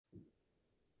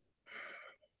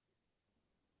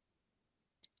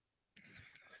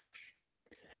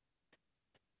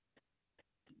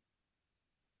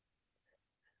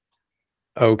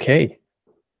Okay,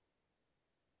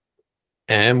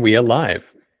 and we are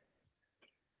live.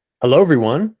 Hello,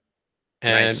 everyone,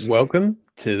 and Nice. welcome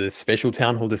to this special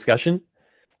town hall discussion.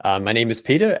 My name is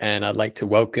Peter, and I'd like to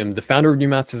welcome the founder of New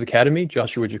Masters Academy,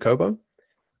 Joshua Jacobo,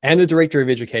 and the Director of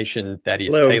Education, Thadius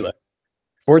Hello. Taylor,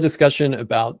 for a discussion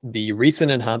about the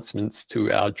recent enhancements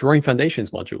to our Drawing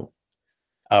Foundations module.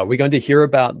 We're going to hear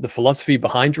about the philosophy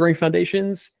behind Drawing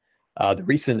Foundations, the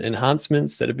recent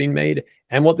enhancements that have been made,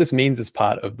 and what this means as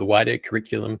part of the wider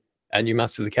curriculum at New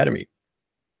Masters Academy.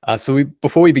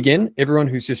 Before we begin, everyone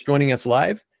who's just joining us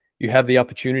live, you have the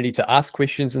opportunity to ask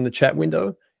questions in the chat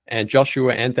window, and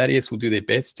Joshua and Thadius will do their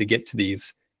best to get to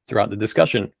these throughout the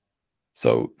discussion.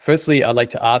 So firstly, I'd like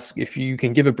to ask if you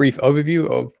can give a brief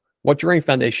overview of what Drawing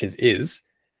Foundations is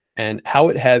and how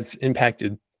it has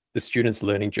impacted the students'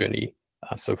 learning journey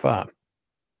so far.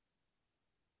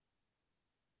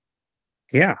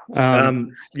 Yeah.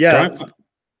 Yeah.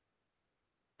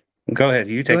 Go ahead.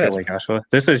 You take it away, Joshua.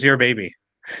 This is your baby.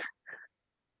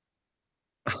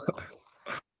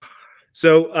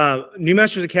 So New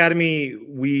Masters Academy,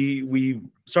 we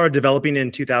started developing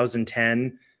in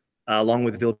 2010 along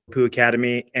with Villepue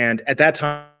Academy. And at that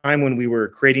time when we were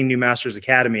creating New Masters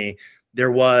Academy,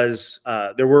 there was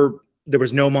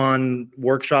Nomon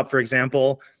Workshop, for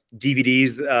example,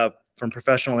 DVDs from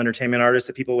professional entertainment artists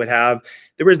that people would have.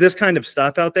 There was this kind of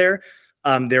stuff out there.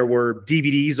 There were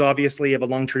DVDs, obviously, of a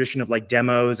long tradition of like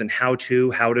demos and how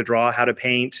to draw, how to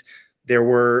paint. There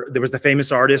was the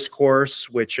famous artist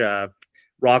course, which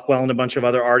Rockwell and a bunch of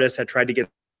other artists had tried to get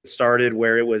started,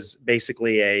 where it was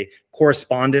basically a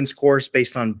correspondence course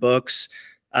based on books.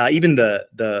 Even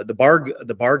the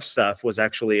Barg stuff was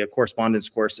actually a correspondence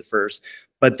course at first,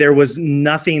 but there was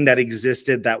nothing that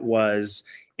existed that was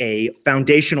a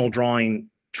foundational drawing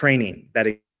training that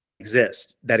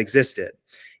existed.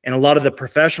 And a lot of the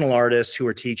professional artists who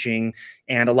are teaching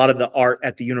and a lot of the art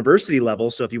at the university level,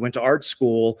 so if you went to art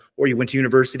school or you went to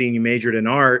university and you majored in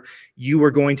art, you were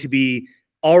going to be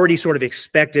already sort of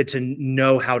expected to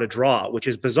know how to draw, which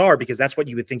is bizarre because that's what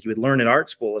you would think you would learn at art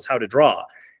school, is how to draw.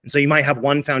 And so you might have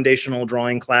one foundational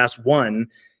drawing class, one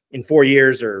in 4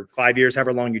 years or 5 years,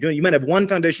 however long you're doing. You might have one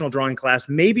foundational drawing class,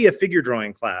 maybe a figure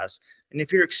drawing class. And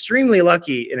if you're extremely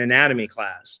lucky, an anatomy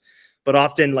class. But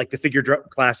often like the figure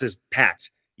class is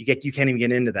packed. You can't even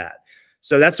get into that.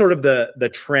 So that's sort of the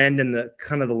trend and the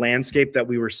kind of the landscape that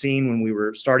we were seeing when we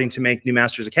were starting to make New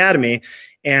Masters Academy.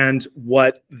 And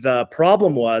what the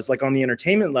problem was, like on the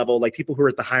entertainment level, like people who were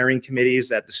at the hiring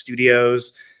committees at the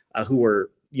studios, who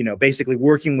were, basically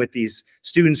working with these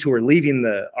students who were leaving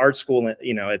the art school,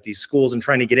 at these schools and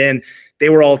trying to get in, they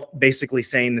were all basically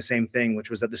saying the same thing, which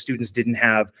was that the students didn't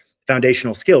have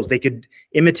foundational skills. They could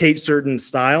imitate certain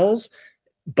styles,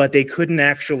 but they couldn't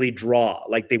actually draw.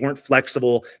 Like they weren't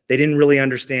flexible. They didn't really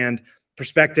understand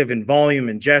perspective and volume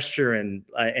and gesture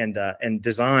and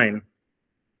design.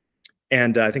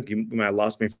 And I think you might have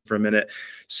lost me for a minute.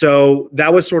 So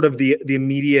that was sort of the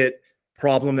immediate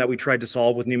problem that we tried to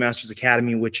solve with New Masters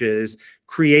Academy, which is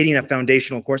creating a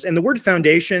foundational course. And the word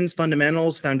foundations,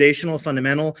 fundamentals, foundational,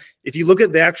 fundamental, if you look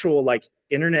at the actual like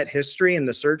internet history and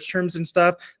the search terms and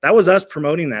stuff, that was us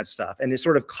promoting that stuff. And it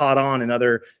sort of caught on in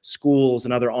other schools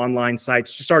and other online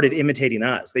sites, just started imitating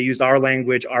us. They used our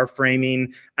language, our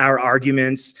framing, our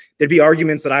arguments. There'd be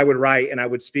arguments that I would write and I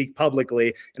would speak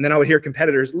publicly. And then I would hear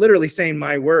competitors literally saying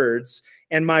my words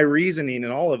and my reasoning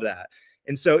and all of that.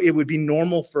 And so it would be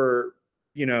normal for,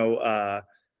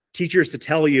 teachers to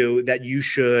tell you that you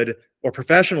should, or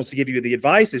professionals to give you the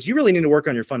advice is you really need to work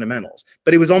on your fundamentals.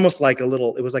 But it was almost like it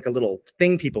was like a little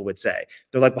thing people would say.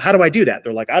 They're like, well, how do I do that?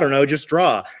 They're like, I don't know, just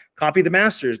draw, copy the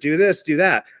masters, do this, do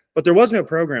that. But there was no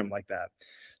program like that.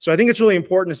 So I think it's really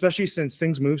important, especially since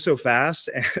things move so fast,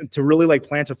 and to really like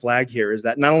plant a flag here is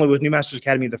that not only was New Masters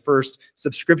Academy the first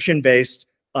subscription-based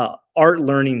art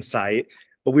learning site,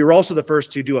 but we were also the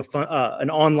first to do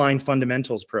an online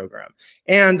fundamentals program.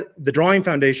 And the Drawing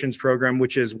Foundations program,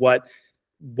 which is what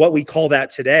we call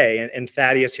that today, and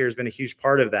Thadius here has been a huge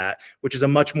part of that, which is a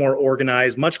much more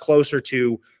organized, much closer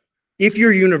to, if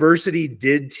your university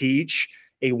did teach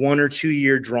a 1 or 2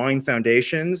 year Drawing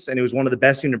Foundations, and it was one of the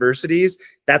best universities,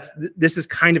 this is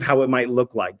kind of how it might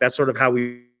look like. That's sort of how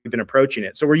we've been approaching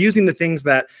it. So we're using the things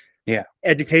that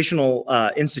educational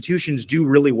institutions do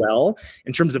really well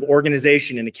in terms of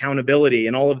organization and accountability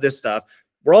and all of this stuff.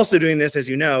 We're also doing this, as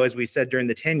you know, as we said during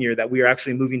the tenure, that we are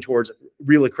actually moving towards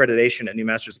real accreditation at New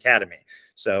Masters Academy.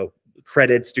 So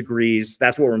credits, degrees,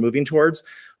 that's what we're moving towards.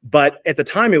 But at the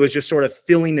time, it was just sort of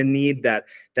filling a need that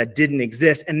didn't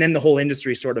exist. And then the whole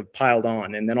industry sort of piled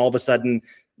on. And then all of a sudden,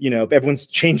 everyone's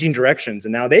changing directions,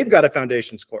 and now they've got a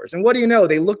foundations course. And what do you know?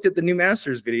 They looked at the new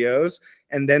masters videos,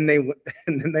 and then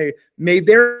they made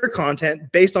their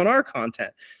content based on our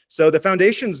content. So the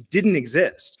foundations didn't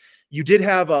exist. You did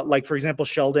have, like, for example,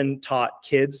 Sheldon taught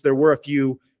kids. There were a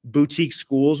few boutique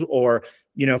schools, or,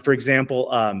 for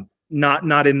example,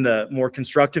 not in the more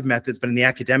constructive methods, but in the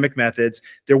academic methods,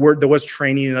 there was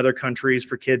training in other countries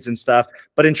for kids and stuff.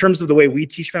 But in terms of the way we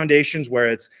teach foundations, where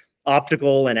it's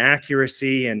optical and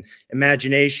accuracy and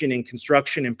imagination and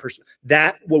construction and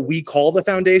that what we call the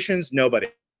foundations, nobody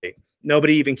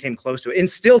even came close to it. And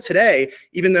still today,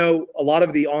 even though a lot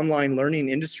of the online learning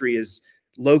industry is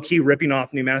low-key ripping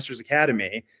off New Masters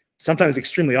Academy, sometimes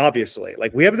extremely obviously,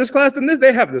 like, we have this class, then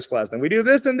they have this class, then we do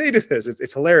this, then they do this.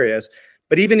 It's hilarious.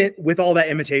 But even with all that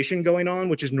imitation going on,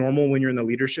 which is normal when you're in the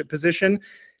leadership position,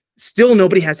 still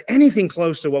nobody has anything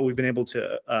close to what we've been able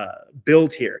to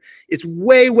build here. It's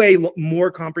way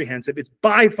more comprehensive. It's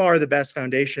by far the best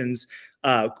foundations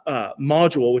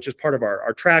module, which is part of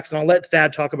our tracks. And I'll let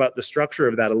Thad talk about the structure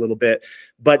of that a little bit,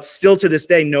 but still to this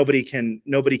day, nobody can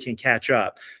catch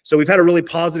up. So we've had a really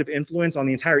positive influence on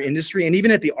the entire industry, and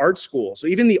even at the art school. So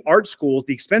even the art schools,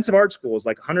 the expensive art schools,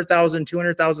 like $100,000,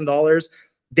 $200,000,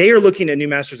 they are looking at New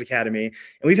Masters Academy. And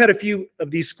we've had a few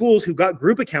of these schools who got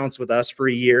group accounts with us for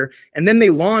a year, and then they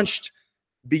launched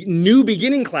new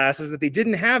beginning classes that they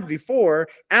didn't have before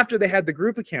after they had the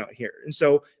group account here. And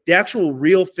so the actual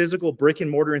real physical brick and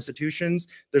mortar institutions,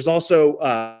 there's also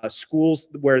schools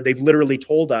where they've literally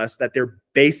told us that they're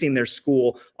basing their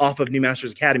school off of New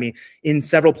Masters Academy in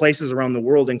several places around the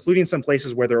world, including some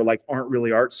places where there aren't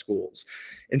really art schools.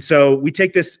 And so we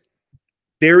take this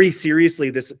very seriously,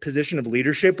 this position of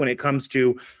leadership when it comes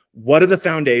to what are the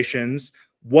foundations,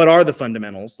 what are the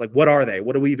fundamentals, like, what are they,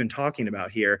 what are we even talking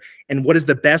about here, and what is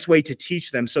the best way to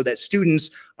teach them so that students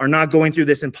are not going through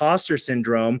this imposter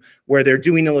syndrome where they're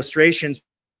doing illustrations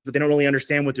but they don't really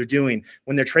understand what they're doing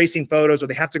when they're tracing photos, or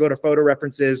they have to go to photo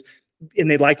references and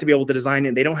they'd like to be able to design it,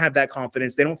 and they don't have that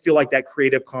confidence. They don't feel like that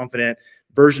creative, confident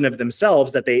version of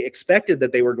themselves that they expected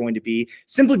that they were going to be,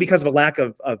 simply because of a lack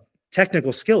of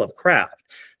technical skill of craft.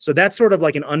 So that's sort of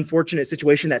like an unfortunate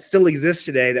situation that still exists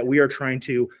today that we are trying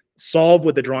to solve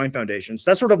with the drawing foundation. So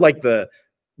that's sort of like the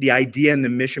idea and the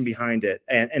mission behind it,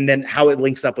 and then how it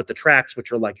links up with the tracks,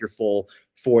 which are like your full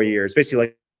 4 years, basically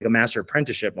like a master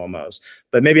apprenticeship almost.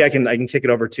 But maybe I can kick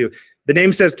it over to, the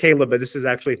name says Caleb, but this is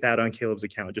actually Thad on Caleb's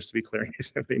account, just to be clear in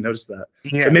case anybody noticed that.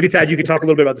 Yeah. So maybe Thad, you could talk a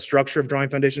little bit about the structure of drawing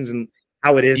foundations and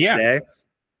how it is today.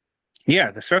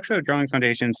 Yeah, the structure of drawing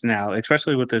foundations now,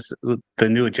 especially with the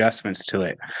new adjustments to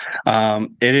it,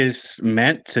 it is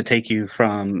meant to take you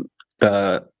from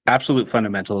the absolute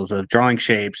fundamentals of drawing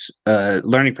shapes,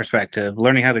 learning perspective,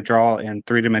 learning how to draw in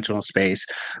three-dimensional space,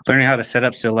 learning how to set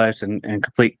up still lifes and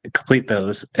complete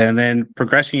those, and then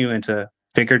progressing you into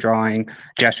figure drawing,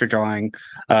 gesture drawing,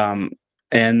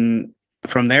 and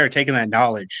from there taking that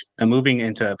knowledge and moving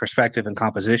into perspective and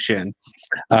composition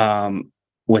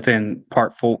within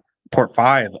part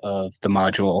 5 of the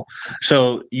module.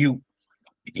 So you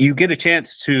get a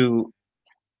chance to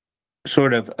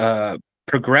sort of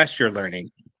progress your learning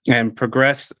and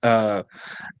progress the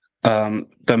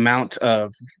amount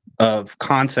of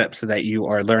concepts that you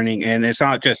are learning. And it's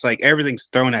not just like everything's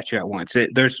thrown at you at once.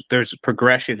 There's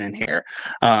progression in here.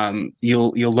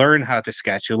 You'll learn how to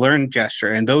sketch, you'll learn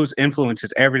gesture, and those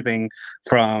influences everything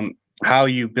from how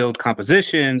you build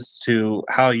compositions to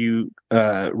how you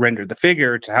render the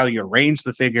figure to how you arrange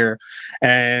the figure.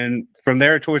 And from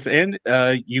there towards the end,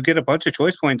 you get a bunch of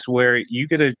choice points where you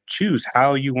get to choose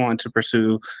how you want to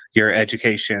pursue your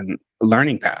education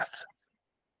learning path.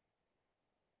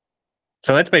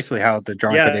 So that's basically how the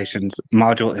drawing foundations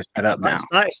module is set up now.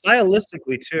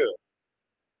 Stylistically too.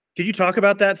 Could you talk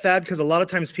about that, Thad? Because a lot of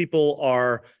times people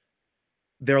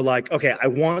they're like, okay, I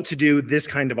want to do this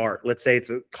kind of art. Let's say it's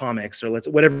a comics or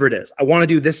whatever it is. I want to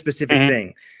do this specific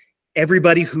thing.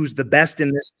 Everybody who's the best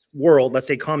in this world, let's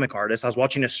say comic artists, I was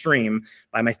watching a stream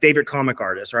by my favorite comic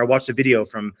artist, or I watched a video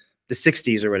from the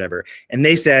 60s or whatever, and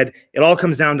they said it all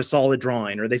comes down to solid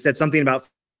drawing, or they said something about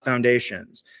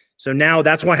foundations. So now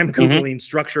that's why I'm Googling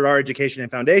structured art education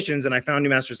and foundations, and I found New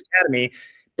Masters Academy.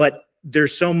 But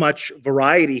there's so much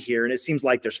variety here, and it seems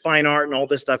like there's fine art and all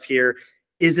this stuff here.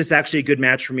 Is this actually a good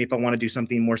match for me if I want to do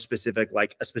something more specific,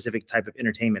 like a specific type of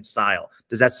entertainment style?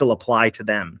 Does that still apply to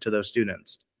them, to those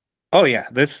students? Oh yeah,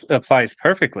 this applies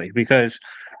perfectly, because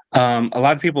a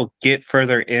lot of people get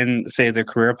further in, say, their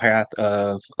career path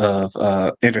of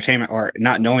entertainment art,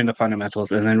 not knowing the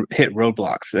fundamentals, and then hit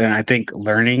roadblocks. And I think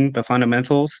learning the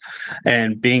fundamentals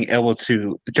and being able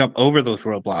to jump over those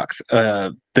roadblocks,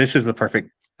 this is the perfect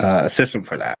system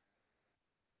for that.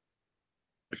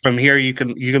 from here you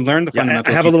can learn the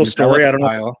fundamentals. I have a little story. I don't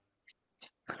know.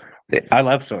 I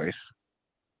love stories.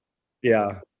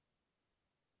 Yeah.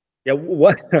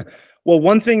 What? Well,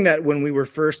 one thing that when we were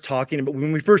first talking about,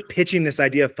 when we first pitching this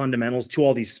idea of fundamentals to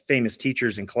all these famous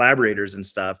teachers and collaborators and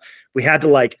stuff, we had to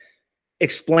like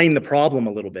explain the problem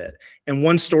a little bit. And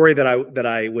one story that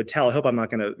I would tell, I hope I'm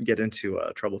not going to get into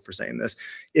trouble for saying this,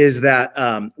 is that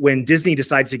when Disney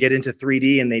decided to get into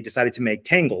 3D and they decided to make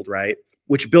Tangled, right,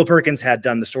 which Bill Perkins had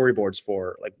done the storyboards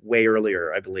for like way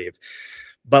earlier, I believe.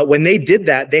 But when they did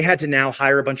that, they had to now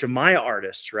hire a bunch of Maya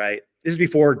artists, right? This is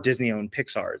before Disney owned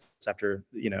Pixar. It's after,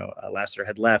 Lasseter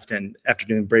had left and after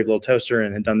doing Brave Little Toaster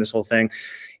and had done this whole thing.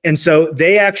 And so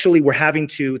they actually were having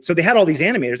to, so they had all these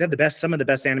animators, they had some of the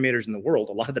best animators in the world.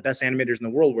 A lot of the best animators in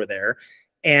the world were there.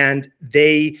 And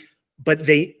but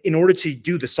in order to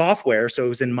do the software, so it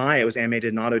was in Maya, it was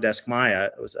animated in Autodesk Maya.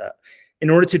 It was,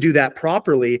 in order to do that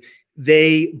properly,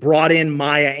 they brought in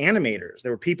Maya animators.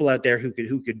 There were people out there who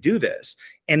could do this.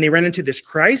 And they ran into this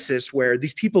crisis where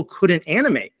these people couldn't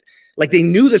animate. Like they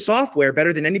knew the software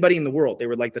better than anybody in the world. They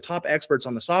were like the top experts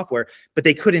on the software, but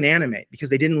they couldn't animate because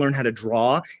they didn't learn how to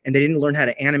draw and they didn't learn how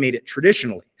to animate it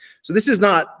traditionally. So this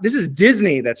is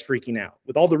Disney that's freaking out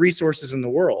with all the resources in the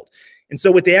world. And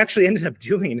so what they actually ended up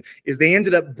doing is they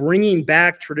ended up bringing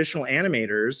back traditional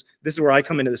animators. This is where I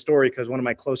come into the story because one of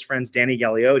my close friends, Danny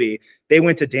Galliotti, they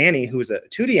went to Danny, who was a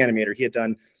 2D animator. He had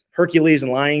done Hercules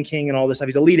and Lion King and all this stuff.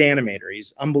 He's a lead animator.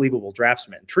 He's unbelievable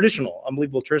draftsman,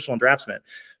 unbelievable traditional draftsman.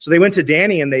 So they went to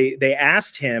Danny and they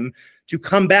asked him to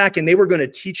come back and they were going to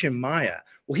teach him Maya.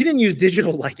 Well, he didn't use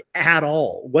digital like at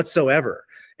all whatsoever.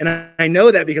 And I know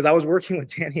that because I was working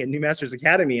with Danny at New Masters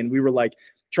Academy and we were like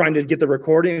trying to get the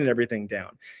recording and everything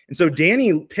down. And so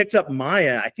Danny picked up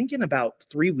Maya, I think in about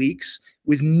 3 weeks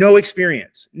with no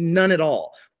experience, none at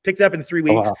all. Picked it up in 3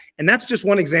 weeks. Oh, wow. And that's just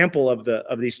one example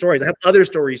of these stories. I have other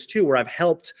stories too, where I've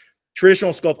helped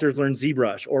traditional sculptors learn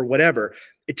ZBrush or whatever.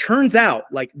 It turns out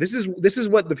like this is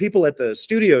what the people at the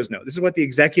studios know. This is what the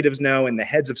executives know and the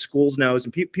heads of schools knows.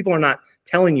 And people are not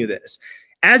telling you this.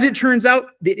 As it turns out,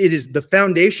 the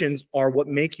foundations are what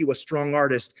make you a strong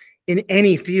artist in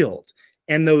any field.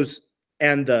 And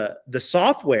the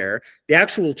software, the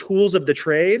actual tools of the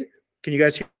trade. Can you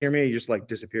guys hear me? You just like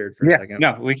disappeared for a second.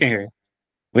 No, we can hear you.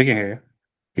 We can hear you.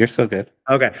 You're so good.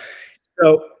 Okay.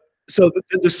 So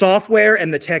the software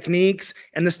and the techniques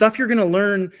and the stuff you're going to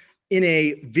learn in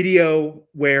a video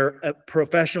where a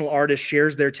professional artist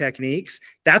shares their techniques,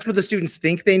 that's what the students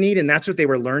think they need and that's what they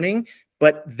were learning,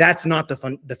 but that's not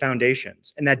the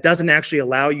foundations. And that doesn't actually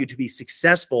allow you to be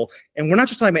successful. And we're not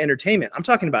just talking about entertainment. I'm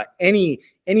talking about any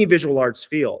visual arts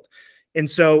field. And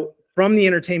so from the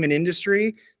entertainment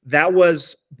industry, that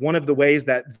was one of the ways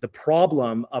that the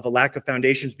problem of a lack of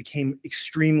foundations became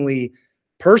extremely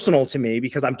personal to me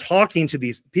because I'm talking to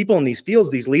these people in these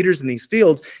fields, these leaders in these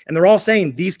fields, and they're all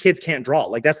saying these kids can't draw.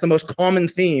 Like that's the most common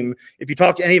theme. If you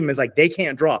talk to any of them, is like they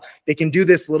can't draw. They can do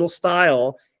this little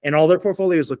style and all their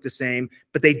portfolios look the same,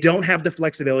 but they don't have the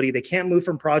flexibility. They can't move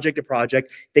from project to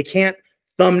project. They can't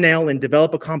thumbnail and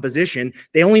develop a composition.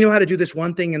 They only know how to do this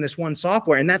one thing in this one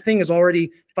software, and that thing is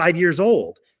already 5 years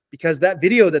old. Because that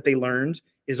video that they learned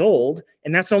is old,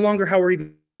 and that's no longer how we're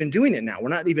even doing it now. We're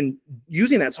not even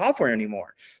using that software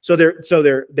anymore. So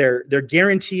they're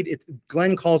guaranteed.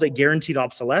 Glenn calls it guaranteed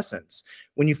obsolescence.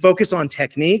 When you focus on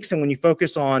techniques and when you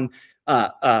focus on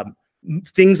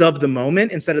things of the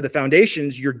moment instead of the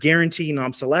foundations, you're guaranteeing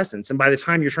obsolescence. And by the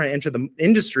time you're trying to enter the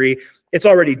industry, it's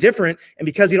already different. And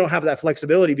because you don't have that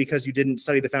flexibility, because you didn't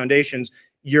study the foundations,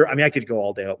 I could go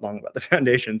all day long about the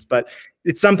foundations, but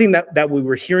it's something that we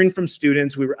were hearing from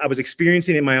students. I was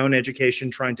experiencing in my own education,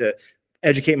 trying to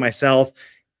educate myself.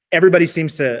 Everybody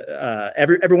seems to,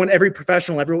 every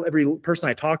professional, every person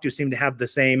I talked to seemed to have the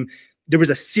same. There was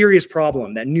a serious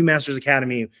problem that New Masters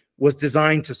Academy was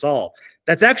designed to solve.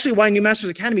 That's actually why New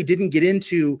Masters Academy didn't get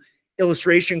into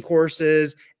illustration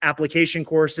courses, application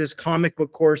courses, comic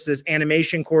book courses,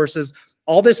 animation courses,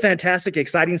 all this fantastic,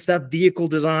 exciting stuff, vehicle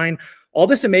design, all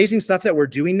this amazing stuff that we're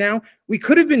doing now. We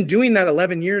could have been doing that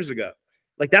 11 years ago.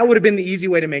 Like that would have been the easy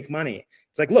way to make money.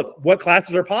 It's like, look, what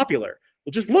classes are popular?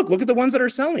 Well, just look at the ones that are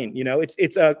selling. You know,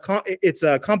 it's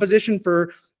a composition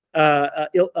for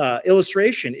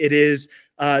illustration. It is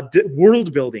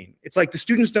world building. It's like the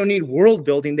students don't need world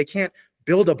building. They can't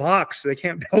build a box. They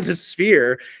can't build a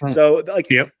sphere. So like,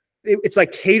 it's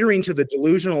like catering to the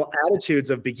delusional attitudes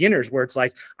of beginners where it's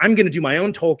like, I'm going to do my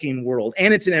own Tolkien world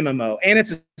and it's an MMO and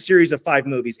it's a series of 5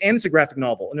 movies and it's a graphic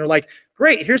novel. And they're like,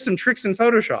 great, here's some tricks in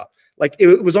Photoshop. Like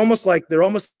it was almost like there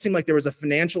almost seemed like there was a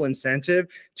financial incentive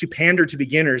to pander to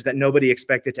beginners that nobody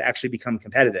expected to actually become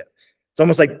competitive. It's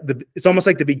almost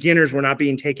like the beginners were not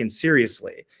being taken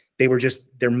seriously. They were just,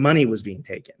 their money was being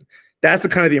taken. That's the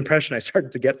kind of the impression I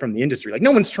started to get from the industry. Like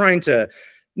no one's trying to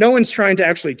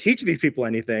actually teach these people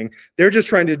anything. They're just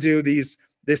trying to do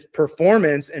this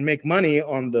performance and make money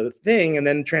on the thing and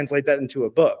then translate that into a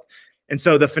book. And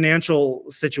so the financial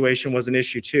situation was an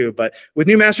issue too. But with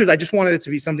New Masters, I just wanted it to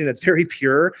be something that's very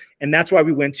pure. And that's why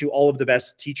we went to all of the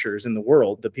best teachers in the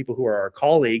world, the people who are our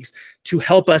colleagues, to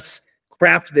help us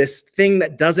craft this thing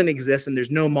that doesn't exist and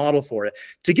there's no model for it.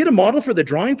 To get a model for the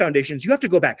drawing foundations, you have to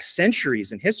go back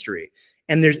centuries in history.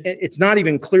 And it's not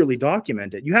even clearly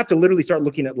documented. You have to literally start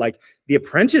looking at like the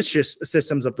apprenticeship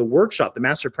systems of the workshop, the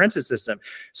master apprentice system.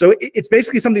 So it's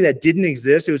basically something that didn't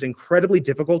exist. It was incredibly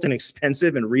difficult and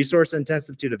expensive and resource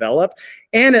intensive to develop.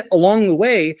 And along the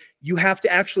way, you have to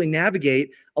actually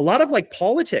navigate a lot of like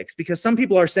politics, because some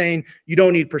people are saying you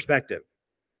don't need perspective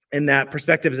and that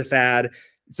perspective is a fad.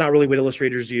 It's not really what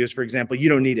illustrators use, for example. You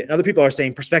don't need it. And other people are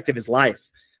saying perspective is life.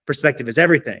 Perspective is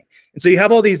everything. And so you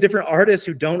have all these different artists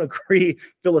who don't agree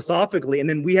philosophically. And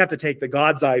then we have to take the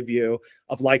God's eye view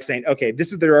of like saying, okay,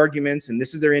 this is their arguments and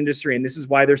this is their industry and this is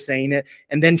why they're saying it.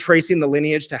 And then tracing the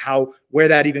lineage to where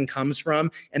that even comes from.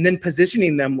 And then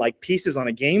positioning them like pieces on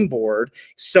a game board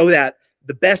so that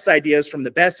the best ideas from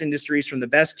the best industries, from the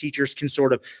best teachers can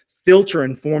sort of filter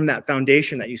and form that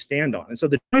foundation that you stand on. And so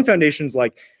the Drawing Foundation's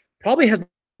like probably has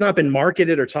not been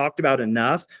marketed or talked about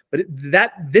enough, but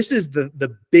this is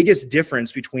the biggest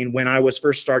difference between when I was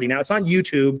first starting out. It's not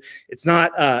YouTube. It's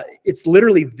not, it's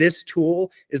literally this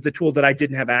tool is the tool that I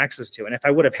didn't have access to. And if I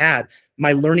would have had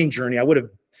my learning journey, I would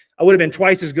have been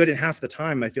twice as good in half the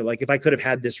time, I feel like, if I could have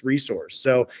had this resource.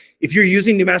 So if you're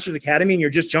using New Masters Academy and you're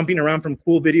just jumping around from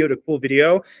cool video to cool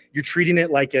video, you're treating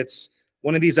it like it's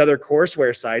one of these other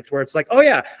courseware sites where it's like, oh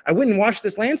yeah, I went and watched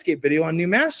this landscape video on New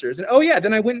Masters. And oh yeah,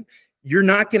 then I went. You're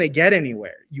not going to get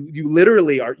anywhere. You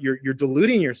literally are, you're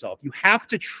deluding yourself. You have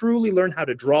to truly learn how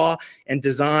to draw and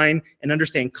design and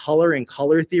understand color and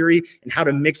color theory and how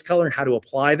to mix color and how to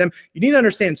apply them. You need to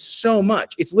understand so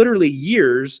much. It's literally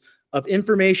years of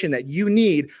information that you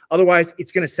need. Otherwise,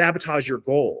 it's going to sabotage your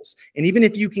goals. And even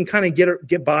if you can kind of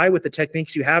get by with the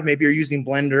techniques you have, maybe you're using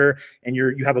Blender and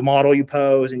you have a model you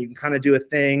pose and you can kind of do a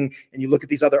thing and you look at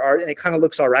these other art and it kind of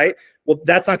looks all right. Well,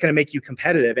 that's not going to make you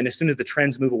competitive. And as soon as the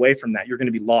trends move away from that, you're going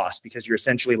to be lost because you're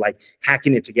essentially like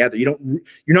hacking it together. You're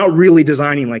not really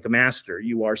designing like a master.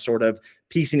 You are sort of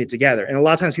piecing it together. And a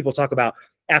lot of times people talk about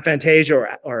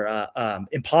aphantasia or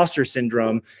imposter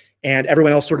syndrome, and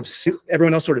everyone else sort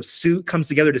of comes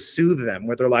together to soothe them,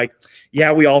 where they're like,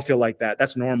 yeah, we all feel like that.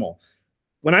 That's normal.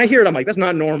 When I hear it, I'm like, that's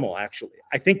not normal, actually.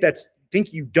 I think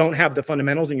you don't have the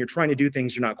fundamentals and you're trying to do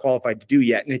things you're not qualified to do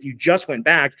yet. And if you just went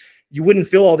back, you wouldn't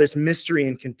feel all this mystery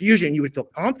and confusion. You would feel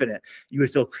confident. You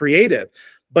would feel creative.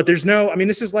 But there's no, I mean,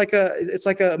 this is like it's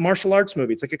like a martial arts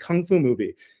movie. It's like a kung fu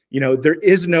movie. You know, there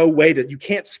is no way you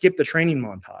can't skip the training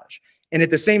montage. And at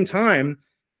the same time,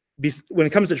 when it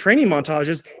comes to training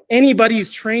montages,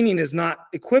 anybody's training is not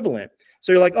equivalent.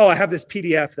 So you're like, oh, I have this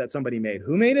PDF that somebody made.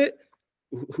 Who made it?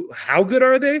 How good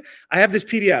are they? I have this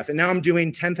PDF and now I'm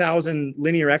doing 10,000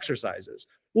 linear exercises.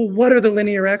 Well, what are the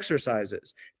linear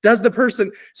exercises?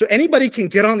 So anybody can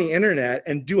get on the internet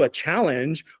and do a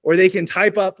challenge, or they can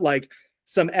type up like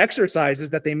some exercises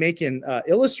that they make in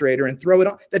Illustrator and throw it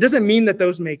on. That doesn't mean that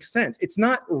those make sense. It's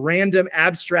not random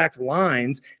abstract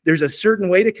lines. There's a certain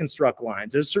way to construct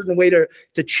lines. There's a certain way to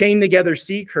chain together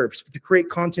C curves to create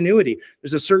continuity.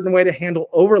 There's a certain way to handle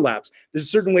overlaps. There's a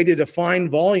certain way to define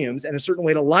volumes and a certain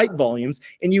way to light volumes.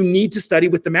 And you need to study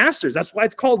with the masters. That's why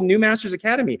it's called New Masters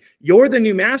Academy. You're the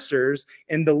new masters,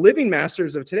 and the living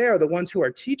masters of today are the ones who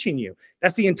are teaching you.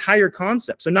 That's the entire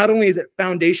concept. So not only is it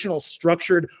foundational,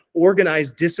 structured,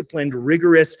 organized, disciplined,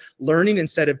 rigorous learning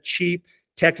instead of cheap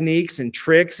techniques and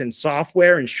tricks and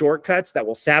software and shortcuts that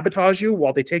will sabotage you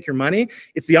while they take your money.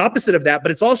 It's the opposite of that,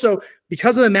 but it's also,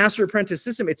 because of the master apprentice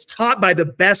system, it's taught by the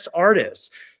best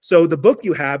artists. So the book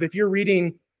you have, if you're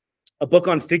reading a book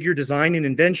on figure design and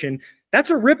invention, that's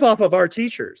a ripoff of our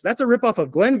teachers. That's a ripoff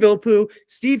of Glenn Vilppu,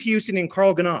 Steve Houston, and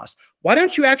Carl Gnass. Why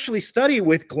don't you actually study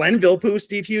with Glenn Vilppu,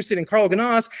 Steve Houston, and Carl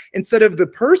Gnass instead of the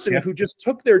person who just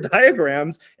took their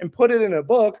diagrams and put it in a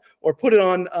book or put it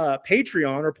on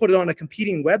Patreon or put it on a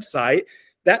competing website?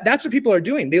 That's what people are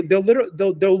doing.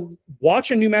 They'll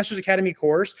watch a New Masters Academy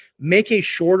course, make a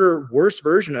shorter, worse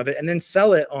version of it, and then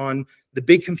sell it on the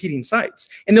big competing sites.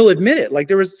 And they'll admit it. Like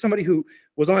there was somebody who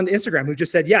was on Instagram who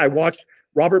just said, yeah, I watched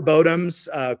Robert Bodum's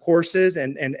courses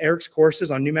and Eric's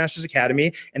courses on New Masters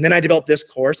Academy, and then I developed this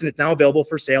course, and it's now available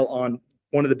for sale on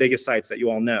one of the biggest sites that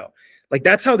you all know. Like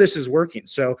that's how this is working.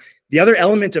 So the other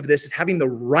element of this is having the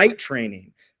right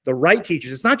training, the right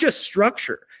teachers. It's not just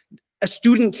structure. A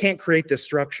student can't create this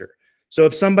structure. So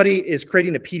if somebody is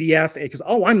creating a PDF because,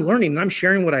 oh, I'm learning and I'm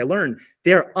sharing what I learned,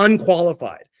 they're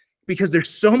unqualified because there's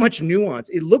so much nuance.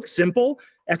 It looks simple.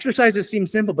 Exercises seem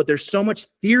simple, but there's so much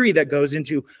theory that goes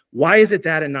into why is it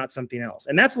that and not something else.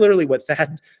 And that's literally what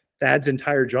Thad's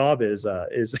entire job is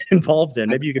involved in.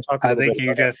 Maybe you can talk a little bit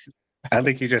about that. I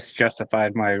think you just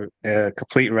justified my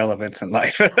complete relevance in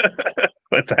life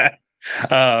with that.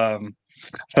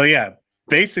 So yeah,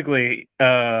 basically,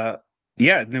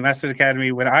 New Masters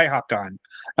Academy, when I hopped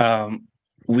on,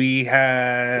 we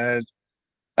had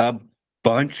a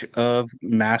bunch of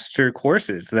master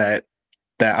courses that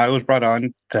I was brought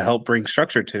on to help bring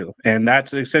structure to. And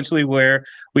that's essentially where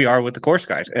we are with the course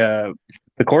guide.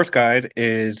 The course guide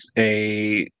is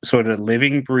a sort of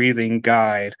living, breathing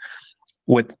guide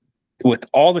with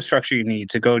all the structure you need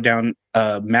to go down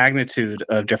a magnitude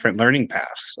of different learning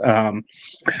paths.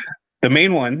 The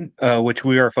main one, which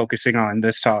we are focusing on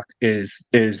this talk, is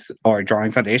our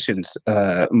Drawing Foundations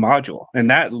module. And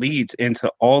that leads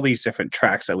into all these different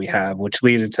tracks that we have, which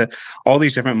lead into all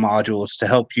these different modules to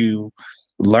help you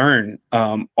learn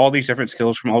all these different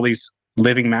skills from all these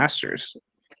living masters.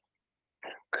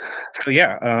 So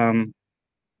yeah,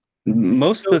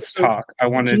 most of this talk I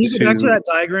wanted to... Can you go back to that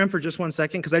diagram for just 1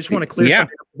 second? Because I just want to clear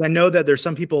something up. I know that there's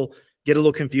some people get a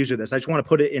little confused with this. I just want to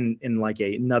put it in like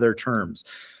another terms.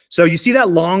 So you see that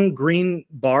long green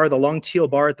bar, the long teal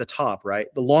bar at the top, right?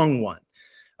 The long one.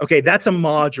 Okay, that's a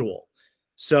module.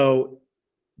 So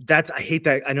I hate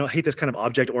that. I hate this kind of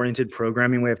object-oriented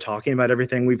programming way of talking about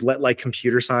everything. We've let like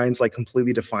computer science like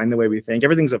completely define the way we think.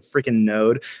 Everything's a freaking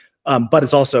node, but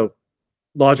it's also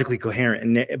logically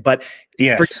coherent. But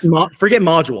yes, forget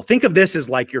module. Think of this as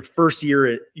like your first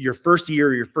year, your first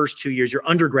 2 years, your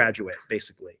undergraduate,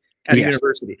 basically, at a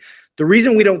university. The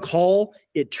reason we don't call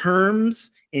it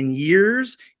terms in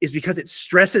years is because it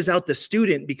stresses out the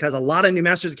student, because a lot of New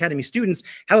Masters Academy students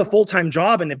have a full-time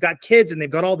job and they've got kids and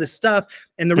they've got all this stuff.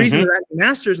 And the reason they're at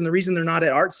Masters and the reason they're not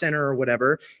at Art Center or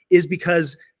whatever is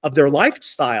because of their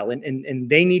lifestyle. And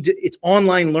they need to, it's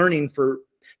online learning. For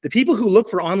the people who look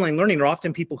for online learning are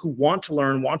often people who want to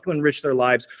learn, want to enrich their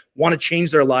lives, want to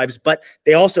change their lives, but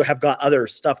they also have got other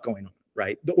stuff going on,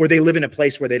 right? Or they live in a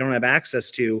place where they don't have access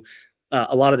to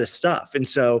a lot of this stuff. And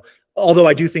so, although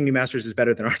I do think New Masters is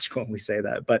better than Art School when we say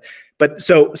that, but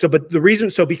the reason,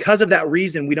 so because of that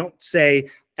reason, we don't say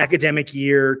academic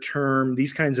year, term,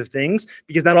 these kinds of things,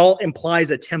 because that all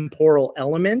implies a temporal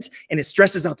element and it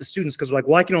stresses out the students because like,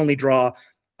 well, I can only draw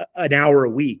an hour a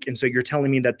week. And so you're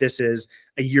telling me that this is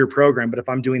a year program, but if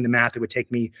I'm doing the math, it would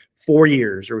take me 4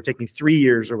 years or it would take me 3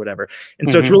 years or whatever. And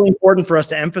so it's really important for us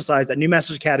to emphasize that New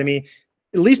Masters Academy,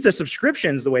 at least the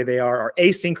subscriptions, the way they are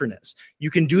asynchronous. You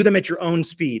can do them at your own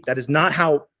speed. That is not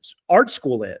how Art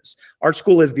School is. Art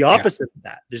School is the opposite of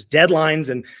that. There's deadlines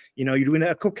and, you're doing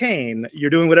a cocaine, you're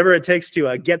doing whatever it takes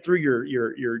to get through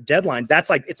your deadlines. That's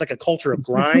like, it's like a culture of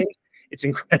grind. It's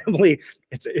incredibly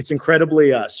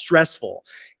stressful.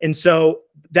 And so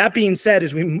that being said,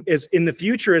 as in the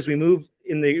future, as we move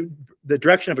in the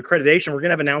direction of accreditation, we're going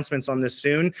to have announcements on this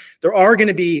soon. There are going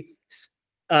to be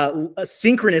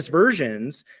synchronous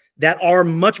versions that are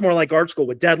much more like Art School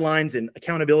with deadlines and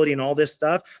accountability and all this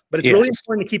stuff. But it's really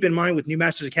important to keep in mind with New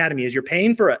Masters Academy is you're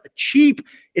paying for a cheap,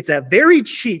 it's a very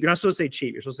cheap, you're not supposed to say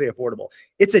cheap, you're supposed to say affordable.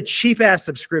 It's a cheap ass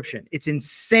subscription. It's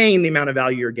insane the amount of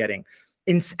value you're getting.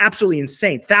 It's absolutely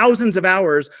insane. Thousands of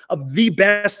hours of the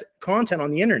best content on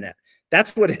the internet.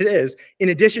 That's what it is. In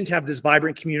addition to have this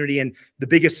vibrant community and the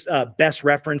biggest, best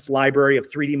reference library of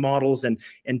 3D models and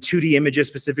 2D images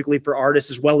specifically for artists,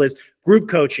 as well as group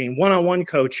coaching, one-on-one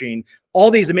coaching,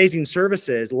 all these amazing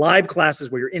services, live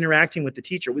classes where you're interacting with the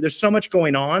teacher. There's so much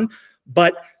going on,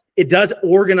 but it does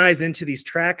organize into these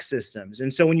track systems.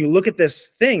 And so when you look at this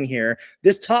thing here,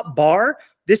 this top bar,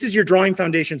 this is your Drawing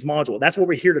Foundations module. That's what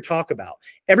we're here to talk about.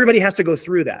 Everybody has to go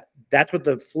through that. That's what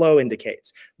the flow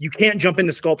indicates. You can't jump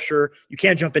into sculpture. You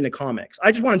can't jump into comics.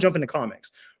 I just want to jump into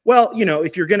comics. Well,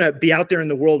 if you're going to be out there in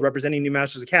the world representing New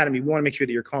Masters Academy, we want to make sure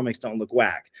that your comics don't look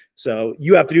whack. So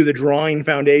you have to do the Drawing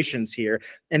Foundations here.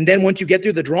 And then once you get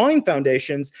through the Drawing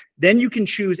Foundations, then you can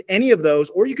choose any of those,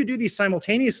 or you could do these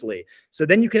simultaneously. So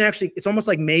then you can actually, it's almost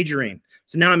like majoring.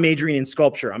 So now I'm majoring in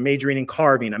sculpture, I'm majoring in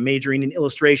carving, I'm majoring in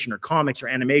illustration or comics or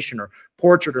animation or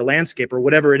portrait or landscape or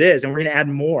whatever it is. And we're going to add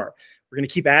more. We're going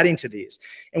to keep adding to these.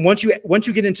 And once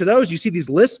you get into those, you see these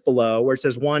lists below where it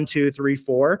says 1, 2, 3,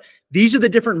 4. These are the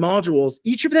different modules.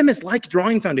 Each of them is like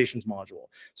Drawing Foundations module.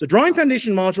 So Drawing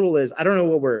Foundation module is, I don't know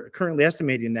what we're currently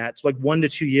estimating that. It's like 1 to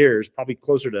 2 years, probably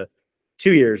closer to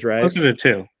 2 years, right? Closer to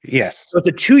 2, yes. So it's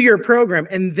a 2-year program.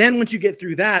 And then once you get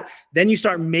through that, then you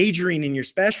start majoring in your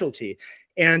specialty.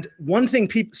 And one thing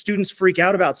students freak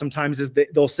out about sometimes is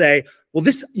that they'll say, well,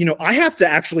 this, I have to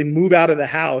actually move out of the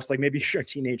house. Like maybe you're a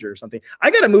teenager or something.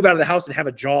 I got to move out of the house and have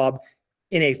a job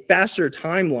in a faster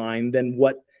timeline than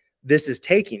what this is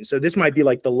taking. So this might be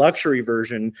like the luxury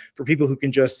version for people who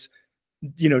can just,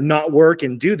 not work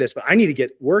and do this, but I need to get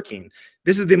working.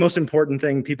 This is the most important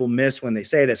thing people miss when they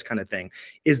say this kind of thing,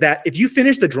 is that if you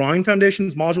finish the Drawing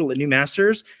Foundations module at New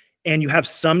Masters and you have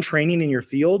some training in your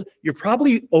field, you're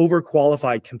probably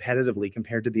overqualified competitively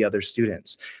compared to the other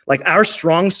students. Like our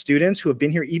strong students who have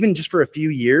been here even just for a few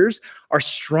years are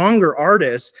stronger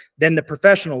artists than the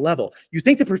professional level. You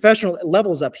think the professional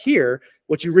level is up here,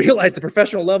 what you realize the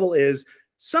professional level is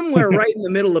somewhere right in the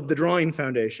middle of the Drawing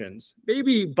Foundations,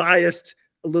 maybe biased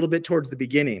a little bit towards the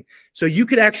beginning. So you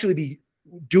could actually be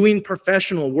doing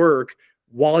professional work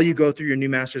while you go through your New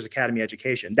Masters Academy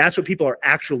education. That's what people are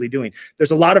actually doing. There's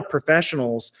a lot of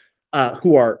professionals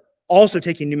who are also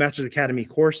taking New Masters Academy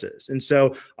courses. And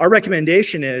so our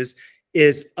recommendation is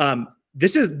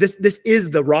this is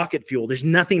the rocket fuel. There's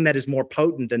nothing that is more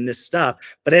potent than this stuff.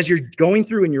 But as you're going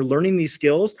through and you're learning these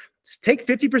skills, take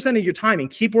 50% of your time and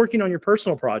keep working on your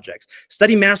personal projects.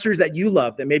 Study masters that you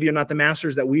love that maybe are not the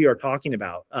masters that we are talking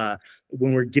about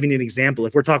when we're giving an example.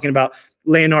 If we're talking about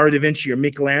Leonardo da Vinci or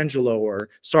Michelangelo or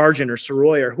Sargent or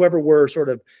Soroy or whoever we're sort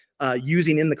of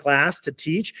using in the class to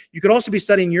teach, you could also be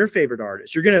studying your favorite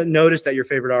artist. You're going to notice that your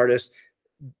favorite artist,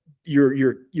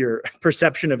 your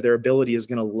perception of their ability is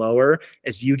going to lower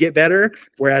as you get better,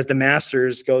 whereas the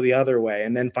masters go the other way.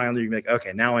 And then finally you're like,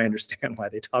 okay, now I understand why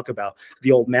they talk about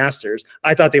the old masters.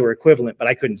 I thought they were equivalent, but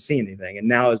I couldn't see anything. And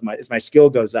now as my skill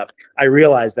goes up, I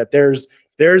realize that there's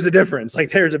a difference. Like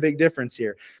there's a big difference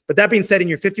here. But that being said, in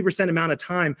your 50% amount of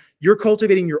time, you're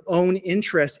cultivating your own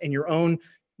interests and your own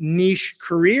niche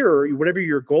career or whatever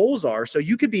your goals are. So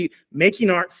you could be making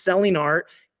art, selling art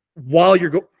while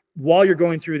you're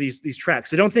going through these tracks.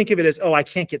 So don't think of it as, oh, I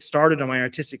can't get started on my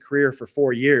artistic career for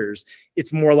 4 years.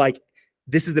 It's more like,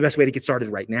 this is the best way to get started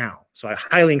right now. So I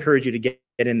highly encourage you to get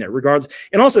in there regardless.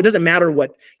 And also it doesn't matter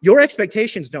what your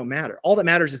expectations don't matter. All that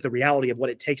matters is the reality of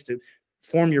what it takes to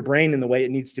form your brain in the way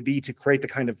it needs to be to create the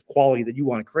kind of quality that you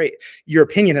want to create. Your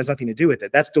opinion has nothing to do with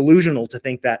it. That's delusional to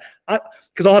think that,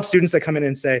 because I'll have students that come in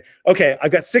and say, okay,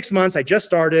 I've got 6 months. I just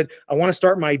started. I want to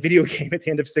start my video game at the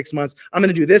end of 6 months. I'm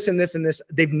going to do this and this and this.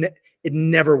 It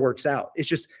never works out. It's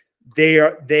just,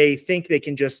 they think they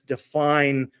can just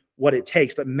define what it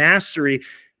takes, but mastery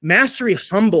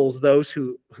humbles those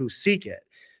who seek it.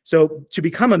 So to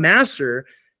become a master,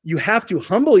 you have to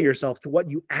humble yourself to what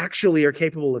you actually are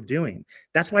capable of doing.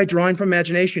 That's why drawing from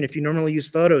imagination, if you normally use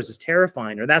photos, is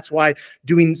terrifying. Or that's why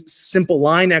doing simple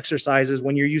line exercises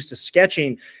when you're used to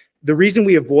sketching, the reason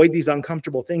we avoid these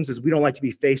uncomfortable things is we don't like to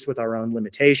be faced with our own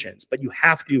limitations. But you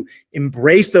have to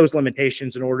embrace those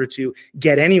limitations in order to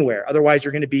get anywhere. Otherwise,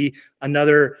 you're going to be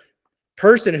another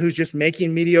person who's just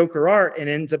making mediocre art and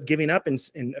ends up giving up in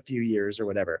a few years or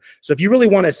whatever. So if you really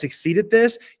want to succeed at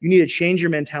this, you need to change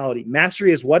your mentality.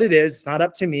 Mastery is what it is. It's not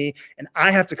up to me. And I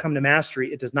have to come to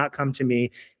mastery. It does not come to me.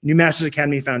 New Masters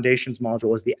Academy Foundations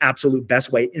module is the absolute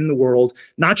best way in the world.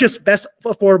 Not just best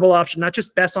affordable option, not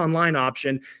just best online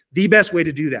option, the best way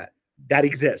to do that. That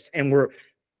exists. And we're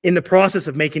in the process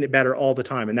of making it better all the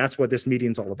time. And that's what this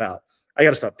meeting's all about. I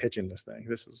got to stop pitching this thing.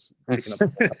 This is taking up.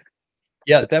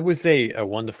 Yeah, that was a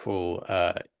wonderful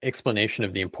explanation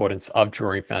of the importance of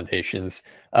drawing foundations.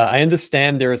 I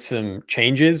understand there are some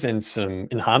changes and some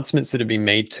enhancements that have been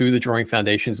made to the drawing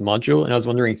foundations module. And I was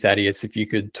wondering, Thadius, if you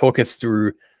could talk us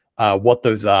through what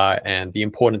those are and the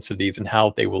importance of these and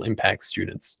how they will impact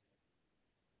students.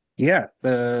 Yeah,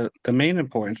 the main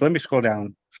importance. Let me scroll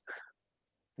down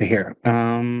to here.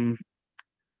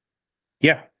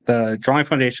 Yeah, the drawing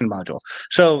foundation module.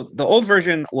 So the old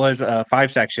version was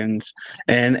 5 sections,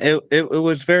 and it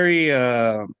was very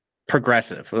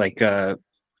progressive. Like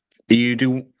you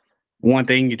do one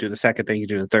thing, you do the second thing, you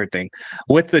do the third thing.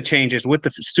 With the changes, with the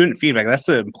student feedback, that's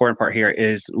the important part here.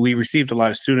 Is we received a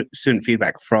lot of student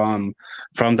feedback from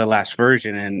the last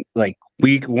version, and like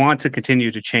we want to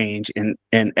continue to change and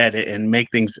edit and make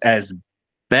things as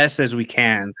best as we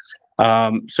can.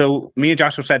 So me and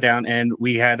Joshua sat down and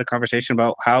we had a conversation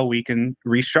about how we can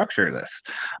restructure this.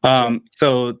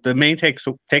 So the main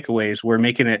takeaways were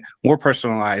making it more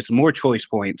personalized, more choice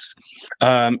points,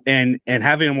 and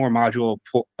having a more modular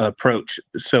approach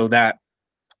so that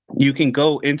you can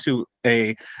go into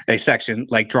a section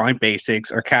like drawing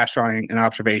basics or cast drawing and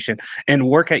observation and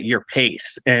work at your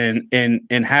pace and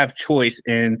have choice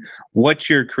in what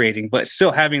you're creating, but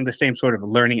still having the same sort of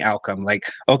learning outcome. Like,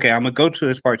 okay, I'm gonna go to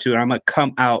this part 2 and I'm gonna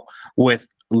come out with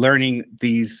learning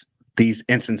these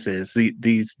instances,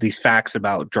 these facts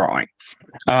about drawing.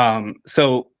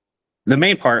 So the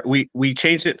main part, we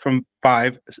changed it from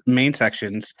 5 main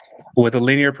sections with a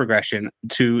linear progression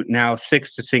to now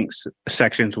 6 distinct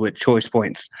sections with choice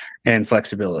points and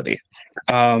flexibility.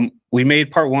 We made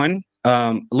part 1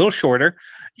 a little shorter,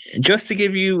 just to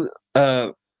give you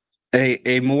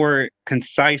a more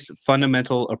concise,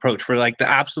 fundamental approach for like the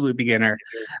absolute beginner.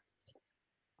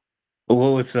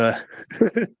 What was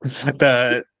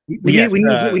the We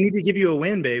need to give you a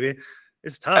win, baby.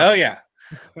 It's tough. Oh yeah,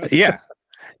 yeah.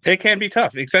 It can be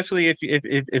tough, especially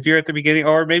if you're at the beginning,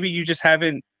 or maybe you just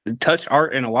haven't touched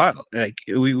art in a while. Like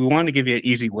we want to give you an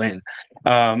easy win.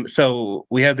 So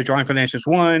we have the drawing foundations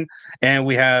 1, and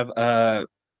we have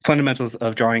fundamentals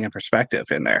of drawing and perspective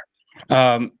in there.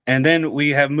 And then we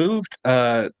have moved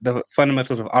the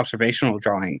fundamentals of observational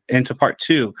drawing into part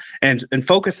 2 and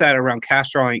focus that around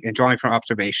cast drawing and drawing from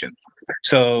observation.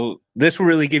 So this will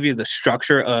really give you the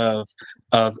structure of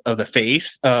the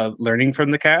face of learning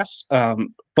from the cast.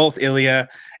 Both Ilya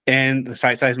and the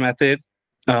site size method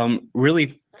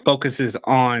really focuses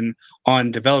on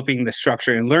developing the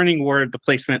structure and learning where the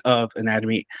placement of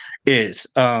anatomy is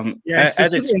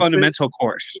as its fundamental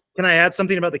course. Can I add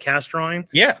something about the cast drawing?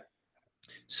 Yeah.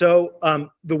 So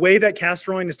the way that cast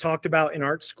drawing is talked about in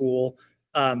art school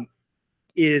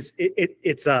is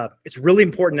it's really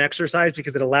important exercise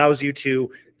because it allows you to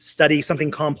study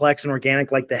something complex and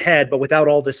organic like the head, but without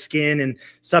all the skin and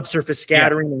subsurface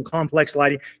scattering and complex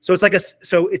lighting. So it's like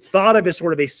so it's thought of as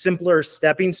sort of a simpler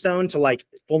stepping stone to like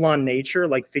full-on nature,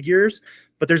 like figures.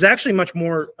 But there's actually much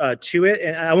more to it,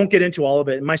 and I won't get into all of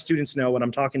it. And my students know what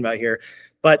I'm talking about here.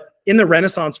 But in the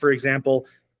Renaissance, for example,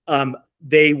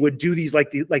 they would do these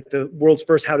like the world's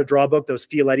first how to draw book, those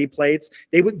Fioletti plates.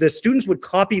 The students would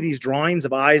copy these drawings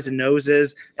of eyes and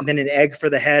noses and then an egg for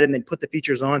the head and then put the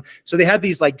features on. So they had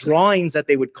these like drawings that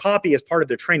they would copy as part of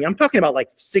their training. I'm talking about like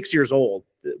 6 years old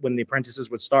when the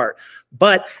apprentices would start.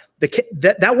 But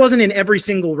that wasn't in every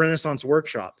single Renaissance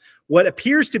workshop. What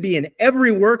appears to be in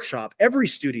every workshop, every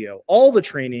studio, all the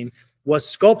training was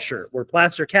sculpture or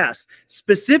plaster casts,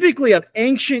 specifically of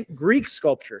ancient Greek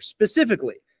sculpture,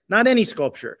 specifically. Not any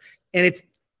sculpture. And it's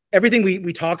everything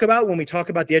we talk about when we talk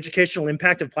about the educational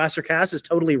impact of plaster casts is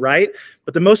totally right.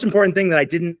 But the most important thing that I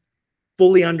didn't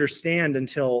fully understand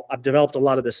until I've developed a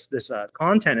lot of this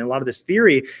content and a lot of this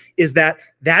theory is that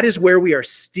is where we are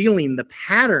stealing the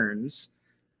patterns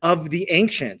of the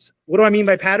ancients. What do I mean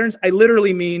by patterns? I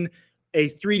literally mean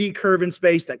a 3D curve in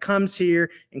space that comes here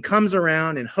and comes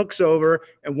around and hooks over,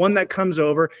 and one that comes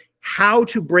over. How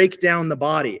to break down the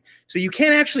body. So you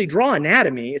can't actually draw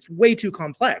anatomy. It's way too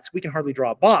complex. We can hardly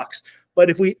draw a box. But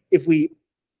if we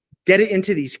get it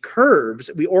into these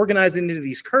curves, we organize it into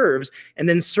these curves, and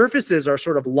then surfaces are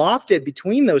sort of lofted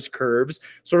between those curves,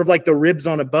 sort of like the ribs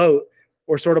on a boat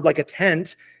or sort of like a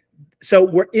tent. So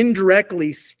we're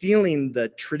indirectly stealing the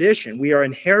tradition. We are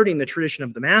inheriting the tradition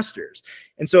of the masters.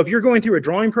 And so if you're going through a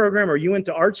drawing program or you went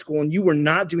to art school and you were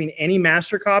not doing any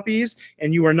master copies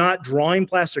and you were not drawing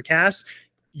plaster casts,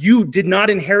 you did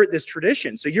not inherit this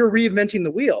tradition. So you're reinventing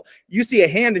the wheel. You see a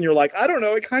hand and you're like, I don't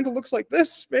know, it kind of looks like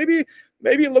this. Maybe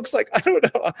it looks like, I don't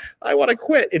know, I want to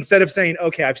quit. Instead of saying,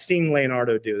 okay, I've seen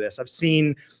Leonardo do this. I've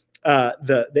seen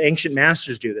the ancient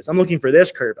masters do this. I'm looking for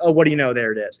this curve. Oh, what do you know?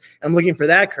 There it is. I'm looking for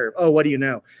that curve. Oh, what do you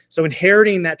know? So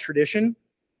inheriting that tradition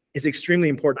is extremely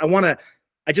important.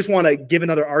 I just want to give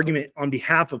another argument on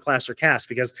behalf of plaster cast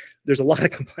because there's a lot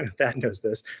of complaint. That knows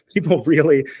this. People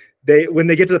really, when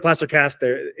they get to the plaster cast,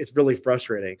 it's really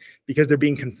frustrating because they're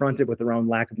being confronted with their own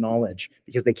lack of knowledge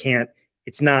because they can't.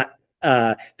 It's not.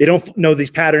 They don't know these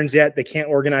patterns yet. They can't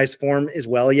organize form as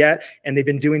well yet. And they've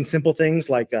been doing simple things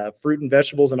like fruit and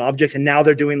vegetables and objects. And now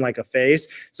they're doing like a face.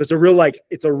 So it's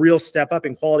a real step up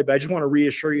in quality. But I just want to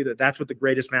reassure you that that's what the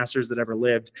greatest masters that ever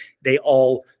lived. They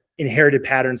all inherited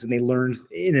patterns and they learned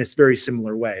in a very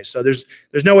similar way. So there's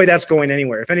no way that's going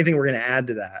anywhere. If anything, we're going to add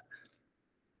to that.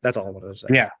 That's all I wanted to say.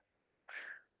 Yeah.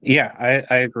 Yeah,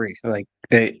 I agree. Like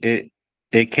it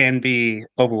can be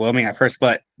overwhelming at first,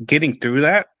 but getting through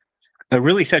that, it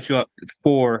really sets you up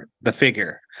for the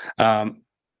figure.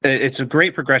 It's a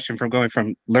great progression from going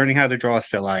from learning how to draw a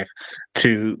still life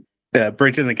to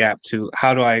bridging the gap to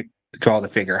how do I draw the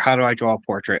figure? How do I draw a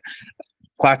portrait?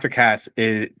 Plaster cast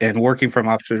and working from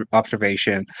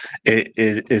observation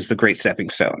is the great stepping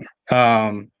stone.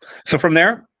 So from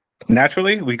there,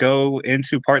 naturally, we go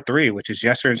into part 3, which is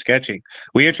gesture and sketching.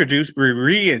 We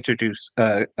reintroduce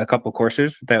a couple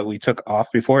courses that we took off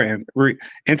before and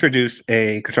introduce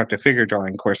a constructive figure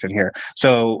drawing course in here.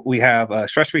 So we have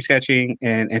stress-free sketching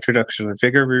and introduction to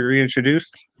figure we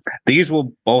reintroduced. These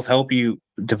will both help you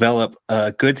develop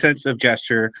a good sense of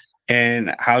gesture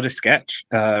and how to sketch.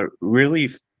 Really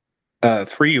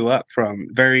free you up from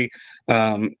very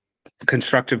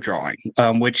constructive drawing,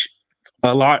 which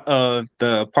a lot of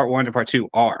the part 1 to part 2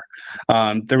 are.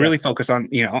 They're really focused on,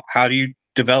 how do you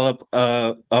develop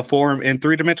a form in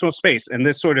 3-dimensional space? And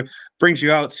this sort of brings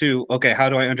you out to, okay, how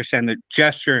do I understand the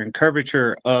gesture and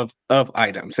curvature of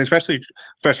items, especially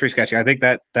stress-free sketching? I think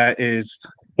that is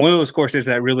one of those courses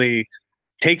that really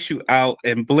takes you out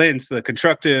and blends the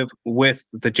constructive with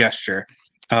the gesture.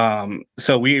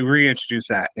 So we reintroduce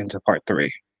that into part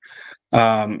 3.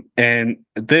 And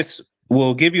this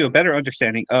will give you a better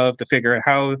understanding of the figure and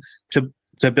how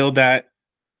to build that,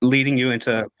 leading you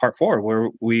into part 4, where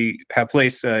we have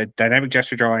placed dynamic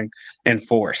gesture drawing and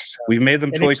force. We've made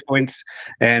them choice points,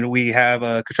 and we have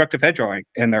a constructive head drawing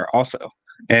in there also.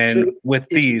 And so with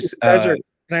these, can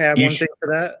I add one thing for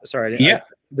that? Sorry. Yeah.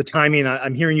 The timing,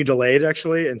 I'm hearing you delayed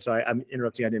actually, and so I'm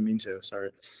interrupting. I didn't mean to.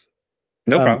 Sorry.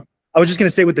 No problem. I was just going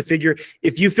to say with the figure,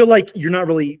 if you feel like you're not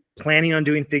really planning on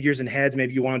doing figures and heads,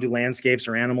 maybe you want to do landscapes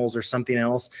or animals or something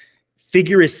else,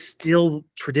 figure is still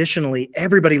traditionally,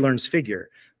 everybody learns figure.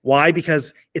 Why?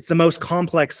 Because it's the most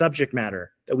complex subject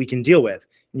matter that we can deal with.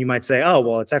 And you might say, oh,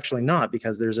 well, it's actually not,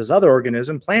 because there's this other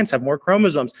organism. Plants have more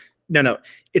chromosomes. No.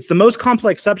 It's the most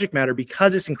complex subject matter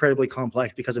because it's incredibly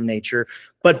complex because of nature,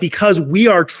 but because we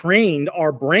are trained,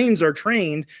 our brains are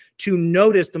trained to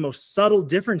notice the most subtle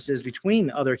differences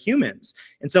between other humans.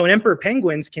 And so emperor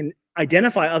penguins can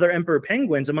identify other emperor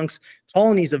penguins amongst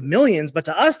colonies of millions, but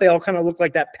to us, they all kind of look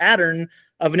like that pattern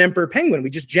of an emperor penguin. We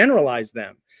just generalize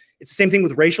them. It's the same thing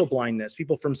with racial blindness.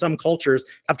 People from some cultures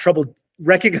have trouble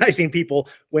recognizing people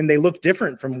when they look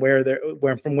different from where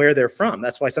they're from.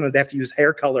 That's why sometimes they have to use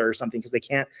hair color or something, because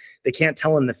they can't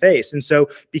tell in the face. And so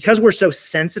because we're so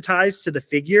sensitized to the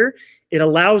figure, it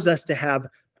allows us to have,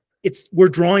 we're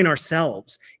drawing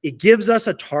ourselves. It gives us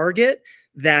a target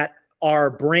that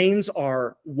our brains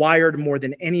are wired more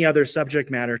than any other subject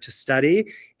matter to study.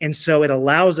 And so it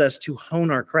allows us to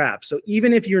hone our craft. So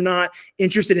even if you're not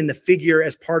interested in the figure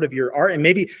as part of your art, and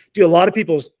maybe a lot of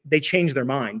people, they change their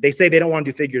mind. They say they don't want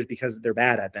to do figures because they're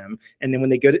bad at them. And then when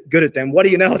they get good at them, what do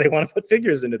you know? They want to put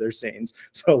figures into their scenes.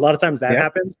 So a lot of times that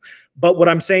happens. But what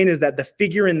I'm saying is that the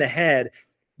figure in the head,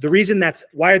 the reason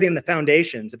why are they in the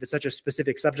foundations if it's such a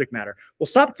specific subject matter? Well,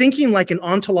 stop thinking like an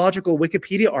ontological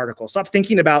Wikipedia article. Stop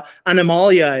thinking about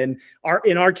Animalia and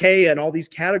in Archaea and all these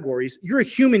categories. You're a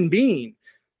human being.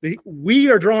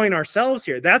 We are drawing ourselves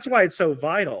here. That's why it's so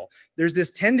vital. There's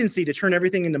this tendency to turn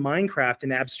everything into Minecraft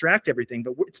and abstract everything,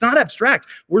 but it's not abstract.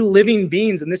 We're living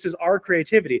beings, and this is our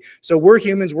creativity. So we're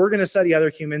humans. We're going to study other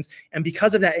humans, and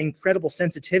because of that incredible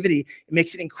sensitivity, it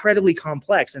makes it incredibly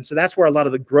complex. And so that's where a lot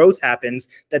of the growth happens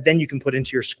that then you can put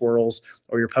into your squirrels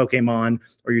or your Pokemon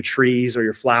or your trees or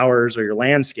your flowers or your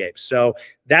landscapes. So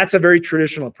that's a very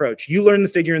traditional approach. You learn the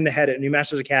figure in the head at New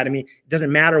Masters Academy. It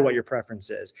doesn't matter what your preference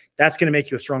is. That's going to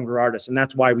make you a stronger artist, and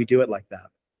that's why we do it like that.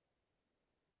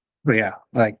 Yeah,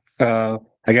 like I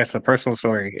guess the personal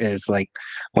story is like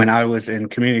when I was in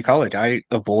community college, I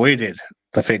avoided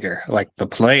the figure like the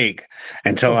plague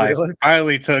until I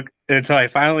finally took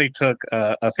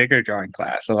a figure drawing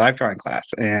class, a live drawing class,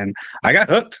 and I got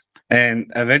hooked.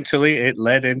 And eventually, it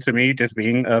led into me just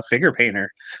being a figure painter.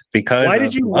 Because why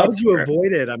did you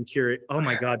avoid it? I'm curious. Oh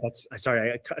my God,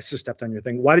 sorry, I just stepped on your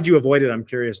thing. Why did you avoid it? I'm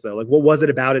curious though. Like, what was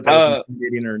it about it that was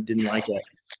intimidating or didn't like it?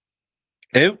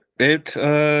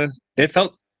 It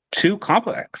felt too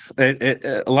complex.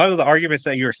 A lot of the arguments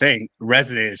that you were saying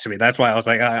resonated to me. That's why I was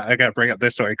like, I got to bring up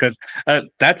this story, because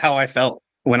that's how I felt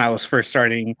when I was first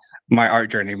starting my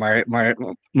art journey. My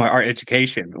art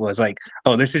education was like,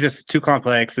 oh, this is just too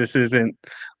complex. This isn't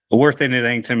worth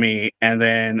anything to me. And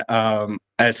then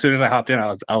as soon as I hopped in,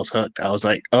 I was hooked. I was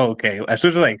like, oh, okay. As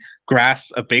soon as I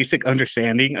grasped a basic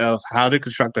understanding of how to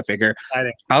construct the figure,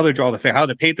 how to draw the figure, how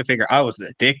to paint the figure, I was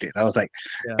addicted. I was like,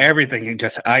 everything, and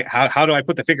just how do I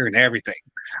put the figure in everything?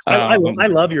 I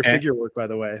love your figure work, by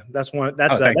the way. That's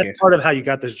part of how you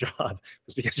got this job,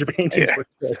 was because your paintings were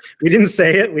good. We didn't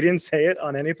say it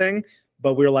on anything,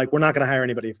 but we were like, we're not going to hire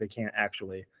anybody if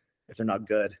they're not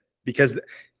good, because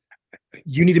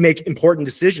you need to make important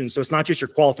decisions. So it's not just your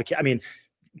qualification. I mean,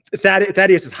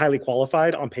 Thaddius is highly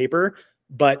qualified on paper,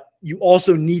 but you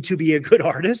also need to be a good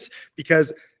artist,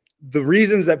 because the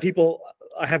reasons that people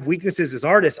have weaknesses as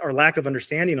artists are lack of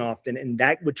understanding often, and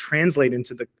that would translate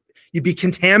into you'd be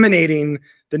contaminating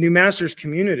the new masters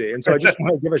community. And so I just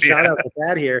want to give a shout out to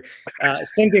that here.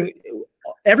 Same thing.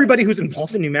 Everybody who's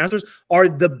involved in new masters are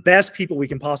the best people we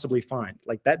can possibly find.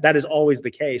 Like that is always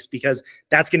the case, because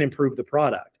that's going to improve the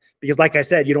product. Because like I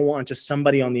said, you don't want just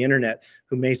somebody on the internet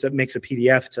who makes a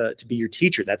PDF to be your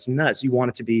teacher. That's nuts. You want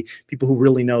it to be people who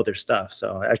really know their stuff.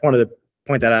 So I just wanted to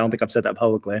point that out. I don't think I've said that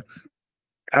publicly.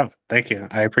 Oh, thank you.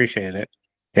 I appreciate it.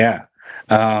 Yeah.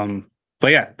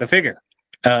 But yeah, the figure,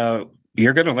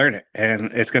 you're going to learn it,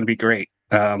 and it's going to be great.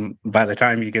 By the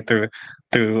time you get through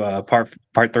part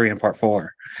 3 and part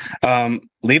 4,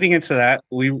 leading into that,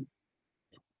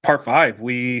 part 5,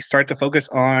 we start to focus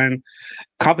on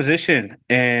composition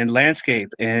and landscape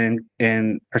and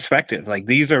perspective. Like,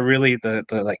 these are really the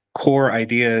like core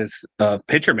ideas of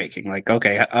picture making. Like,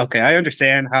 okay, I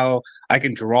understand how I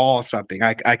can draw something.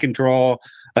 I can draw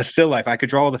a still life. I could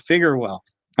draw the figure well.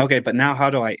 Okay, but now how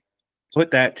do I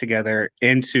put that together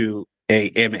into a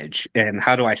image, and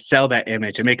how do I sell that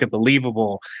image and make it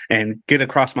believable and get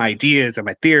across my ideas and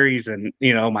my theories and,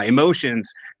 you know, my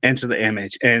emotions into the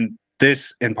image? And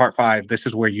this, in part 5, this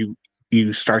is where you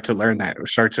start to learn that, or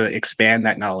start to expand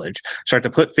that knowledge, start to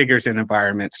put figures in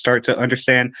environments, start to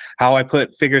understand how I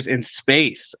put figures in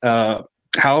space. How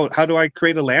do I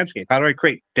create a landscape? How do I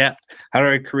create depth? How do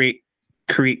I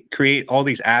create all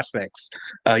these aspects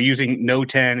using No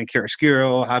 10 and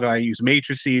chiaroscuro? How do I use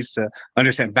matrices to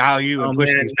understand value and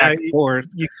push things back and forth?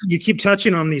 You keep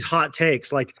touching on these hot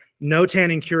takes, like No 10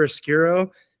 and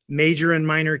chiaroscuro, major and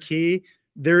minor key.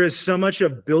 There is so much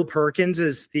of Bill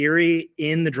Perkins's theory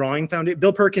in the drawing foundation.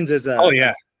 Bill Perkins is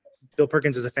Bill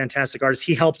Perkins is a fantastic artist.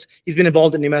 He's been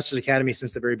involved in New Masters Academy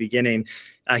since the very beginning.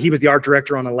 He was the art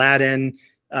director on Aladdin.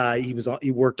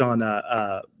 He worked on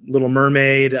Little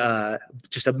Mermaid.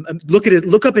 Look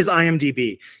up his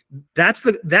IMDb.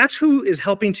 That's who is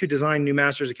helping to design New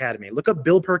Masters Academy. Look up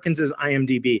Bill Perkins's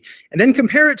IMDb, and then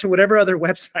compare it to whatever other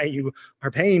website you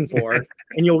are paying for,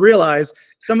 and you'll realize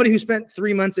somebody who spent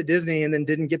 3 months at Disney and then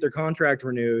didn't get their contract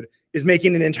renewed is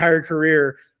making an entire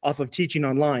career off of teaching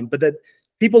online. But that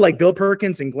people like Bill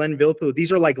Perkins and Glenn Vilppu,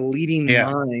 these are like leading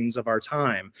minds of our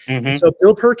time. And so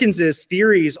Bill Perkins's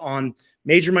theories on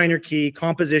major, minor key,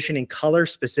 composition, and color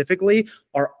specifically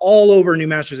are all over New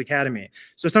Masters Academy.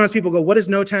 So sometimes people go, what is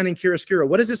No 10 and chiaroscuro?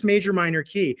 What is this major, minor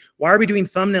key? Why are we doing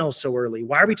thumbnails so early?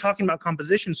 Why are we talking about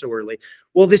composition so early?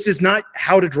 Well, this is not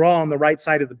how to draw on the right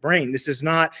side of the brain. This is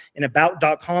not an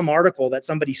about.com article that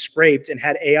somebody scraped and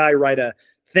had AI write a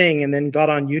thing and then got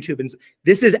on YouTube. And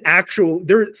this is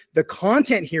the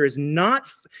content here is not,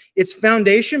 it's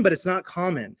foundation, but it's not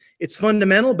common. It's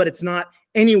fundamental, but it's not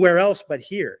anywhere else but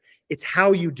here. It's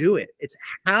how you do it. It's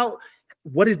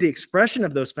what is the expression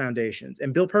of those foundations?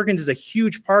 And Bill Perkins is a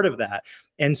huge part of that.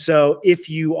 And so if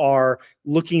you are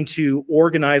looking to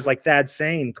organize, like Thad's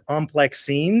saying, complex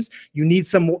scenes, you need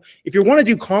if you want to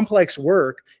do complex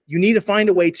work, you need to find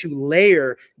a way to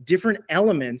layer different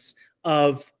elements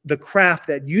of the craft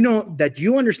that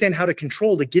you understand how to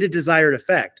control to get a desired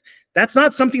effect. That's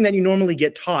not something that you normally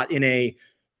get taught in a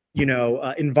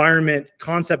environment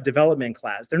concept development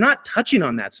class. They're not touching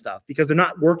on that stuff because they're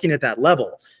not working at that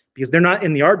level, because they're not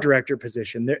in the art director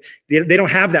position. They don't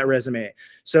have that resume.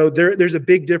 So there's a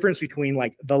big difference between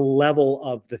like the level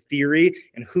of the theory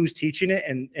and who's teaching it,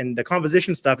 and the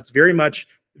composition stuff. It's very much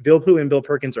Vilppu and Bill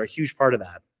Perkins are a huge part of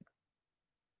that.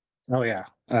 Oh yeah.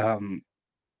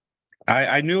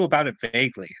 I knew about it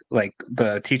vaguely, like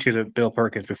the teachings of Bill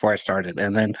Perkins before I started.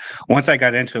 And then once I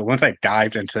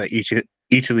dived into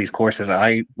each of these courses,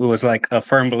 I was like a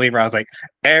firm believer. I was like,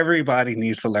 everybody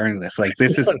needs to learn this. Like,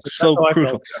 this is so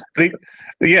crucial.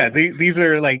 These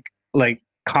are like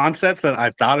concepts that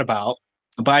I've thought about,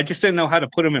 but I just didn't know how to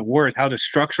put them in words, how to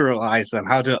structuralize them,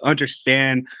 how to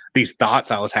understand these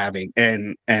thoughts I was having.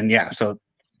 And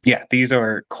these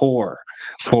are core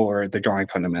for the drawing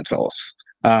fundamentals.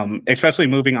 Especially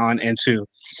moving on into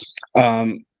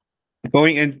going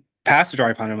in past the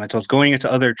drawing fundamentals, going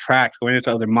into other tracks, going into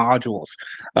other modules.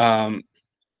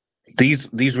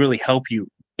 These really help you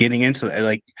getting into it.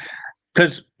 Like,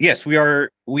 because yes,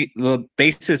 the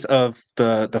basis of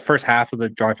the first half of the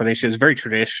drawing foundation is very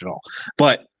traditional,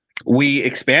 but we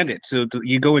expand it. So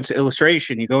you go into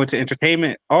illustration, you go into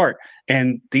entertainment, art,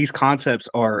 and these concepts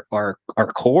are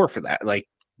core for that. Like,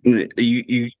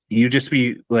 you just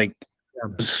be like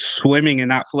swimming and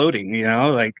not floating,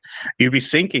 like you'd be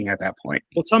sinking at that point.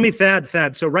 Well, tell me,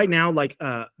 Thad, so right now, like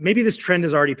maybe this trend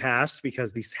has already passed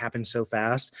because these happen so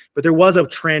fast, but there was a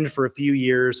trend for a few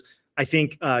years. I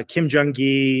think Kim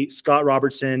Jung-gi, Scott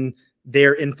Robertson,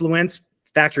 their influence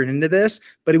factored into this,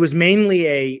 but it was mainly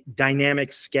a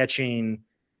dynamic sketching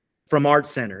from Art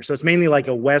Center. So it's mainly like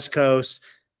a West Coast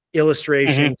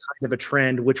illustration kind of a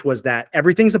trend, which was that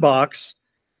everything's a box.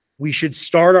 We should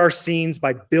start our scenes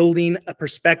by building a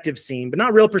perspective scene, but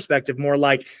not real perspective, more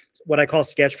like what I call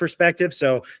sketch perspective.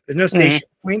 So there's no station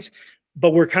points,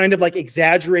 but we're kind of like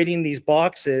exaggerating these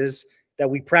boxes that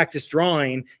we practice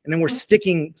drawing, and then we're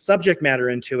sticking subject matter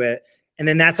into it. And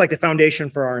then that's like the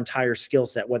foundation for our entire skill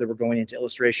set, whether we're going into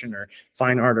illustration or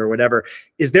fine art or whatever.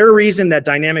 Is there a reason that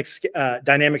dynamic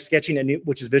sketching,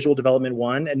 which is Visual Development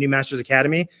 1 at New Masters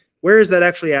Academy, where is that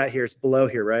actually at here? It's below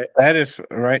here, right? That is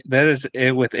right. That is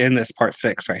it within this part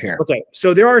 6 right here. Okay,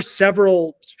 so there are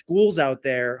several schools out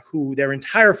there who their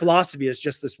entire philosophy is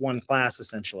just this one class,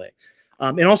 essentially.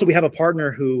 And also we have a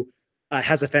partner who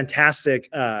has a fantastic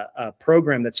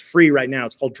program that's free right now.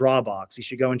 It's called Drawbox. You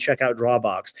should go and check out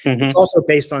Drawbox. It's also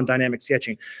based on dynamic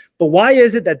sketching. But why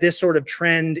is it that this sort of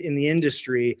trend in the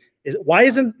industry is, why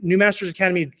isn't New Masters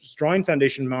Academy's Drawing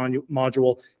Foundation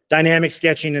module dynamic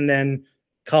sketching and then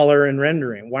color and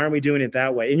rendering? Why aren't we doing it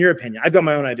that way? In your opinion, I've got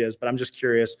my own ideas, but I'm just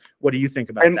curious. What do you think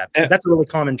about that? Because that's a really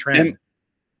common trend.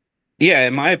 Yeah,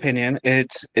 in my opinion,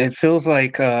 it feels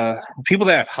like people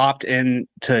that have hopped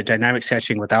into dynamic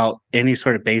sketching without any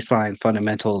sort of baseline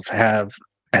fundamentals have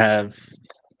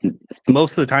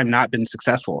most of the time not been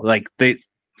successful. Like they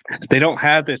don't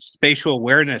have this spatial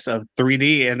awareness of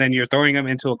 3D, and then you're throwing them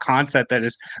into a concept that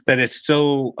is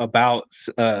so about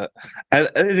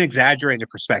an exaggerated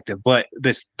perspective, but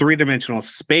this 3-dimensional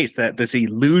space, that this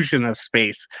illusion of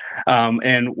space,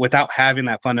 and without having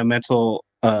that fundamental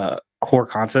core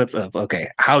concepts of, okay,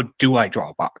 how do I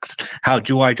draw a box? How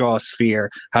do I draw a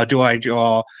sphere? How do I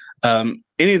draw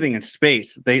anything in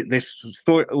space? They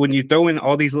when you throw in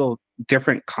all these little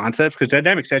different concepts, because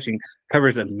dynamic sketching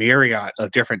covers a myriad of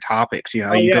different topics. You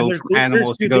know, you go from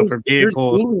animals, you go from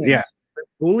vehicles. Yeah,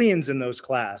 Booleans in those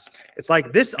class. It's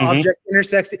like this object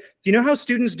intersects. Do you know how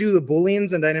students do the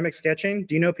Booleans in dynamic sketching?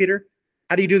 Do you know, Peter?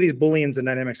 How do you do these Booleans in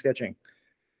dynamic sketching?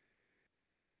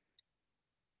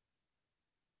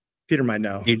 Peter might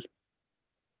know.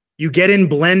 You get in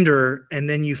Blender and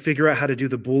then you figure out how to do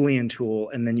the Boolean tool,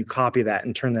 and then you copy that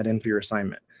and turn that in for your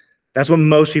assignment. That's what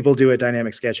most people do at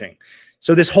dynamic sketching.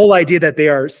 So this whole idea that they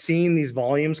are seeing these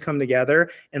volumes come together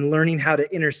and learning how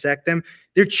to intersect them,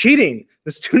 they're cheating.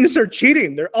 The students are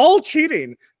cheating. They're all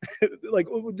cheating. Like,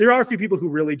 there are a few people who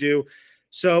really do.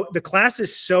 So the class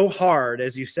is so hard,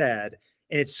 as you said,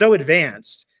 and it's so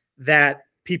advanced that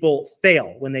people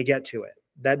fail when they get to it.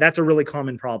 That's a really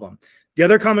common problem. The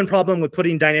other common problem with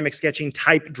putting dynamic sketching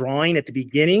type drawing at the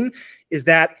beginning is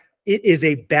that it is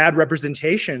a bad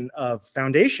representation of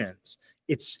foundations.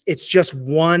 It's just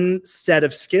one set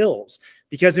of skills,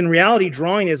 because in reality,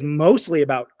 drawing is mostly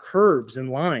about curves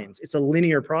and lines. It's a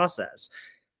linear process.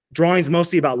 Drawing's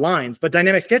mostly about lines, but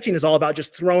dynamic sketching is all about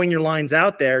just throwing your lines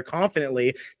out there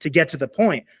confidently to get to the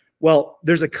point. Well,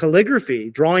 there's a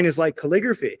calligraphy. Drawing is like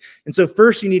calligraphy. And so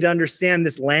first you need to understand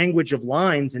this language of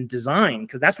lines and design,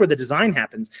 because that's where the design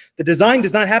happens. The design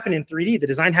does not happen in 3D. The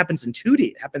design happens in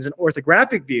 2D. It happens in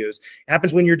orthographic views. It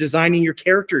happens when you're designing your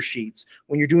character sheets,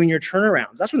 when you're doing your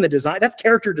turnarounds. That's when the design, that's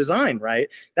character design, right?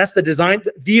 That's the design,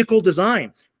 vehicle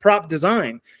design, prop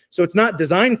design. So it's not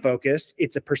design focused,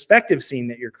 it's a perspective scene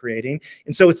that you're creating.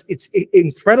 And so it's an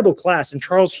incredible class, and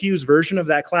Charles Hugh's version of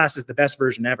that class is the best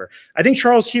version ever. I think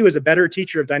Charles Hugh is a better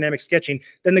teacher of dynamic sketching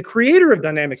than the creator of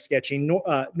dynamic sketching,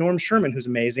 Norm Sherman, who's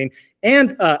amazing,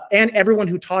 and everyone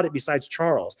who taught it besides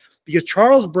Charles, because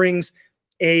Charles brings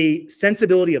a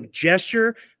sensibility of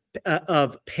gesture,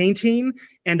 of painting,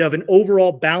 and of an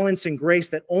overall balance and grace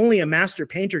that only a master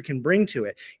painter can bring to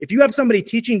it. If you have somebody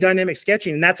teaching dynamic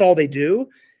sketching and that's all they do,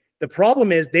 the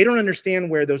problem is they don't understand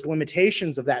where those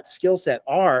limitations of that skill set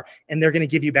are, and they're going to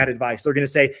give you bad advice. They're going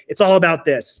to say, it's all about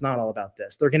this. It's not all about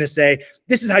this. They're going to say,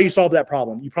 this is how you solve that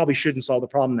problem. You probably shouldn't solve the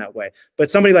problem that way.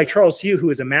 But somebody like Charles Hugh, who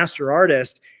is a master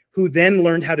artist, who then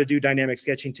learned how to do dynamic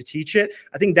sketching to teach it,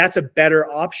 I think that's a better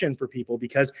option for people,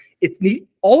 because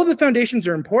all of the foundations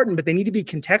are important, but they need to be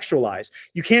contextualized.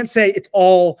 You can't say it's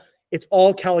all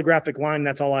calligraphic line,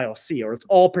 that's all I'll see, or it's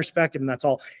all perspective and that's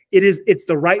all. It's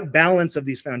the right balance of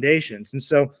these foundations. And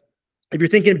so if you're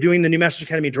thinking of doing the New Masters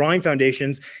Academy drawing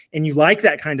foundations and you like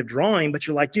that kind of drawing, but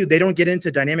you're like, dude, they don't get into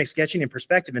dynamic sketching and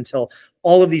perspective until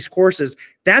all of these courses,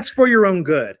 that's for your own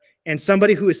good. And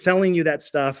somebody who is selling you that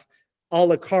stuff a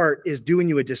la carte is doing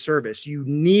you a disservice. You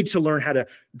need to learn how to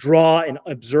draw and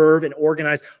observe and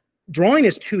organize. Drawing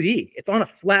is 2D. It's on a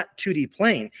flat 2D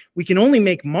plane. We can only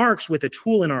make marks with a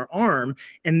tool in our arm,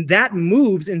 and that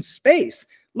moves in space.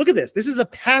 Look at this. This is a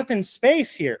path in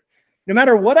space here. No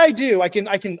matter what I do, I can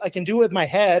do it with my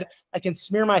head. I can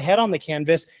smear my head on the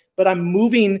canvas, but I'm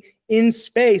moving in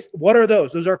space. What are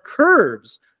those? Those are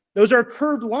curves. Those are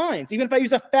curved lines, even if I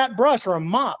use a fat brush or a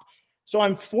mop. So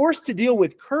I'm forced to deal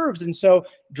with curves. And so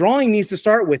drawing needs to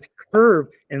start with curve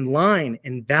and line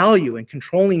and value and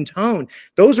controlling tone.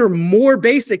 Those are more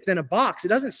basic than a box. It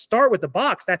doesn't start with the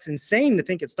box. That's insane to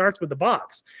think it starts with the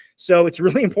box. So it's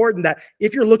really important that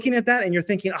if you're looking at that and you're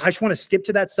thinking, I just want to skip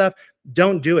to that stuff,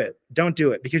 don't do it. Don't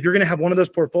do it, because you're going to have one of those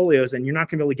portfolios and you're not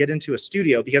going to be able to get into a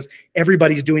studio because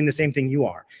everybody's doing the same thing you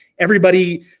are.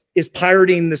 Everybody is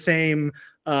pirating the same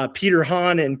Peter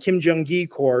Han and Kim Jong-gi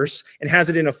course and has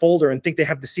it in a folder and think they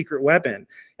have the secret weapon.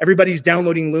 Everybody's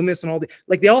downloading Loomis and all the,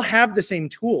 like, they all have the same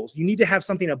tools. You need to have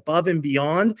something above and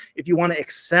beyond if you want to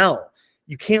excel.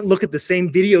 You can't look at the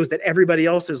same videos that everybody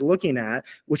else is looking at,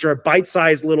 which are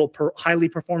bite-sized little highly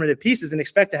performative pieces, and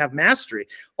expect to have mastery.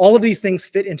 All of these things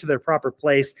fit into their proper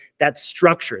place. That's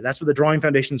structure. That's what the drawing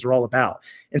foundations are all about.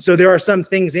 And so there are some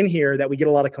things in here that we get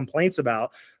a lot of complaints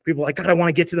about. People are like, God, I want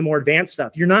to get to the more advanced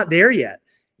stuff. You're not there yet.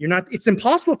 You're not, it's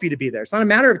impossible for you to be there. It's not a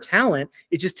matter of talent.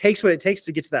 It just takes what it takes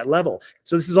to get to that level.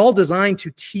 So this is all designed to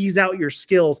tease out your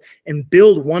skills and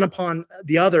build one upon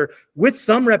the other with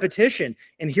some repetition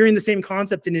and hearing the same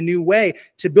concept in a new way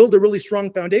to build a really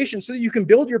strong foundation so that you can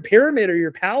build your pyramid or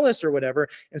your palace or whatever,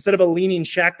 instead of a leaning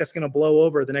shack that's going to blow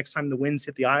over the next time the winds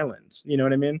hit the islands. You know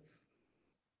what I mean?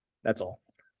 That's all.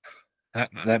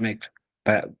 That makes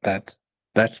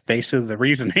that's basically the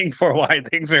reasoning for why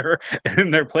things are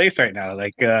in their place right now.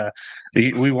 Like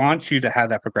we want you to have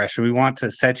that progression. We want to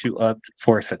set you up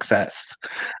for success.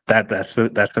 That's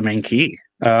the main key.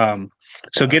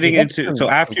 So getting into, so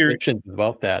after as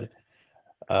well, Thad,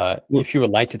 if you would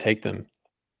like to take them.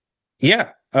 Yeah,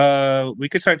 we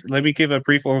could start. Let me give a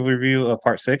brief overview of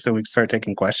part 6, and we can start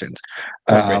taking questions.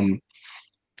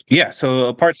 Yeah,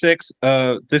 so part 6,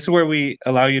 this is where we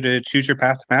allow you to choose your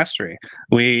path to mastery.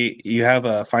 You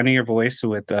have Finding Your Voice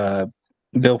with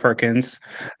Bill Perkins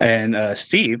and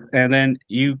Steve, and then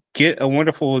you get a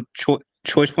wonderful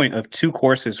choice point of 2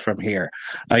 courses from here.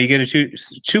 You get to choose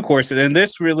 2 courses, and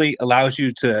this really allows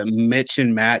you to mix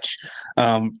and match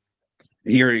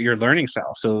your learning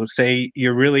style. So say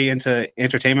you're really into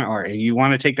entertainment art and you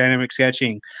want to take dynamic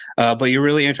sketching, but you're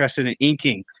really interested in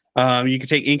inking. You can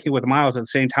take inking with Miles at the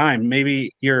same time.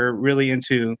 Maybe you're really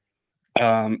into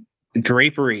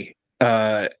drapery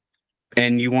and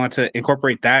you want to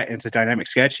incorporate that into dynamic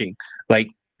sketching. Like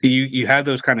you have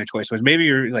those kind of choices. Maybe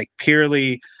you're like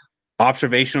purely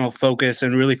observational focus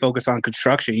and really focus on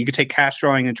construction. You could take cast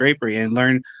drawing and drapery and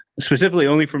learn specifically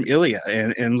only from Ilya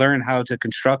and learn how to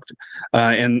construct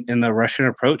in the Russian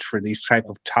approach for these type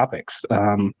of topics.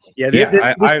 This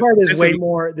part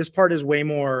is way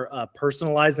more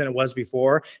personalized than it was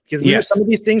before, because some of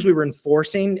these things we were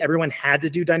enforcing. Everyone had to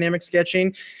do dynamic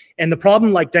sketching, and the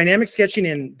problem, like dynamic sketching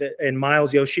in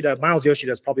Miles Yoshida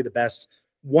is probably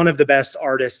one of the best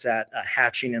artists at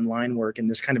hatching and line work and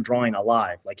this kind of drawing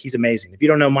alive. Like, he's amazing. If you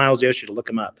don't know Miles Yoshida, look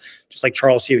him up. Just like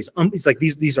Charles Hughes. He's like,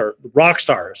 these are rock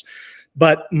stars.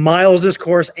 But Miles's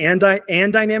course and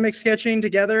dynamic sketching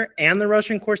together and the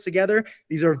Russian course together,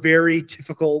 these are very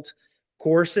difficult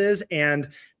courses. And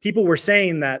people were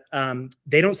saying that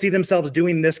they don't see themselves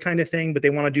doing this kind of thing, but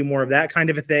they want to do more of that kind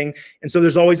of a thing. And so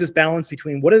there's always this balance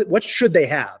between what should they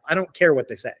have? I don't care what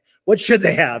they say. What should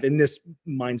they have in this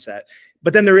mindset?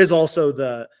 But then there is also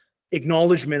the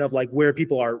acknowledgement of like where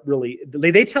people are really,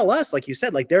 they tell us, like you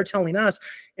said, like they're telling us.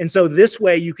 And so this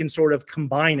way you can sort of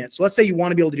combine it. So let's say you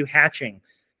want to be able to do hatching,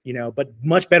 but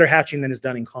much better hatching than is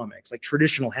done in comics, like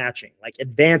traditional hatching, like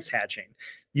advanced hatching.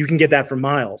 You can get that from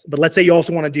Miles. But let's say you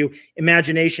also want to do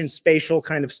imagination, spatial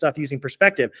kind of stuff using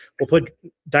perspective. We'll put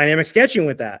dynamic sketching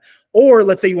with that. Or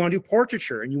let's say you want to do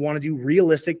portraiture and you want to do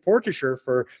realistic portraiture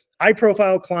for high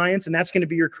profile clients, and that's going to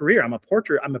be your career. I'm a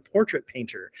portrait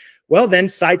painter. Well, then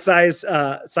side size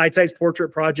portrait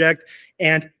project.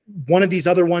 And one of these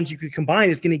other ones you could combine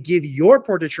is going to give your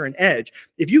portraiture an edge.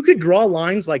 If you could draw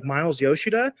lines like Miles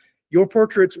Yoshida, your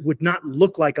portraits would not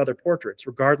look like other portraits,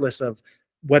 regardless of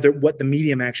what the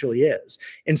medium actually is.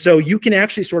 And so you can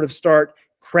actually sort of start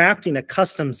crafting a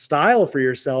custom style for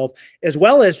yourself, as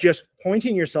well as just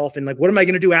pointing yourself in like, what am I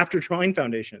going to do after drawing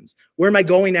foundations? Where am I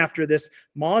going after this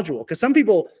module? Because some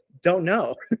people don't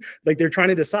know. Like, they're trying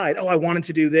to decide, oh, I wanted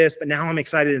to do this, but now I'm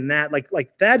excited in that.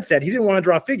 Like Thad said, he didn't want to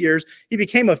draw figures. He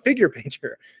became a figure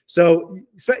painter. So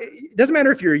it doesn't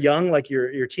matter if you're young, like you're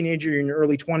a teenager, you're in your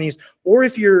early 20s, or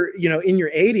if you're, in your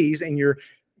 80s and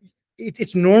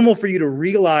it's normal for you to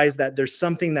realize that there's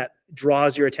something that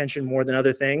draws your attention more than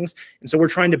other things. And so we're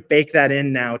trying to bake that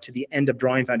in now to the end of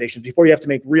drawing foundations before you have to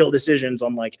make real decisions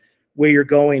on like where you're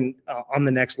going on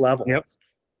the next level.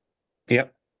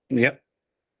 Yep.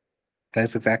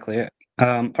 That's exactly it.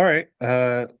 All right.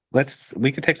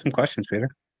 We could take some questions, Peter.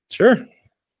 Sure.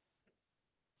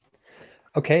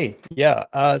 Okay, yeah.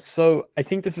 So I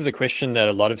think this is a question that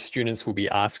a lot of students will be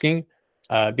asking,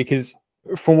 because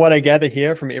from what I gather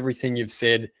here, from everything you've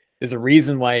said, there's a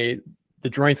reason why the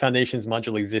Drawing Foundations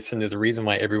module exists, and there's a reason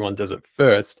why everyone does it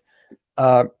first.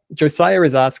 Josiah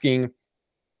is asking,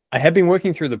 I have been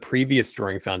working through the previous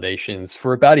Drawing Foundations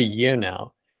for about a year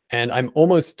now, and I'm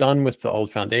almost done with the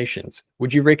old foundations.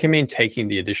 Would you recommend taking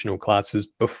the additional classes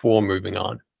before moving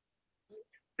on?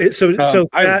 So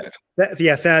I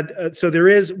Thad. So there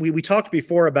is, we talked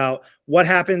before about what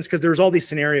happens because there's all these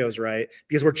scenarios, right?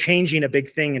 Because we're changing a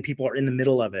big thing and people are in the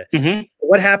middle of it. Mhm.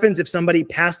 What happens if somebody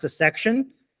passed a section,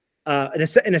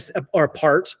 or a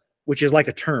part, which is like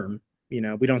a term? You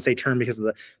know, we don't say term because of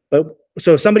the, but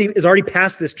so if somebody is already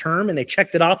passed this term and they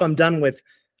checked it off, I'm done with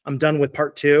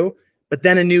part 2. But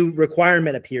then a new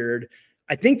requirement appeared.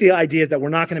 I think the idea is that we're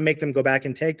not going to make them go back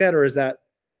and take that, or is that,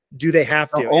 do they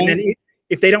have to? And then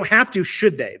if they don't have to,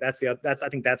 should they? I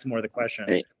think that's more the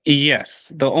question.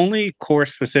 Yes, the only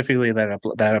course specifically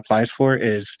that applies for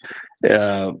is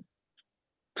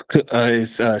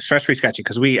stress-free sketching,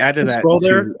 because we added that. Scroll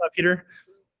there, Peter.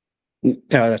 No,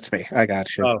 that's me. I got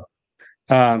you. Oh,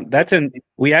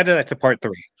 We added that to part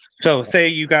 3. So say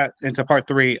you got into part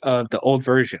 3 of the old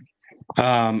version,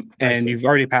 and you've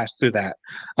already passed through that.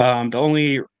 The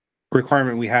only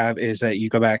requirement we have is that you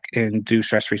go back and do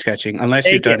stress-free sketching, unless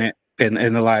you've done it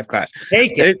in the live class.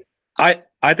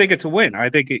 I think it's a win. I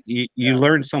think you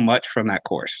learn so much from that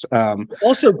course.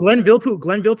 Also, Glenn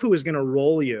Vilppu is going to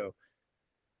roll you.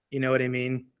 You know what I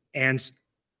mean? And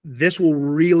this will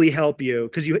really help you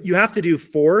because you have to do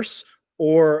force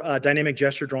or dynamic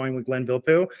gesture drawing with Glenn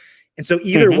Vilppu. And so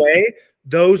either way,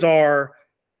 those are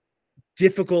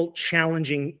difficult,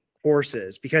 challenging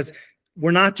courses because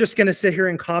we're not just going to sit here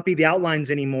and copy the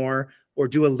outlines anymore or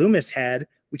do a Loomis head.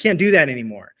 We can't do that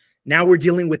anymore. Now we're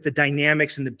dealing with the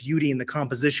dynamics and the beauty and the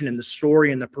composition and the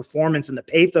story and the performance and the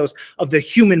pathos of the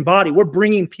human body. We're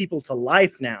bringing people to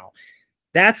life now.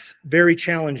 That's very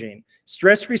challenging.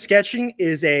 Stress-free sketching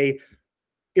is a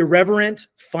irreverent,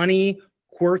 funny,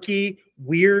 quirky,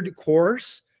 weird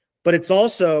course, but it's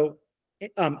also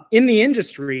in the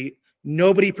industry,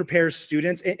 nobody prepares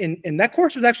students. And that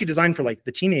course was actually designed for like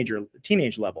the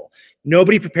teenage level.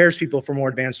 Nobody prepares people for more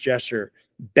advanced gesture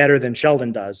better than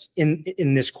Sheldon does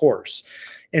in this course.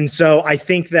 And so I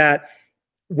think that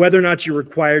whether or not you're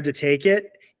required to take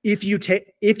it, if you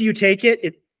take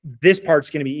it, this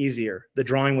part's going to be easier, the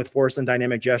drawing with force and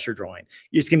dynamic gesture drawing.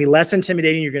 It's going to be less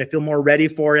intimidating. You're going to feel more ready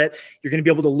for it. You're going to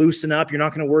be able to loosen up. You're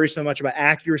not going to worry so much about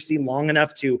accuracy long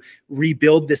enough to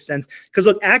rebuild this sense. Because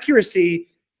look, accuracy,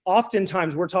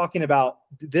 oftentimes we're talking about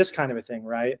this kind of a thing,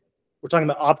 right? We're talking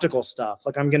about optical stuff.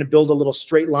 Like I'm going to build a little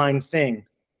straight line thing.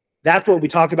 That's what we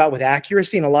talk about with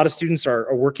accuracy. And a lot of students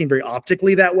are working very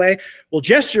optically that way. Well,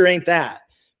 gesture ain't that.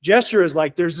 Gesture is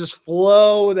like there's this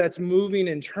flow that's moving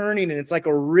and turning, and it's like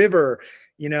a river,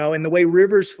 you know, and the way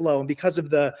rivers flow, and because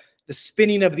of the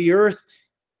spinning of the earth,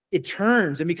 it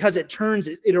turns, and because it turns,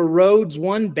 it erodes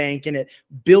one bank and it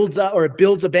builds up, or it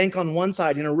builds a bank on one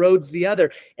side and erodes the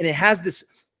other, and it has this.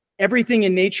 Everything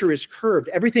in nature is curved.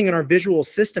 Everything in our visual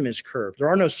system is curved. There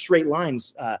are no straight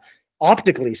lines,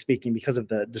 optically speaking, because of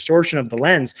the distortion of the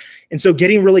lens. And so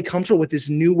getting really comfortable with this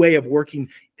new way of working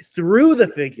through the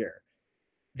figure,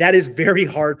 that is very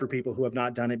hard for people who have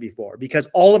not done it before, because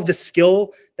all of the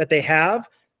skill that they have,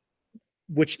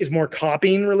 which is more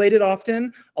copying related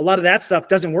often, a lot of that stuff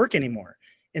doesn't work anymore.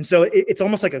 And so it's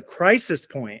almost like a crisis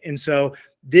point. And so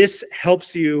this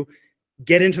helps you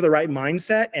get into the right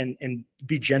mindset and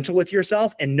be gentle with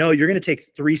yourself and know you're going to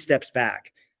take 3 steps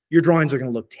back. Your drawings are going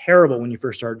to look terrible when you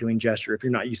first start doing gesture if you're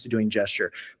not used to doing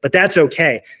gesture, but that's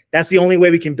okay. That's the only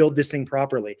way we can build this thing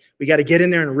properly. We got to get in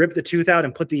there and rip the tooth out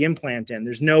and put the implant in.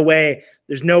 There's no way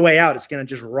out. It's going to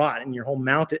just rot in your whole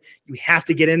mouth. You have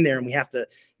to get in there and we have to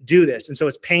do this. And so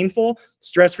it's painful.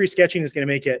 Stress-free sketching is going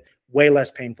to make it way less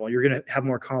painful. You're going to have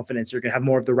more confidence. You're going to have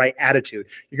more of the right attitude.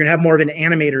 You're going to have more of an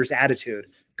animator's attitude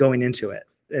going into it.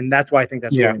 And that's why I think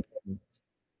that's really important.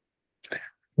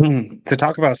 To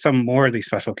talk about some more of these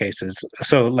special cases.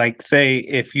 So like say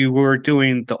if you were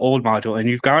doing the old module and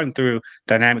you've gone through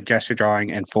dynamic gesture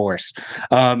drawing and force,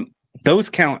 those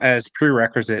count as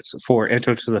prerequisites for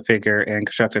intro to the figure and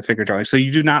constructive figure drawing. So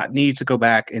you do not need to go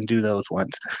back and do those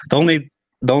ones. The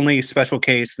only special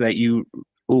case that you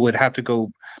would have to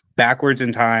go backwards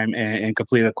in time and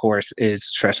complete a course is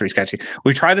stress-free sketching.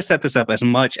 We try to set this up as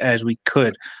much as we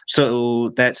could so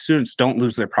that students don't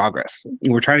lose their progress.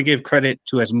 We're trying to give credit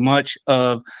to as much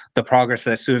of the progress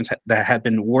that students that have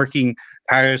been working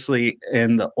tirelessly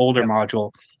in the older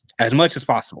module as much as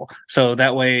possible. So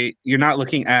that way you're not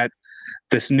looking at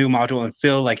this new module and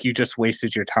feel like you just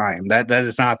wasted your time. That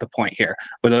is not the point here.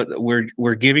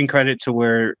 We're giving credit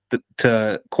to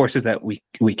to courses that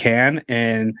we can,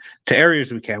 and to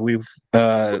areas we can. We've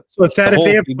so if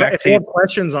they have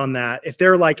questions on that, if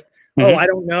they're like, oh, I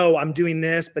don't know, I'm doing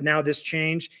this, but now this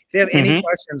changed. If they have any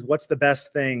questions, what's the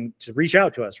best thing to reach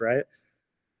out to us, right?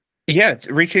 Yeah,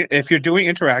 if you're doing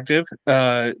interactive,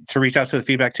 to reach out to the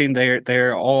feedback team.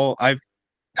 They're all, I've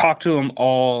talked to them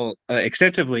all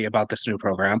extensively about this new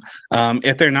program.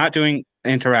 If they're not doing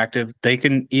interactive, they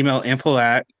can email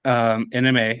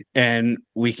info@NMA, and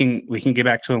we can get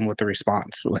back to them with the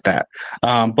response with that.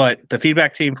 But the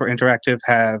feedback team for interactive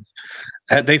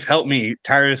they've helped me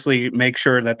tirelessly make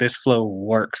sure that this flow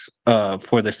works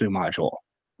for this new module.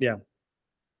 Yeah.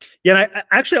 Yeah, and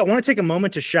I want to take a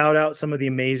moment to shout out some of the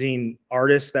amazing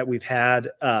artists that we've had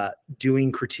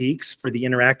doing critiques for the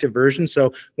interactive version.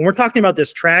 So when we're talking about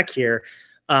this track here,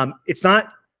 it's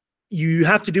not, you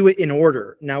have to do it in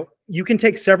order. Now, you can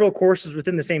take several courses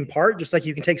within the same part, just like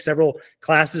you can take several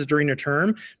classes during a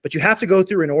term, but you have to go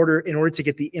through in order to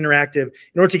get the interactive,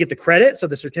 in order to get the credit, so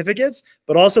the certificates,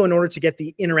 but also in order to get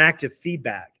the interactive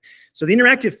feedback. So the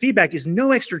interactive feedback is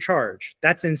no extra charge.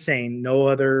 That's insane. No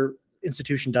other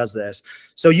institution does this.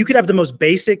 So you could have the most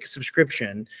basic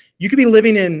subscription. You could be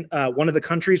living in one of the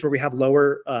countries where we have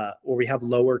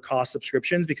lower cost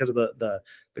subscriptions because of the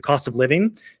cost of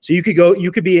living. So you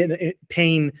could be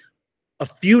paying a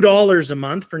few dollars a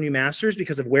month for new masters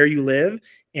because of where you live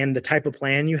and the type of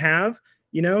plan you have,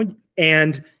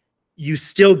 and you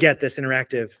still get this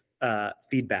interactive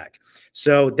feedback.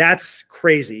 So that's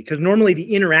crazy, because normally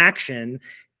the interaction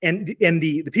and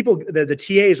the people, the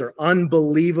TAs are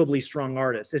unbelievably strong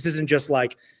artists. This isn't just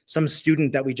like some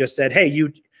student that we just said, hey,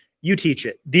 you teach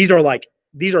it. These are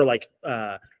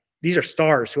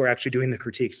stars who are actually doing the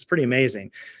critiques. It's pretty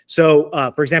amazing. So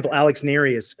for example, Alex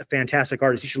Neri is a fantastic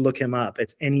artist. You should look him up.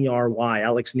 It's N-E-R-Y,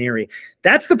 Alex Neri.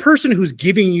 That's the person who's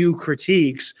giving you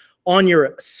critiques on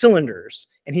your cylinders,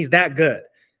 and he's that good.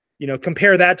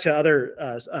 Compare that to other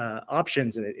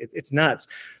options, and it's nuts.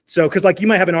 So, because like you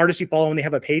might have an artist you follow and they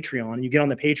have a Patreon, and you get on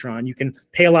the Patreon, you can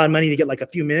pay a lot of money to get like a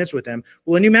few minutes with them.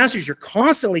 Well, in new masters, you're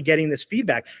constantly getting this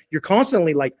feedback. You're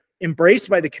constantly like embraced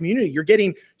by the community. You're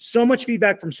getting so much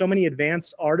feedback from so many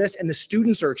advanced artists, and the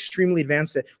students are extremely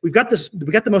advanced. We got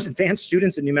the most advanced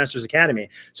students at New Masters Academy.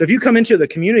 So if you come into the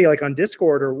community, like on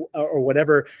Discord or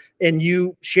whatever, and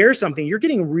you share something, you're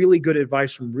getting really good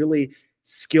advice from really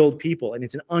skilled people. And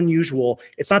it's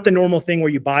it's not the normal thing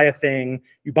where you buy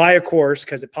a course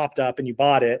because it popped up and you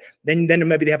bought it. Then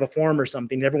maybe they have a forum or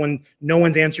something. No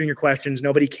one's answering your questions.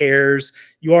 Nobody cares.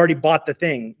 You already bought the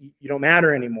thing. You don't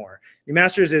matter anymore. New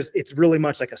Masters it's really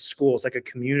much like a school. It's like a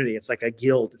community. It's like a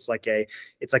guild. It's like a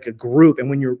group. And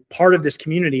when you're part of this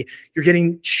community, you're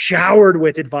getting showered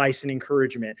with advice and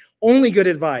encouragement, only good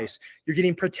advice. You're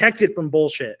getting protected from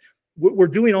bullshit. We're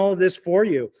doing all of this for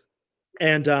you.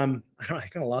 And I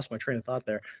kind of lost my train of thought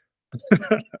there.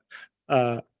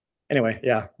 Anyway,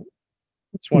 yeah,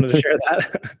 just wanted to share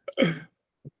that.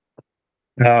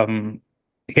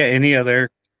 Yeah. Any other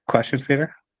questions,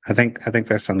 Peter? I think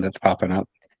there's some that's popping up.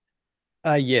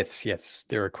 Yes,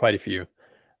 there are quite a few.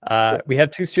 We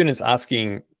have two students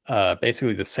asking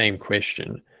basically the same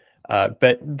question,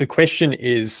 but the question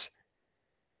is,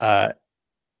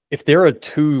 if there are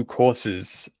two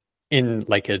courses in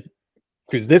like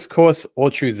choose this course or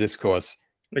choose this course,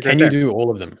 can you do all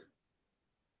of them?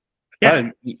 Yeah,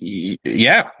 you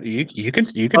can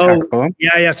tackle them.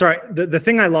 Yeah. Sorry, the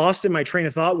thing I lost in my train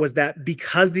of thought was that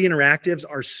because the interactives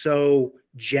are so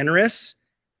generous,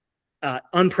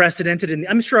 unprecedented, and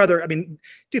I'm sure dude,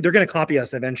 they're going to copy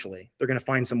us eventually. They're going to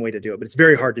find some way to do it, but it's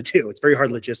very hard to do. It's very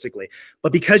hard logistically.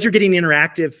 But because you're getting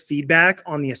interactive feedback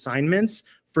on the assignments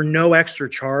for no extra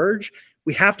charge,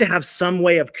 we have to have some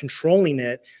way of controlling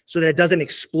it so that it doesn't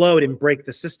explode and break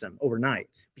the system overnight.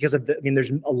 Because there's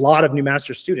a lot of new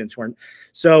master students who aren't.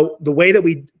 So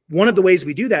one of the ways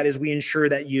we do that is we ensure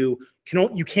that you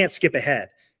can't skip ahead.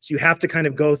 So you have to kind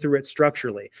of go through it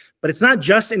structurally. But it's not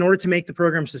just in order to make the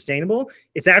program sustainable.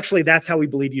 It's actually, that's how we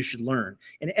believe you should learn.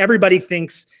 And everybody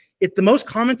thinks the most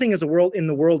common thing in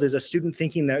the world is a student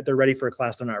thinking that they're ready for a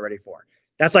class they're not ready for.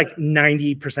 That's like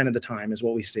 90% of the time is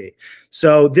what we see.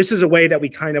 So this is a way that we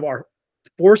kind of are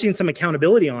forcing some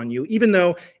accountability on you, even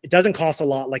though it doesn't cost a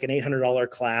lot, like an $800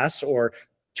 class or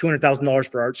 $200,000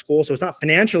 for art school. So it's not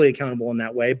financially accountable in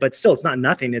that way, but still it's not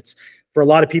nothing. It's, for a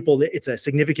lot of people, it's a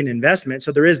significant investment.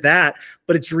 So there is that,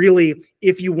 but it's really,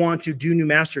 if you want to do new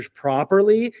masters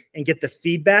properly and get the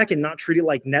feedback and not treat it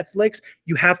like Netflix,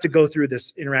 you have to go through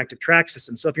this interactive track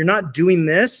system. So if you're not doing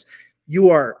this, you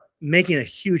are making a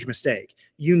huge mistake.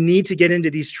 You need to get into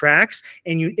these tracks,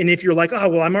 and if you're like, oh,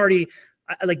 well,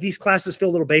 like these classes feel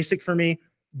a little basic for me,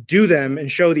 do them and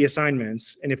show the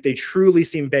assignments. And if they truly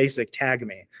seem basic, tag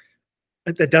me.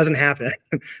 That doesn't happen.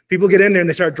 People get in there and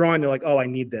they start drawing. They're like, oh, I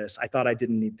need this. I thought I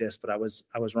didn't need this, but I was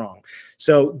wrong.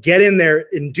 So get in there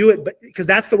and do it, but because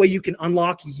that's the way you can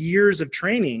unlock years of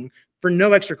training for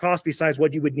no extra cost besides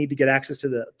what you would need to get access to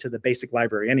the basic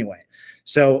library anyway.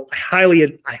 So I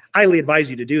highly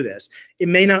advise you to do this. It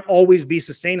may not always be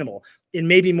sustainable. It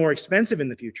may be more expensive in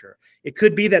the future. It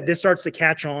could be that this starts to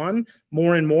catch on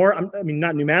more and more. I mean,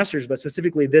 not New Masters, but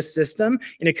specifically this system.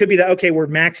 And it could be that, okay, we're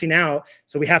maxing out,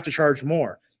 so we have to charge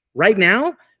more. Right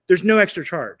now, there's no extra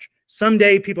charge.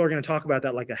 Someday people are going to talk about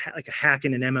that like a hack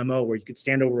in an MMO where you could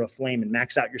stand over a flame and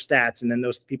max out your stats, and then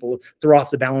those people throw off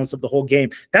the balance of the whole game.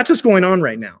 That's what's going on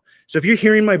right now. So if you're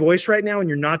hearing my voice right now and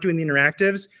you're not doing the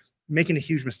interactives, making a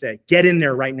huge mistake. Get in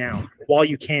there right now while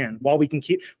you can, while we can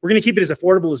we're going to keep it as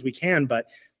affordable as we can. But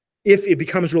if it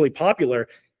becomes really popular,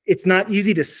 it's not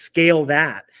easy to scale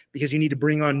that because you need to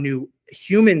bring on new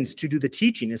humans to do the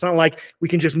teaching. It's not like we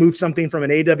can just move something from an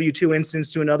AW2 instance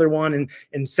to another one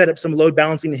and set up some load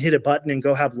balancing and hit a button and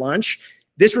go have lunch.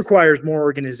 This requires more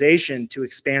organization to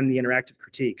expand the interactive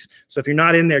critiques. So if you're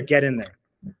not in there, get in there.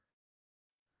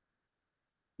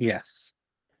 Yes.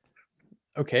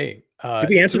 Okay. Did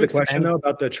we answer the question though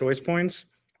about the choice points?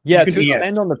 Yeah, to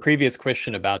expand on the previous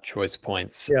question about choice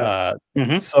points. Yeah.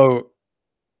 So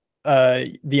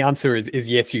the answer is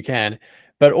yes, you can.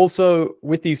 But also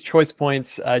with these choice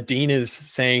points, Dean is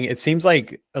saying it seems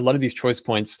like a lot of these choice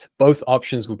points, both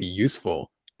options will be useful.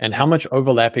 And how much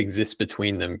overlap exists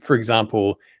between them? For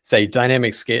example, say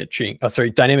dynamic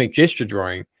gesture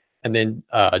drawing, and then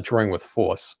drawing with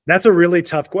force. That's a really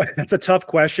tough question. That's a tough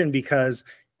question because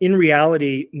in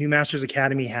reality, New Masters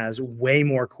Academy has way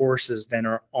more courses than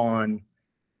are on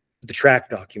the track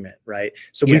document, right?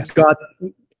 So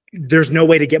there's no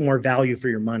way to get more value for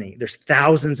your money. There's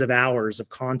thousands of hours of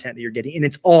content that you're getting, and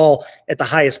it's all at the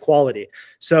highest quality.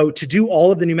 So to do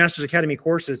all of the New Masters Academy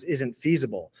courses isn't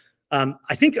feasible.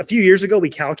 I think a few years ago, we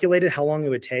calculated how long it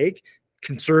would take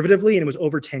conservatively, and it was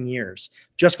over 10 years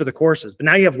just for the courses. But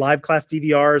now you have live class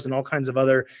DVRs and all kinds of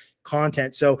other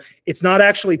content. So it's not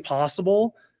actually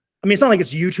possible. I mean, it's not like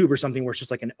it's YouTube or something where it's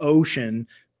just like an ocean,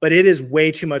 but it is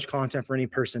way too much content for any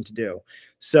person to do.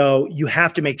 So you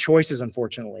have to make choices,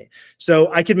 unfortunately.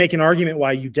 So I could make an argument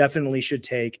why you definitely should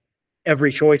take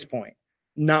every choice point,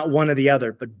 not one or the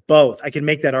other, but both. I can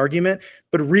make that argument,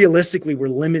 but realistically, we're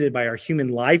limited by our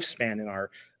human lifespan and our,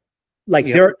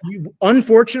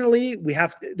 unfortunately,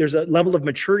 there's a level of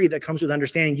maturity that comes with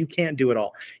understanding you can't do it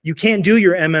all. You can't do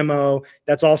your MMO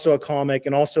that's also a comic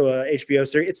and also a HBO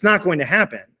series. It's not going to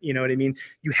happen. You know what I mean?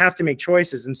 You have to make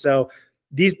choices. And so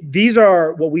these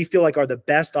are what we feel like are the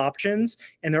best options.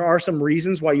 And there are some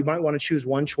reasons why you might want to choose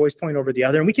one choice point over the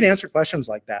other. And we can answer questions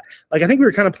like that. Like, I think we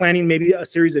were kind of planning maybe a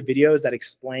series of videos that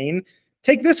explain,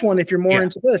 take this one if you're more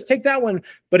into this, take that one.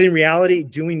 But in reality,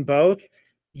 doing both,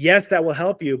 yes, that will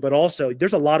help you, but also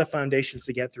there's a lot of foundations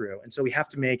to get through. And so we have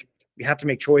to make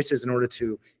choices in order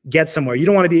to get somewhere. You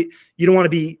don't want to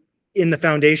be in the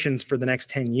foundations for the next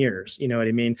 10 years. You know what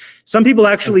I mean? Some people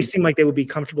actually seem like they would be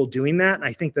comfortable doing that. And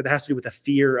I think that has to do with a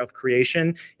fear of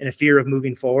creation and a fear of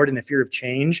moving forward and a fear of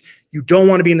change. You don't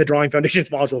want to be in the drawing foundations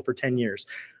module for 10 years.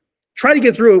 Try to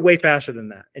get through it way faster than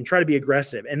that and try to be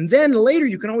aggressive. And then later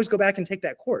you can always go back and take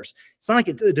that course. It's not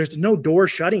like there's no door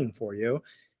shutting for you.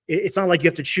 It's not like you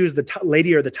have to choose the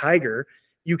lady or the tiger.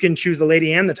 You can choose the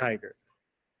lady and the tiger.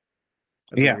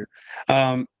 That's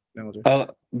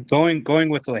going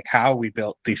with like how we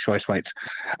built these choice points.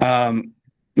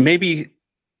 Maybe,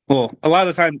 well, a lot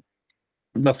of the time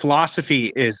the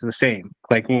philosophy is the same.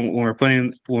 Like when we're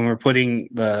putting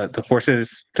the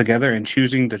courses together and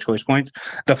choosing the choice points,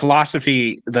 the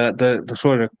philosophy, the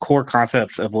sort of core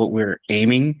concepts of what we're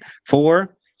aiming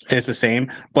for is the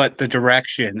same, but the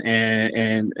direction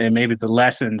and maybe the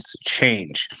lessons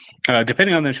change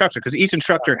depending on the instructor, because each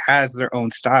instructor has their own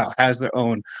style, has their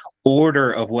own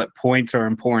order of what points are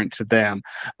important to them,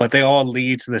 but they all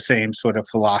lead to the same sort of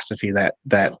philosophy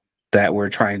that we're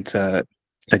trying to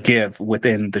give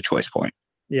within the choice point.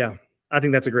 Yeah, I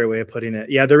think that's a great way of putting it.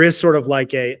 Yeah, there is sort of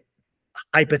like a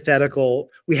hypothetical,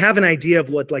 we have an idea of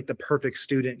what like the perfect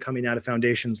student coming out of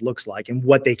foundations looks like and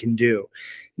what they can do.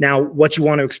 Now, what you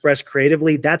want to express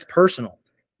creatively, that's personal.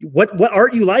 What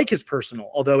art you like is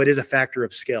personal, although it is a factor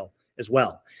of skill as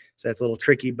well. So that's a little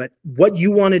tricky, but what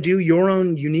you want to do, your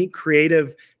own unique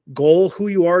creative goal, who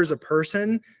you are as a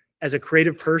person, as a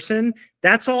creative person,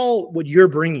 that's all what you're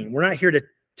bringing. We're not here to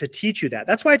teach you that.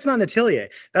 That's why it's not an atelier.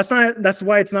 That's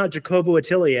why it's not Jacobo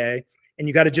atelier and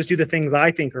you got to just do the things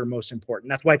I think are most important.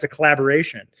 That's why it's a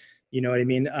collaboration. You know what I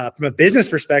mean? From a business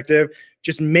perspective,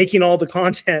 just making all the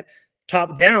content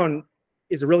top down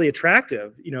is really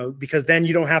attractive, you know, because then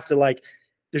you don't have to like,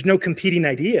 there's no competing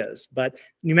ideas. But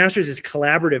New Masters is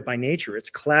collaborative by nature. It's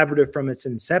collaborative from its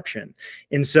inception.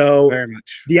 And so very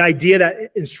much the idea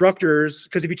that instructors,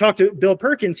 because if you talk to Bill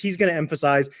Perkins, he's going to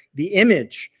emphasize the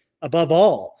image above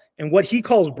all. And what he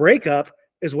calls breakup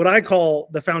is what I call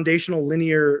the foundational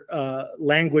linear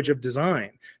language of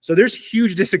design. So there's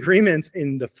huge disagreements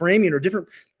in the framing or different,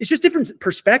 it's just different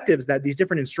perspectives that these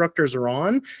different instructors are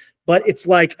on. But it's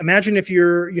like, imagine if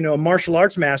you're, you know, a martial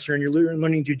arts master and you're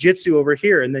learning jujitsu over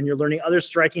here, and then you're learning other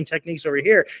striking techniques over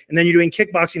here, and then you're doing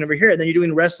kickboxing over here, and then you're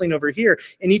doing wrestling over here.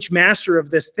 And each master of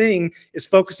this thing is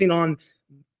focusing on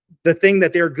the thing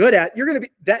that they're good at. You're going to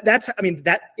be that's I mean,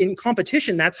 that in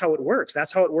competition, that's how it works.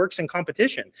 That's how it works in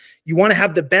competition. You want to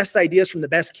have the best ideas from the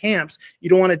best camps. You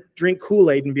don't want to drink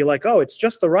Kool-Aid and be like, oh, it's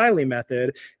just the Riley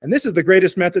method, and this is the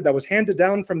greatest method that was handed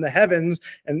down from the heavens.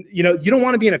 And you know, you don't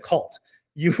want to be in a cult.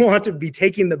 You want to be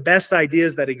taking the best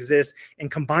ideas that exist and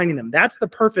combining them. That's the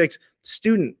perfect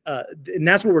student, and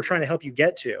that's what we're trying to help you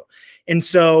get to. And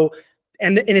so,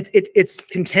 and it's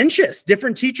contentious.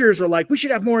 Different teachers are like, we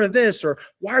should have more of this, or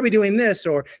why are we doing this,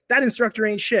 or that instructor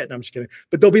ain't shit. No, I'm just kidding.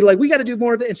 But they'll be like, we got to do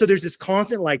more of it. And so there's this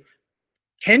constant like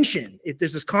tension.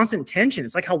 There's this constant tension.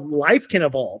 It's like how life can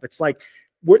evolve. It's like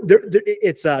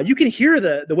you can hear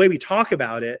the way we talk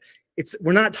about it.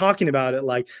 We're not talking about it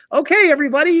like, okay,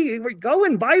 everybody, go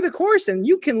and buy the course and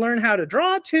you can learn how to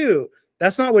draw too.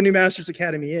 That's not what New Masters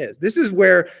Academy is. This is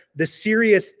where the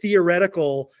serious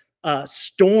theoretical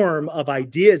storm of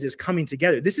ideas is coming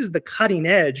together. This is the cutting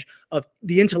edge of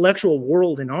the intellectual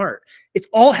world in art. It's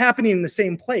all happening in the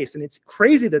same place. And it's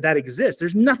crazy that that exists.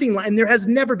 There's nothing like, and there has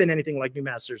never been anything like New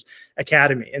Masters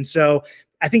Academy. And so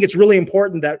I think it's really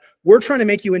important that we're trying to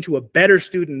make you into a better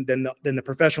student than the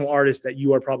professional artist that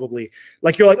you are probably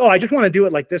like. You're like, oh, I just want to do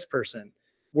it like this person.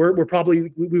 We would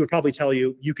probably tell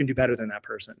you, you can do better than that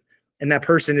person. And that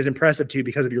person is impressive to you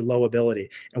because of your low ability.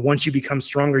 And once you become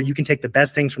stronger, you can take the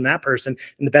best things from that person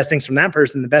and the best things from that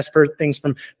person, the best things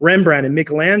from Rembrandt and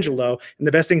Michelangelo, and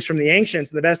the best things from the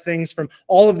ancients, and the best things from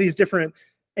all of these different,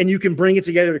 and you can bring it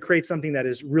together to create something that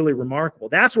is really remarkable.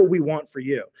 That's what we want for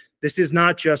you. This is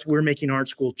not just we're making art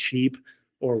school cheap,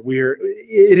 or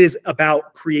it is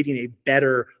about creating a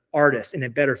better artist and a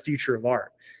better future of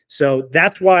art. So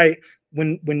that's why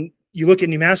when you look at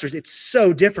New Masters, it's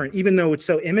so different. Even though it's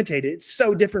so imitated, it's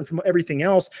so different from everything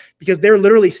else, because they're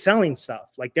literally selling stuff.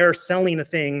 Like they're selling a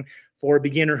thing for a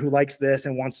beginner who likes this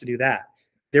and wants to do that.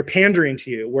 They're pandering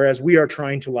to you, whereas we are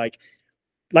trying to like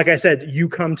I said, you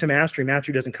come to mastery.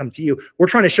 Mastery doesn't come to you. We're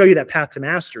trying to show you that path to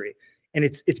mastery. And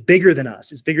it's bigger than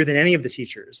us. It's bigger than any of the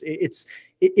teachers. It's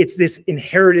this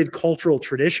inherited cultural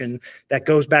tradition that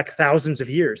goes back thousands of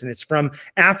years. And it's from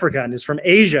Africa, and it's from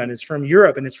Asia, and it's from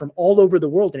Europe, and it's from all over the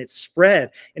world, and it's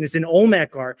spread, and it's in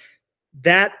Olmec art.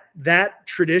 That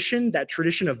tradition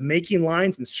of making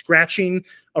lines and scratching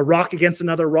a rock against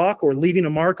another rock, or leaving a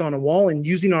mark on a wall and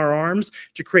using our arms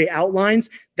to create outlines,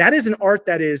 that is an art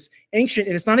that is ancient,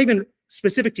 and it's not even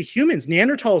specific to humans.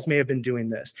 Neanderthals may have been doing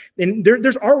this. And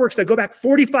there's artworks that go back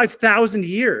 45,000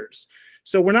 years.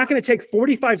 So we're not going to take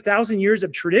 45,000 years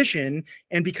of tradition,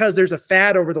 and because there's a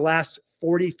fad over the last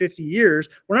 40, 50 years,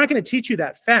 we're not going to teach you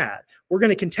that fad. We're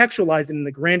going to contextualize it in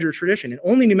the grander tradition. And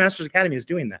only New Masters Academy is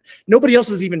doing that. Nobody else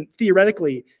is even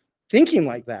theoretically thinking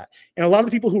like that. And a lot of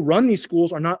the people who run these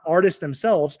schools are not artists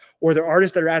themselves, or they're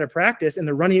artists that are out of practice and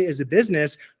they're running it as a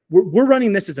business. We're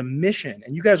running this as a mission,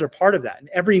 and you guys are part of that. And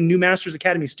every New Masters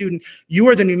Academy student, you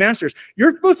are the New Masters. You're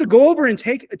supposed to go over and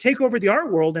take over the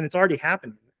art world, and it's already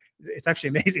happening. It's actually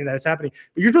amazing that it's happening.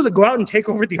 But you're supposed to go out and take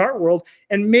over the art world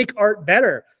and make art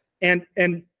better. And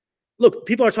look,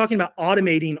 people are talking about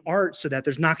automating art so that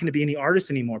there's not going to be any artists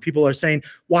anymore. People are saying,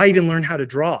 why even learn how to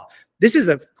draw? This is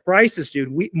a crisis,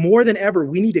 dude. More than ever,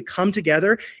 we need to come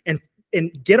together and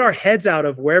get our heads out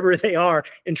of wherever they are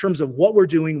in terms of what we're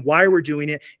doing, why we're doing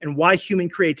it, and why human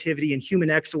creativity and human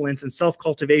excellence and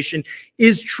self-cultivation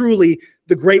is truly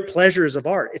the great pleasures of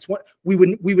art. It's what we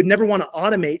would never want to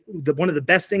automate one of the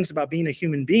best things about being a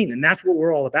human being. And that's what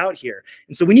we're all about here.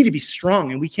 And so we need to be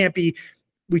strong, and we can't be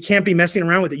messing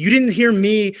around with it. You didn't hear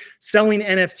me selling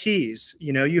NFTs.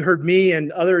 You know, you heard me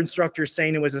and other instructors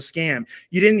saying it was a scam.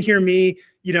 You didn't hear me,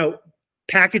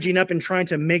 packaging up and trying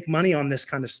to make money on this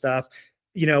kind of stuff,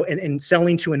 and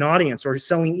selling to an audience or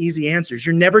selling easy answers.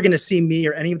 You're never going to see me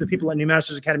or any of the people at New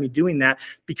Masters Academy doing that,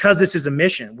 because this is a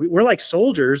mission. We're like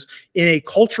soldiers in a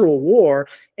cultural war,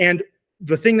 and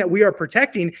the thing that we are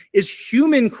protecting is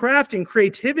human craft and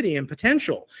creativity and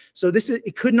potential. So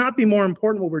it could not be more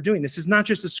important what we're doing. This is not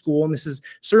just a school, and this is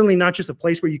certainly not just a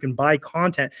place where you can buy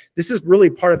content. This is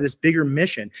really part of this bigger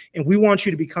mission. And we want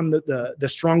you to become the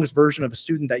strongest version of a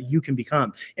student that you can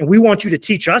become. And we want you to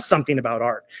teach us something about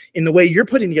art in the way you're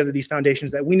putting together these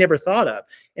foundations that we never thought of.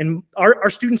 And our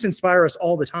students inspire us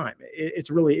all the time. It's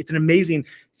an amazing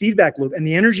feedback loop, and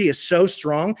the energy is so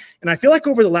strong. And I feel like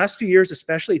over the last few years,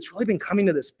 especially, it's really been coming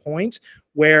to this point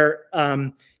where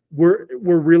we're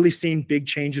really seeing big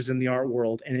changes in the art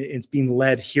world, and it's being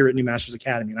led here at New Masters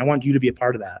Academy. And I want you to be a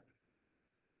part of that.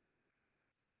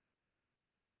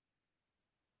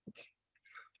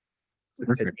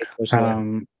 Perfect.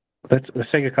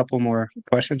 Let's take a couple more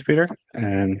questions, Peter,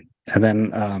 and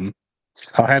then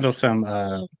I'll handle some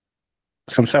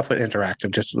stuff with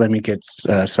interactive. Just let me get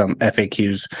some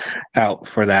FAQs out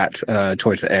for that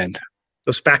towards the end.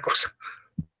 Those facts.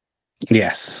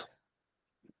 Yes.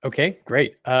 Okay,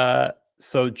 great.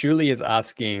 So Julie is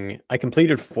asking, I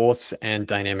completed force and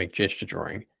dynamic gesture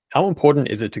drawing. How important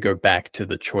is it to go back to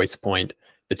the choice point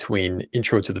between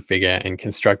intro to the figure and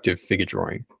constructive figure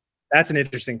drawing? That's an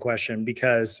interesting question,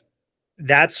 because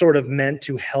that's sort of meant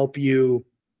to help you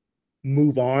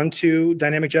move on to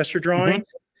dynamic gesture drawing.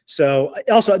 Mm-hmm. So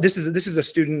also, this is a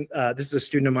student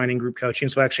of mine in group coaching,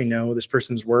 so I actually know this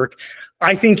person's work.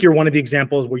 I think you're one of the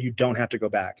examples where you don't have to go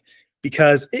back,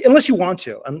 because unless you want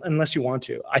to,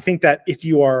 I think that if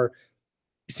you are,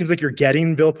 it seems like you're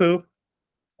getting Vilpu,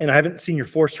 and I haven't seen your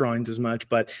force drawings as much,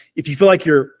 but if you feel like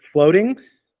you're floating,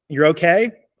 you're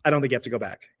okay, I don't think you have to go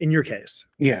back in your case.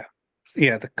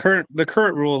 Yeah, the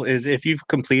current rule is if you've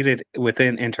completed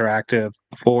within interactive,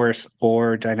 force,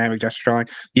 or dynamic gesture drawing,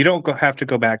 you don't have to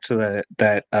go back to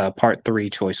that part 3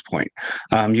 choice point.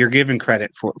 You're given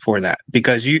credit for that,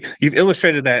 because you've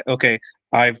illustrated that, okay,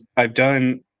 I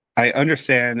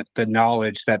understand the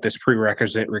knowledge that this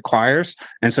prerequisite requires,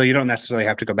 and so you don't necessarily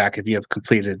have to go back if you have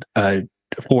completed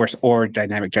force or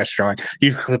dynamic gesture drawing.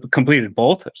 You've completed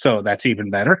both, so that's even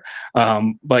better.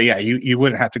 But yeah, you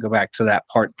wouldn't have to go back to that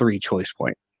part 3 choice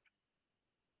point.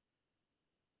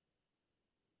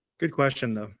 Good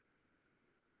question, though.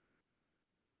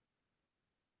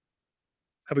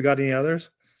 Have we got any others?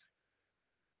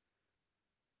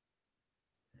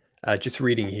 Just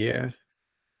reading here.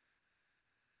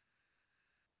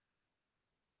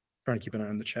 Trying to keep an eye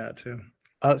on the chat too.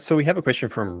 So we have a question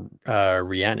from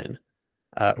Rhiannon.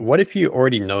 What if you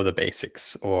already know the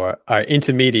basics or are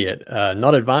intermediate,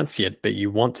 not advanced yet, but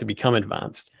you want to become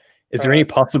advanced? Is there any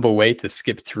possible way to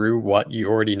skip through what you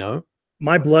already know?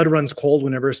 My blood runs cold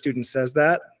whenever a student says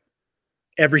that.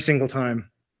 Every single time.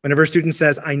 Whenever a student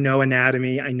says, I know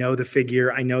anatomy, I know the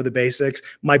figure, I know the basics,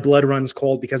 my blood runs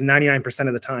cold, because 99%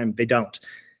 of the time they don't.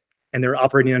 And they're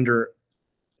operating under,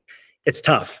 it's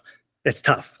tough. It's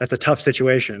tough. That's a tough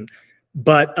situation.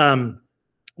 But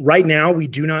right now, we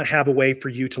do not have a way for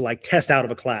you to like test out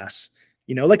of a class,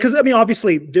 you know, like, because I mean,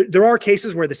 obviously there are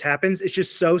cases where this happens. It's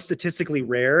just so statistically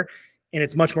rare. And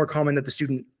it's much more common that the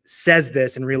student says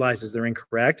this and realizes they're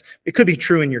incorrect. It could be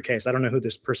true in your case. I don't know who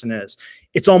this person is.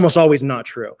 It's almost always not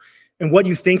true. And what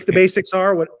you think the basics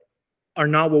are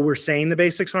not what we're saying the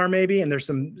basics are, maybe. And there's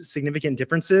some significant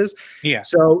differences. Yeah.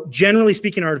 So generally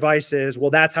speaking, our advice is, well,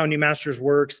 that's how New Masters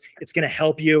works. It's going to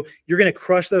help you. You're going to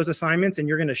crush those assignments, and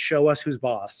you're going to show us who's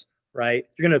boss, right?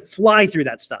 You're going to fly through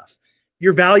that stuff.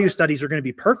 Your value studies are going to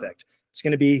be perfect. It's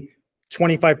going to be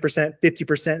 25%, 50%,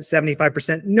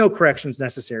 75%, no corrections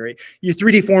necessary. Your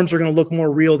 3D forms are going to look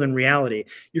more real than reality.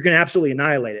 You're going to absolutely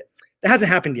annihilate it. That hasn't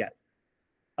happened yet.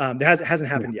 It hasn't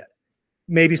happened yet.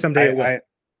 Maybe someday it will.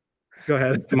 Go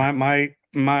ahead.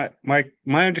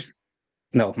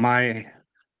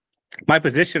 My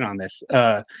position on this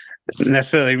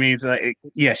necessarily means that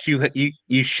yes,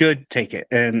 you should take it.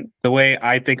 And the way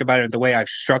I think about it, the way I've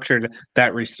structured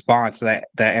that response, that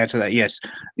answer, that yes,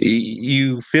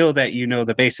 you feel that you know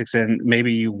the basics and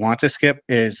maybe you want to skip,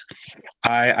 is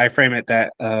I frame it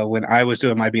that when I was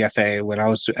doing my BFA, when I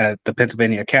was at the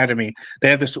Pennsylvania Academy, they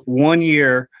have this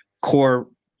 1-year core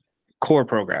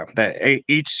program that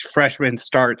each freshman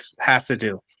has to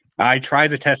do. I try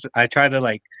to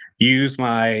like use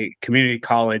my community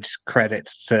college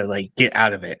credits to like get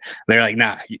out of it. They're like,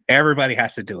 nah, everybody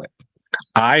has to do it.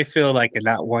 I feel like in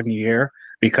that 1 year,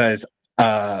 because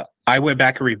I went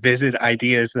back and revisited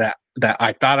ideas that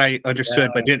I thought I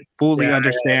understood but didn't fully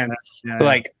understand.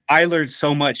 Like I learned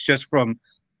so much just from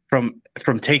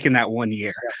taking that 1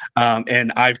 year.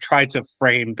 And I've tried to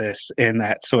frame this in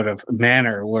that sort of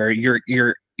manner where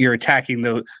you're attacking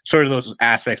those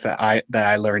aspects that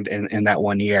I learned in that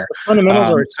 1 year. The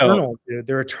fundamentals are eternal, dude.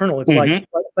 They're eternal. It's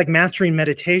like mastering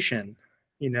meditation,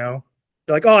 you know?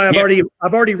 They're like, oh,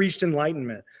 I've already reached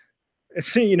enlightenment.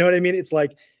 You know what I mean? It's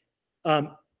like,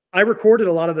 I recorded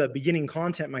a lot of the beginning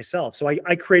content myself. So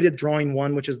I created Drawing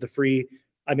One, which is the free.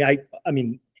 I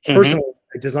mean, personally,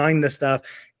 I designed this stuff.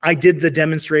 I did the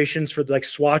demonstrations for like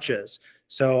swatches.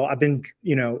 So I've been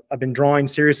drawing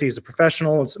seriously as a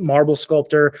professional, as a marble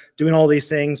sculptor, doing all these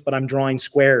things, but I'm drawing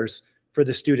squares for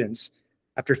the students.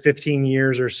 After 15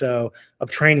 years or so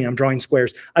of training, I'm drawing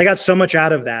squares. I got so much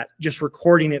out of that, just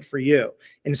recording it for you.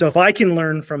 And so if I can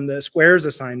learn from the squares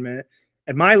assignment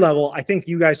at my level, I think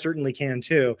you guys certainly can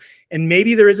too. And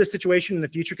maybe there is a situation in the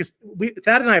future, because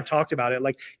Thad and I have talked about it.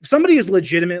 Like if somebody is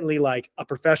legitimately like a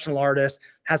professional artist,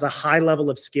 has a high level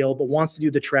of skill, but wants to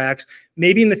do the tracks,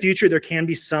 maybe in the future there can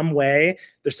be some way,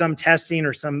 there's some testing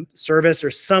or some service or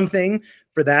something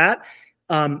for that.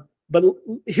 But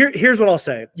here's what I'll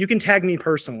say. You can tag me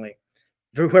personally,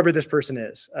 whoever this person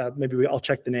is. Maybe I'll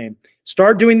check the name.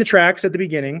 Start doing the tracks at the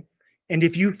beginning. And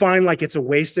if you find like it's a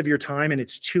waste of your time and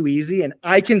it's too easy, and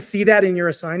I can see that in your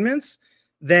assignments,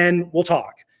 then we'll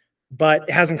talk. But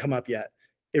it hasn't come up yet.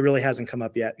 It really hasn't come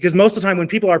up yet. Because most of the time when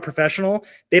people are professional,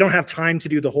 they don't have time to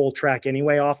do the whole track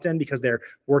anyway often, because they're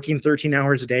working 13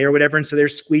 hours a day or whatever. And so they're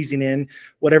squeezing in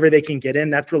whatever they can get in.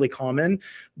 That's really common.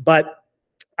 But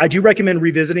I do recommend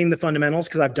revisiting the fundamentals,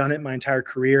 because I've done it my entire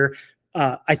career.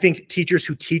 I think teachers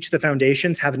who teach the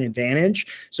foundations have an advantage.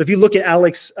 So if you look at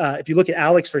Alex,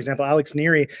 for example, Alex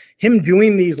Neary, him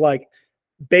doing these like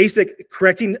basic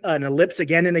correcting an ellipse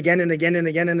again and again and again and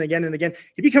again and again and again,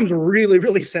 he becomes really,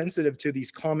 really sensitive to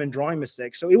these common drawing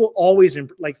mistakes. So it will always,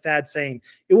 like Thad's saying,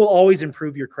 it will always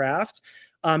improve your craft.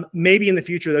 Maybe in the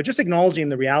future, though, just acknowledging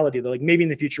the reality that like maybe in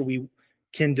the future we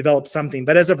can develop something.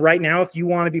 But as of right now, if you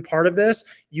want to be part of this,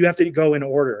 you have to go in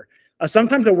order.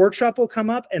 Sometimes a workshop will come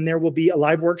up and there will be a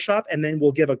live workshop, and then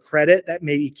we'll give a credit that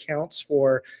maybe counts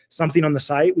for something on the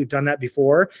site. We've done that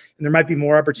before, and there might be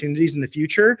more opportunities in the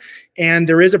future. And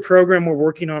there is a program we're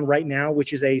working on right now,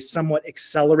 which is a somewhat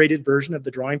accelerated version of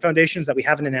the drawing foundations that we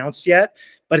haven't announced yet,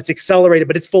 but it's accelerated,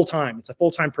 but it's full-time. It's a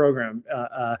full-time program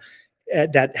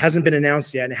that hasn't been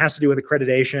announced yet, and it has to do with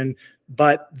accreditation,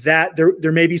 but that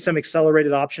there may be some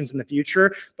accelerated options in the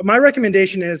future. But my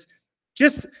recommendation is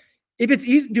just, if it's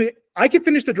easy, dude, I could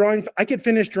finish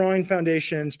drawing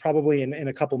foundations probably in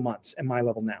a couple months at my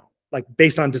level now, like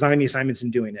based on designing the assignments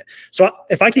and doing it. So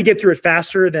if I could get through it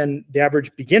faster than the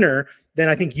average beginner, then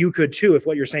I think you could too, if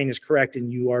what you're saying is correct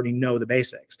and you already know the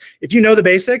basics. If you know the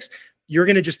basics, you're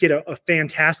going to just get a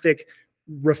fantastic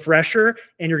refresher,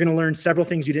 and you're going to learn several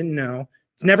things you didn't know.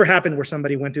 It's never happened where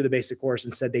somebody went through the basic course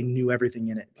and said they knew everything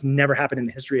in it. It's never happened in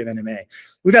the history of NMA.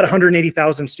 We've had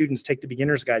 180,000 students take the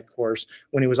beginner's guide course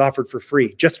when it was offered for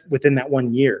free, just within that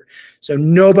 1 year. So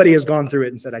nobody has gone through it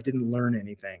and said, I didn't learn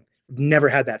anything. We've never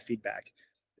had that feedback,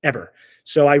 ever.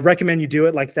 So I recommend you do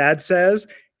it like Thad says.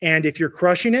 And if you're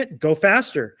crushing it, go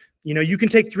faster. You know, you can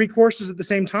take 3 courses at the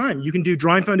same time. You can do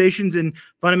drawing foundations and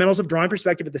fundamentals of drawing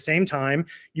perspective at the same time.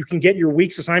 You can get your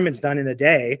week's assignments done in a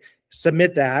day,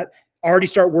 submit that, already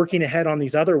start working ahead on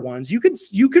these other ones. You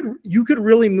could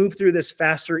really move through this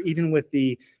faster, even with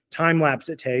the time lapse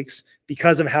it takes,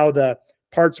 because of how the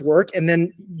parts work. And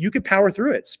then you could power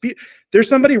through it. There's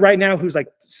somebody right now who's like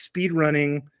speed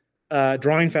running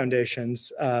drawing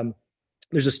foundations.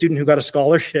 There's a student who got a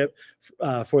scholarship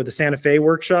for the Santa Fe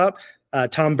workshop,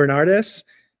 Tom Bernardis,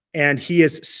 and he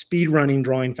is speed running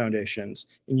drawing foundations.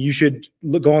 And you should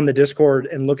go on the Discord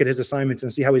and look at his assignments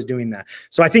and see how he's doing that.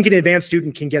 So I think an advanced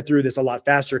student can get through this a lot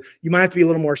faster. You might have to be a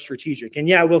little more strategic. And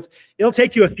yeah, it'll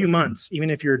take you a few months, even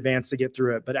if you're advanced, to get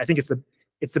through it. But I think it's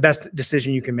the best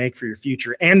decision you can make for your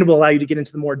future, and it will allow you to get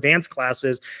into the more advanced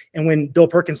classes. And when Bill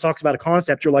Perkins talks about a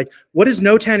concept, you're like, what is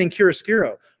notan and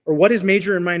chiaroscuro? Or what is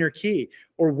major and minor key?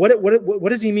 Or what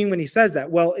does he mean when he says that?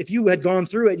 Well, if you had gone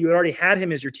through it, you had already had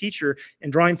him as your teacher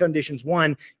in Drawing Foundations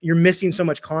 1, you're missing so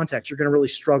much context. You're going to really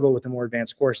struggle with the more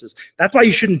advanced courses. That's why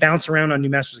you shouldn't bounce around on New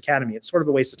Masters Academy. It's sort of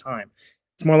a waste of time.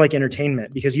 It's more like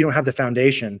entertainment, because you don't have the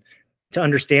foundation to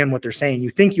understand what they're saying.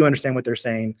 You think you understand what they're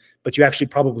saying, but you actually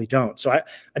probably don't. So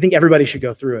I think everybody should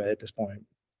go through it at this point.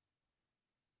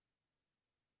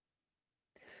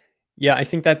 Yeah, I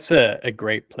think that's a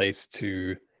great place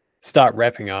to start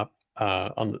wrapping up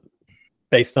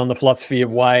based on the philosophy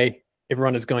of why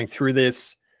everyone is going through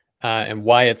this and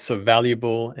why it's so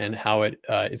valuable, and how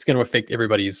it's going to affect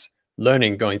everybody's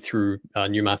learning going through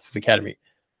New Masters Academy.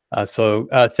 So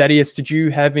Thaddeus, did you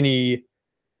have any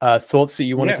thoughts that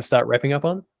you wanted to start wrapping up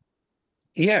on?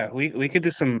 Yeah, we could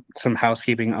do some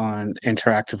housekeeping on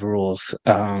interactive rules.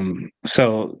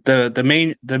 So the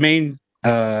main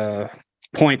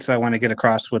points I want to get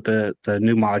across with the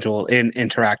new module in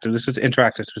interactive. This is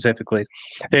interactive specifically,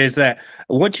 is that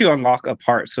once you unlock a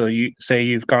part, so you say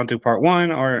you've gone through part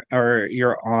 1 or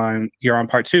you're on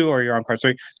part 2 or you're on part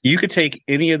 3, you could take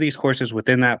any of these courses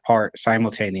within that part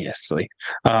simultaneously.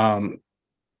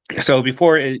 So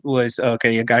before it was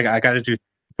okay, I got to do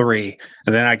 3,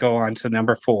 and then I go on to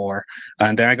number 4,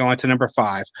 and then I go on to number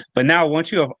 5. But now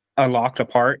once you have unlocked a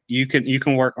part, you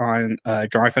can work on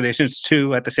drawing foundations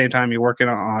 2 at the same time you're working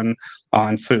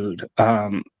on food.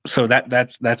 So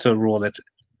that's a rule that's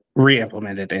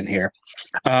re-implemented in here.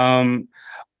 Other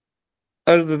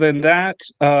than that,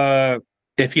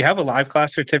 if you have a live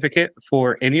class certificate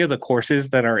for any of the courses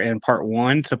that are in part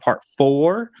 1 to part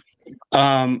 4,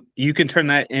 you can turn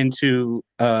that into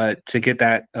to get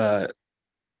that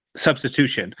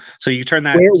substitution. So you turn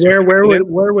that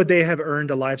where would they have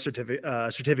earned a live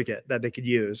certificate that they could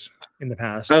use in the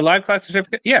past? A live class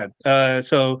certificate, yeah.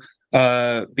 So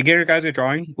beginner guides at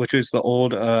drawing, which is the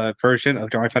old version of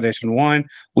Drawing Foundation 1.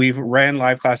 We've ran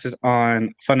live classes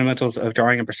on fundamentals of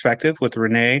drawing and perspective with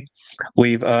Renee.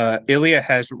 Ilya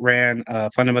has ran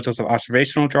fundamentals of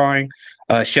observational drawing.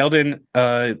 Sheldon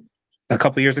a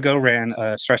couple years ago ran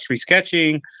stress-free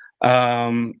sketching.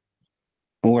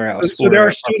 Where else? So there are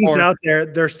students out there.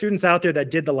 There are students out there that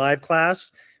did the live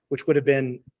class, which would have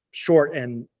been short,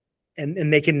 and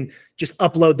they can just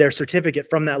upload their certificate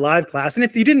from that live class. And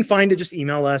if you didn't find it, just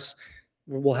email us.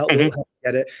 We'll help you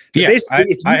get it. But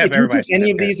basically, if you took any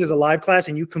of these as a live class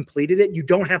and you completed it, you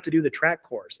don't have to do the track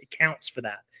course. It counts for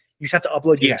that. You just have to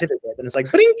upload your certificate, and it's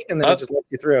like blink, and then it just lets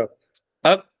you through.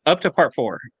 Up to part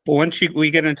 4. Once we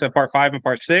get into part 5 and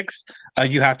part 6,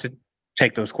 you have to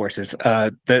take those courses.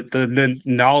 The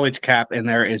knowledge cap in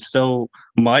there is so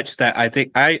much that I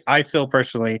think I feel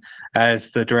personally,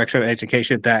 as the director of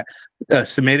education, that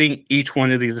submitting each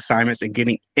one of these assignments and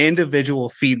getting individual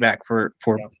feedback for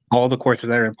all the courses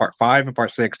that are in part 5 and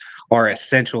part 6 are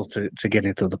essential to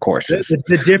getting through the courses.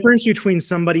 The difference between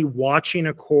somebody watching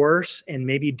a course and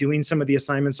maybe doing some of the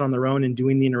assignments on their own and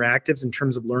doing the interactives in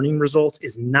terms of learning results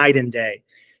is night and day.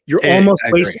 You're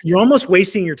almost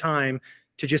wasting your time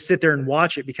to just sit there and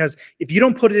watch it, because if you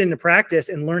don't put it into practice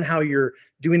and learn how you're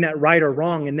doing that right or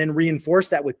wrong, and then reinforce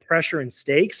that with pressure and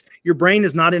stakes, your brain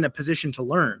is not in a position to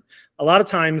learn. A lot of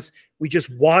times we just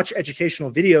watch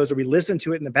educational videos or we listen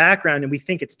to it in the background and we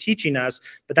think it's teaching us,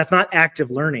 but that's not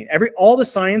active learning. All the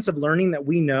science of learning that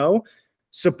we know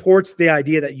supports the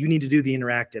idea that you need to do the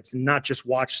interactives and not just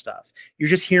watch stuff. You're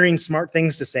just hearing smart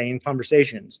things to say in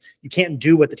conversations. You can't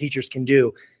do what the teachers can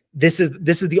do. This is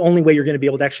the only way you're going to be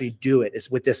able to actually do it, is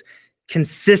with this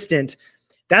consistent.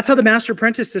 That's how the master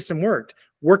apprentice system worked.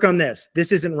 Work on this.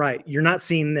 This isn't right. You're not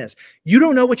seeing this. You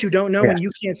don't know what you don't know, and you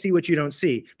can't see what you don't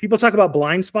see. People talk about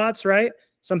blind spots, right?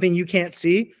 Something you can't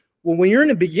see. Well, when you're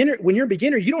a beginner,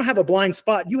 you don't have a blind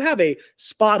spot. You have a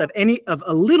spot of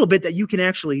a little bit that you can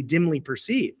actually dimly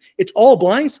perceive. It's all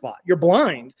blind spot. You're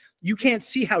blind. You can't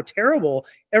see how terrible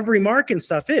every mark and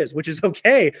stuff is, which is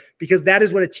okay, because that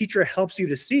is what a teacher helps you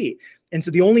to see. And so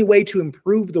the only way to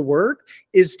improve the work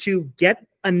is to get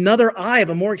another eye of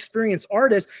a more experienced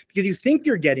artist, because you think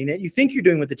you're getting it, you think you're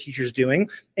doing what the teacher's doing,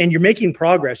 and you're making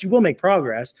progress. You will make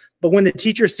progress, but when the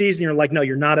teacher sees and you're like, no,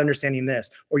 you're not understanding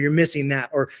this, or you're missing that,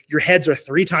 or your heads are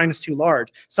 3 times too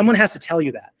large, someone has to tell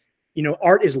you that. You know,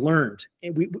 art is learned,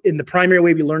 and the primary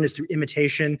way we learn is through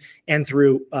imitation and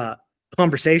through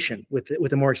conversation with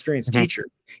a more experienced teacher.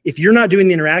 If you're not doing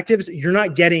the interactives, you're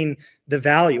not getting the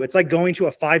value. It's like going to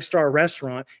a 5-star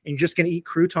restaurant and you're just going to eat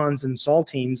croutons and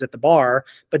saltines at the bar,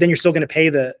 but then you're still going to pay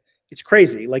it's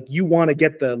crazy. Like, you want to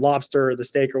get the lobster or the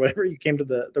steak or whatever you came to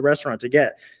the restaurant to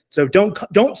get. So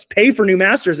don't pay for new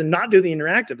masters and not do the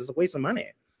interactive. It's a waste of money.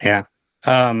 Yeah.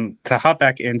 To hop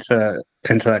back into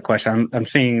that question, I'm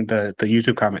seeing the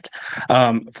YouTube comments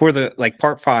for the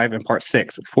part 5 and part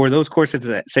 6, for those courses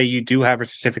that say you do have a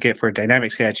certificate for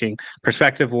dynamic sketching,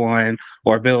 perspective 1,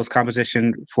 or Bill's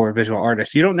composition for visual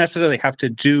artists. You don't necessarily have to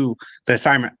do the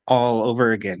assignment all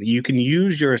over again. You can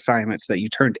use your assignments that you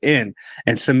turned in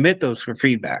and submit those for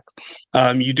feedback.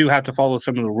 You do have to follow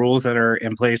some of the rules that are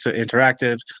in place with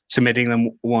interactives, submitting them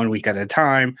 1 week at a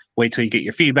time, wait till you get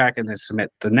your feedback, and then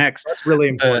submit the next. That's really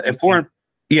important.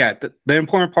 The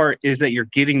important part is that you're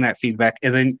getting that feedback,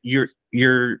 and then you're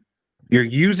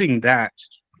using that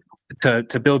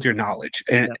to build your knowledge.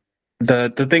 And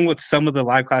the thing with some of the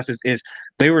live classes is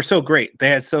they were so great. They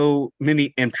had so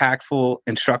many impactful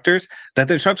instructors that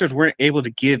the instructors weren't able to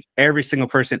give every single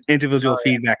person individual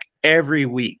feedback every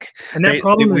week. And that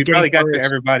problem we probably got to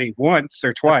everybody once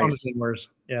or twice.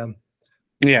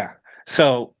 Yeah.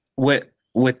 So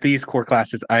with these core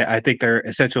classes, I think they're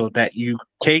essential that you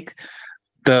take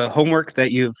the homework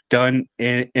that you've done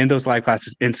in those live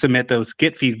classes and submit those,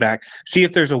 get feedback, see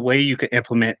if there's a way you can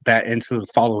implement that into the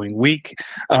following week.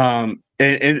 And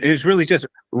it's really just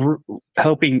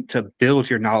helping to build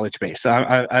your knowledge base.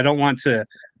 I don't want to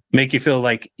make you feel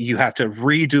like you have to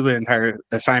redo the entire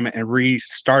assignment and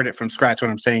restart it from scratch when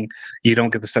I'm saying you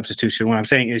don't get the substitution. What I'm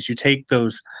saying is you take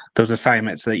those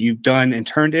assignments that you've done and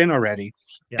turned in already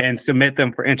and submit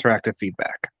them for interactive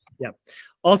feedback. Yeah.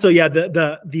 Also, yeah,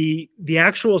 the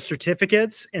actual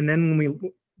certificates, and then when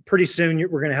we pretty soon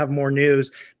we're going to have more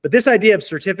news. But this idea of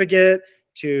certificate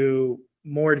to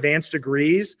more advanced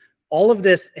degrees, all of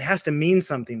this, it has to mean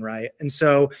something, right? And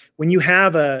so when you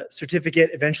have a certificate,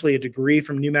 eventually a degree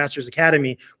from New Masters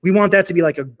Academy, we want that to be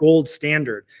like a gold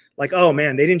standard. Like, oh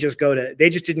man, they just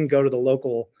didn't go to the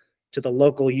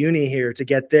local uni here to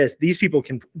get this. These people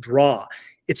can draw.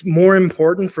 It's more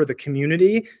important for the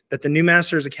community that the New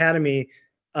Masters Academy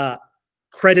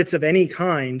credits of any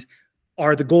kind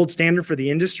are the gold standard for the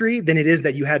industry than it is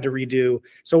that you had to redo.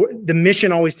 So the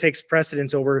mission always takes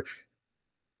precedence over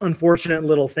unfortunate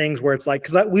little things where it's like,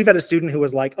 because we've had a student who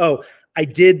was like, oh, I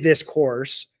did this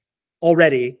course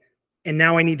already and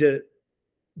now I need to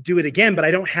do it again, but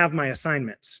I don't have my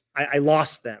assignments. I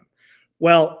lost them.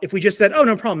 Well, if we just said, oh,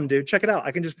 no problem, dude, check it out.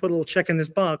 I can just put a little check in this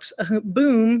box.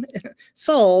 Boom,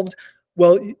 solved.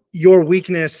 Well, your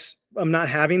weakness of not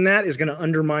having that is going to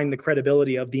undermine the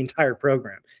credibility of the entire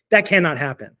program. That cannot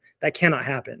happen. That cannot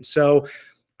happen. So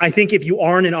I think if you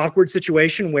are in an awkward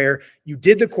situation where you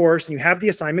did the course and you have the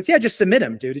assignments, yeah, just submit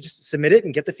them, dude. Just submit it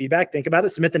and get the feedback. Think about it.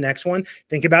 Submit the next one.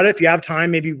 Think about it. If you have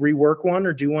time, maybe rework one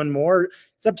or do one more.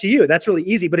 It's up to you. That's really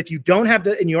easy. But if you don't have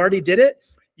and you already did it,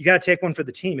 you got to take one for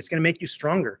the team. It's going to make you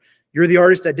stronger. You're the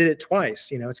artist that did it twice.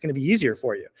 You know, it's going to be easier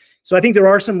for you. So I think there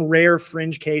are some rare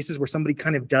fringe cases where somebody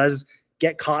kind of does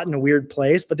get caught in a weird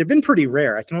place, but they've been pretty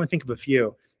rare. I can only think of a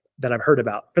few that I've heard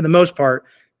about. For the most part,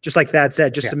 just like Thad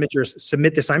said, just submit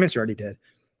the assignments you already did.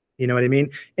 You know what I mean?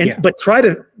 And but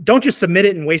don't just submit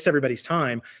it and waste everybody's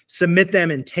time. Submit them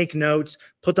and take notes,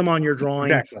 put them on your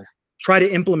drawing. Exactly. Try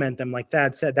to implement them like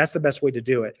Thad said. That's the best way to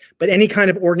do it. But any kind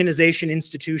of organization,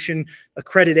 institution,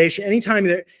 accreditation, anytime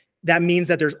that means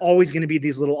that there's always going to be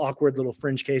these little awkward little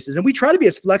fringe cases. And we try to be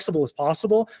as flexible as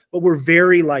possible, but we're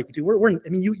very like, dude, I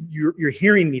mean, you're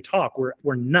hearing me talk.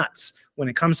 We're nuts when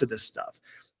it comes to this stuff.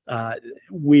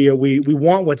 We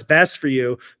want what's best for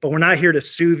you, but we're not here to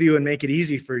soothe you and make it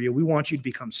easy for you. We want you to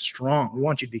become strong. We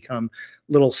want you to become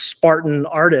little Spartan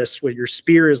artists where your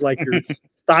spear is like your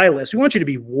stylus. We want you to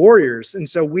be warriors. And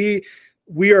so we're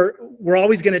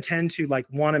always going to tend to like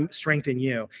want to strengthen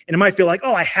you. And it might feel like,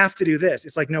 oh, I have to do this.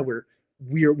 It's like, no,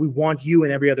 we want you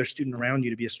and every other student around you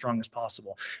to be as strong as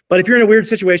possible. But if you're in a weird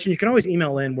situation, you can always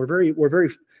email in.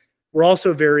 We're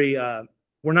also very,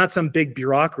 we're not some big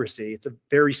bureaucracy. It's a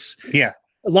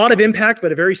lot of impact,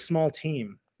 but a very small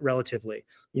team relatively.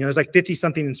 You know, there's like 50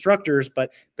 something instructors,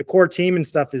 but the core team and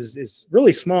stuff is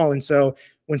really small. And so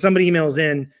when somebody emails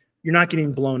in, you're not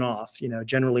getting blown off. You know,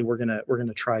 generally we're gonna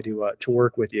try to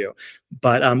work with you.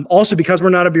 But also because we're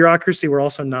not a bureaucracy, we're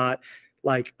also not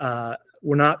like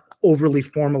we're not overly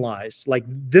formalized. Like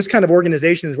this kind of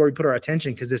organization is where we put our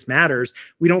attention because this matters.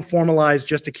 We don't formalize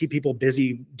just to keep people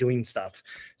busy doing stuff.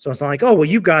 So it's not like, oh,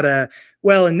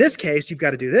 well, in this case, you've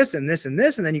got to do this and this and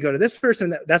this, and then you go to this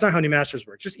person. That's not how New Masters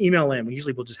works. Just email in.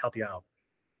 We'll just help you out.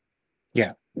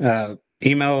 Yeah.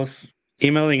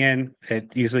 Emailing in,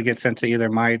 it usually gets sent to either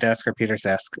my desk or Peter's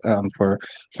desk for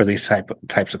these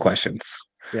types of questions.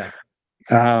 Yeah.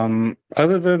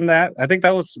 Other than that, I think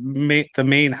that was the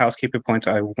main housekeeping points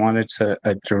I wanted to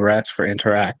address for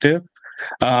interactive.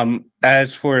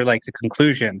 As for like the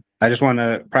conclusion, I just want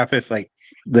to preface like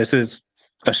this is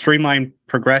a streamlined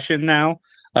progression now.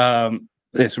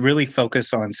 It's really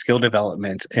focused on skill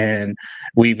development, and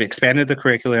we've expanded the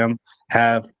curriculum,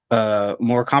 have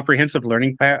more comprehensive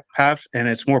learning paths, and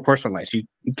it's more personalized.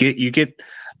 You get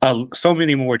so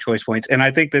many more choice points, and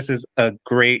I think this is a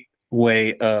great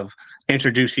way of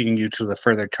introducing you to the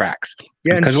further tracks.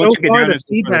 Yeah, and so far the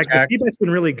feedback's been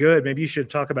really good. Maybe you should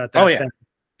talk about that. Oh yeah,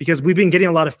 because we've been getting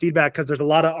a lot of feedback because there's a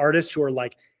lot of artists who are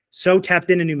like so tapped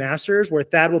into New Masters where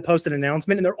Thad will post an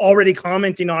announcement and they're already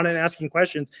commenting on it and asking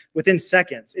questions within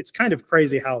seconds. It's kind of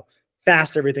crazy how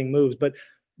fast everything moves. But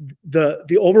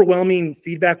the overwhelming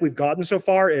feedback we've gotten so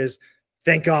far is,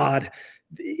 thank God,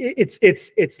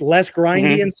 it's less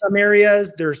grindy in some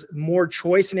areas. There's more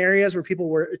choice in areas where people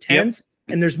were tense,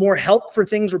 and there's more help for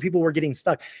things where people were getting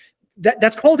stuck.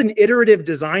 That's called an iterative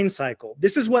design cycle.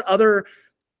 This is what other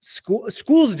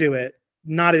schools do it,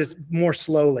 more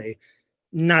slowly,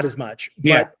 not as much.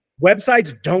 Yeah. But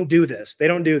websites don't do this. They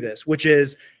don't do this, which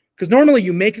is because normally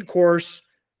you make a course,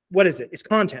 what is it? It's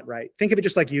content, right? Think of it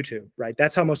just like YouTube, right?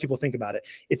 That's how most people think about it.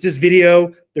 It's this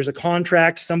video, there's a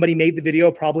contract, somebody made the video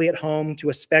probably at home to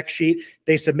a spec sheet,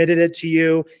 they submitted it to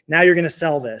you, now you're gonna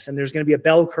sell this, and there's gonna be a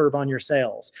bell curve on your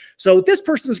sales. So this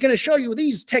person's gonna show you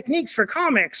these techniques for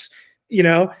comics, you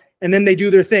know, and then they do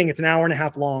their thing. It's an hour and a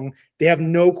half long. They have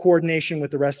no coordination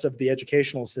with the rest of the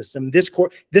educational system. This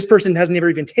person has never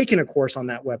even taken a course on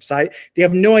that website. They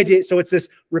have no idea. So it's this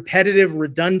repetitive,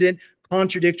 redundant,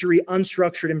 contradictory,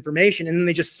 unstructured information, and then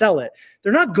they just sell it.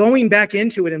 They're not going back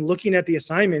into it and looking at the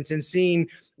assignments and seeing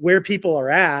where people are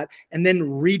at and then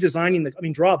redesigning the, I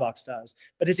mean, Drawbox does,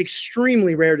 but it's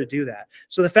extremely rare to do that.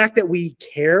 So the fact that we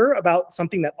care about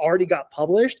something that already got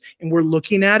published and we're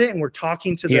looking at it and we're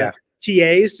talking to the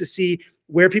TAs to see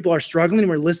where people are struggling, and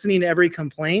we're listening to every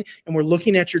complaint, and we're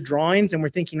looking at your drawings and we're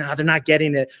thinking, they're not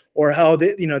getting it, or how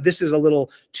you know, this is a little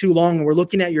too long. And we're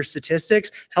looking at your statistics.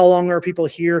 How long are people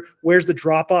here? Where's the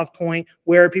drop-off point?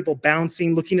 Where are people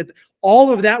bouncing? Looking at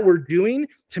all of that we're doing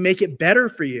to make it better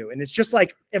for you. And it's just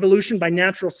like evolution by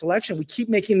natural selection. We keep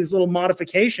making these little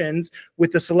modifications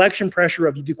with the selection pressure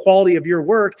of the quality of your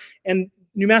work, and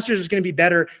New Masters is going to be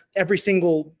better every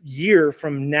single year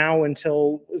from now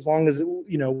until as long as,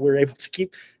 you know, we're able to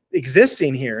keep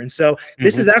existing here. And so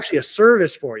this is actually a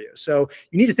service for you. So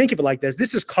you need to think of it like this.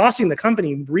 This is costing the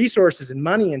company resources and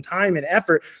money and time and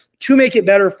effort to make it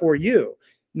better for you,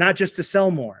 not just to sell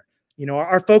more. You know,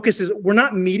 our focus is, we're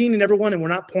not meeting everyone and we're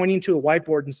not pointing to a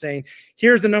whiteboard and saying,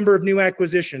 here's the number of new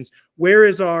acquisitions. Where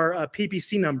is our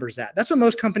PPC numbers at? That's what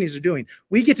most companies are doing.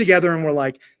 We get together and we're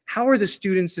like, how are the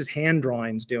students' hand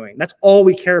drawings doing? That's all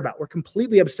we care about. We're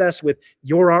completely obsessed with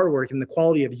your artwork and the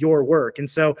quality of your work. And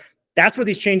so that's what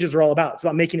these changes are all about. It's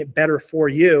about making it better for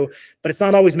you, but it's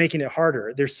not always making it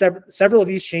harder. There's several of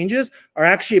these changes are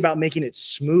actually about making it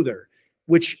smoother,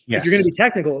 which if you're going to be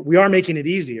technical, we are making it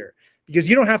easier, because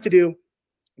you don't have to do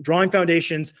drawing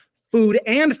foundations, food,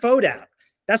 and FODAP.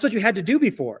 That's what you had to do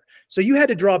before. So you had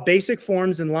to draw basic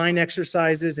forms and line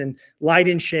exercises and light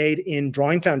and shade in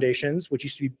drawing foundations, which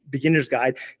used to be beginner's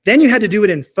guide. Then you had to do it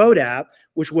in FODAP,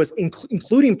 which was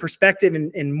including perspective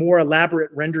and more elaborate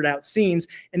rendered out scenes.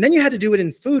 And then you had to do it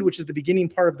in food, which is the beginning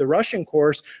part of the Russian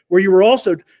course, where you were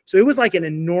also, so it was like an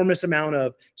enormous amount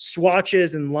of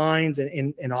swatches and lines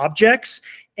and objects.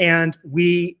 And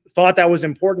we thought that was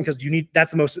important because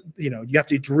that's the most, you know, you have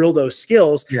to drill those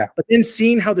skills. Yeah. But then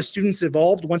seeing how the students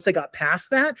evolved once they got past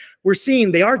that, we're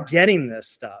seeing they are getting this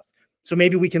stuff. So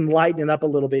maybe we can lighten it up a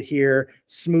little bit here,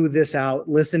 smooth this out,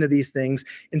 listen to these things.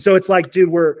 And so it's like, dude,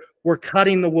 we're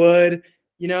cutting the wood,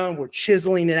 you know, and we're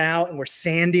chiseling it out and we're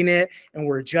sanding it and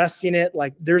we're adjusting it.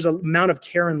 Like, there's an amount of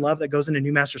care and love that goes into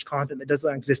New Masters content that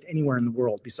doesn't exist anywhere in the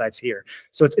world besides here.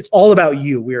 So it's all about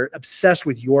you. We're obsessed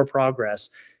with your progress.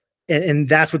 And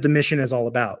that's what the mission is all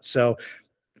about. So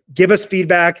give us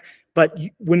feedback. But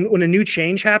when a new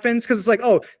change happens, because it's like,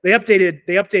 oh, they updated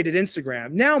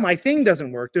Instagram. Now my thing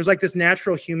doesn't work. There's like this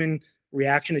natural human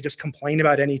reaction to just complain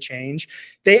about any change.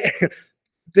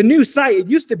 The new site, it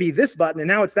used to be this button and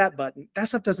now it's that button. That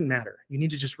stuff doesn't matter. You need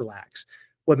to just relax.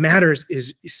 What matters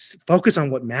is focus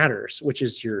on what matters, which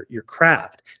is your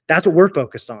craft. That's what we're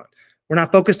focused on. We're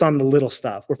not focused on the little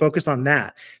stuff. We're focused on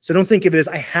that. So don't think of it as,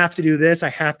 I have to do this, I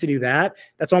have to do that.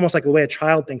 That's almost like the way a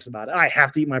child thinks about it. I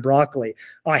have to eat my broccoli.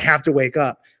 Oh, I have to wake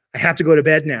up. I have to go to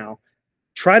bed now.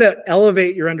 Try to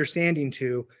elevate your understanding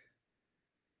to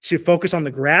focus on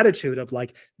the gratitude of,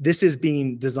 like, this is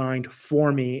being designed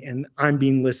for me and I'm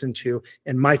being listened to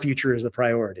and my future is the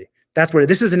priority. That's where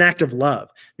this is an act of love.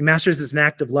 New Masters is an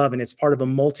act of love, and it's part of a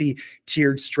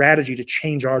multi-tiered strategy to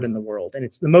change art in the world. And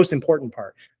it's the most important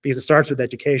part because it starts with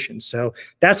education. So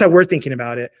that's how we're thinking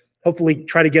about it. Hopefully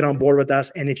try to get on board with us.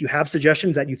 And if you have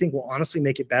suggestions that you think will honestly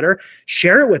make it better,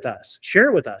 share it with us. Share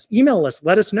it with us. Email us.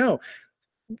 Let us know.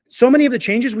 So many of the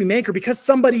changes we make are because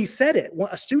somebody said it.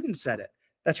 A student said it.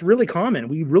 That's really common.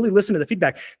 We really listen to the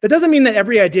feedback. That doesn't mean that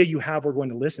every idea you have we're going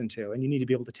to listen to, and you need to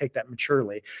be able to take that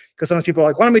maturely. Because sometimes people are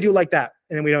like, why don't we do it like that?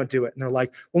 And then we don't do it. And they're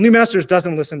like, well, New Masters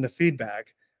doesn't listen to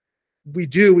feedback. We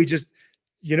do. We just,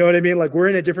 you know what I mean? Like, we're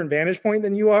in a different vantage point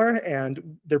than you are,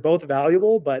 and they're both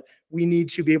valuable, but we need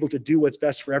to be able to do what's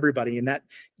best for everybody. And that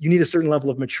you need a certain level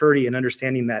of maturity and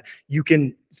understanding that you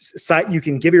can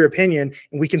give your opinion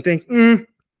and we can think,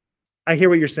 I hear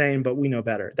what you're saying, but we know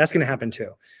better. That's going to happen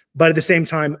too. But at the same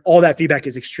time, all that feedback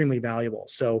is extremely valuable.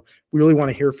 So we really want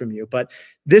to hear from you. But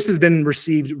this has been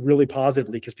received really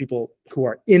positively because people who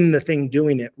are in the thing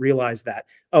doing it realize that,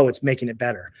 oh, it's making it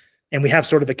better. And we have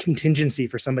sort of a contingency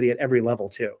for somebody at every level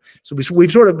too. So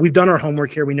we've done our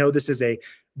homework here. We know this is a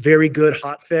very good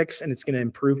hot fix and it's going to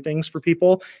improve things for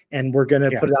people. And we're going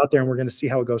to put it out there and we're going to see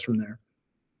how it goes from there.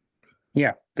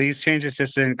 Yeah, these changes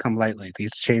just didn't come lightly.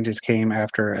 These changes came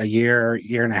after a year,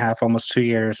 year and a half, almost 2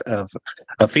 years of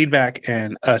feedback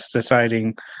and us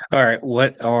deciding, all right,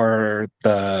 what are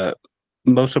the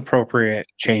most appropriate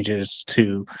changes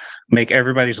to make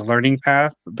everybody's learning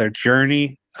path, their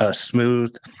journey,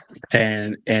 smooth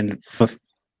and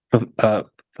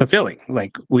fulfilling.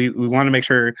 Like we want to make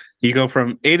sure you go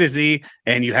from A to Z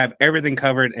and you have everything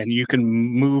covered and you can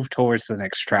move towards the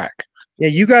next track. Yeah,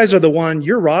 you guys are the one,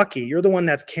 you're Rocky. You're the one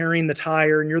that's carrying the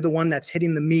tire, and you're the one that's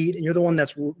hitting the meat, and you're the one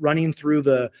that's running through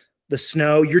the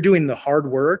snow. You're doing the hard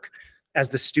work as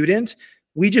the student.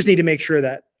 We just need to make sure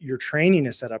that your training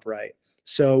is set up right.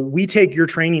 So we take your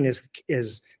training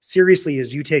as seriously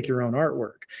as you take your own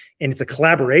artwork. And it's a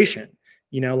collaboration.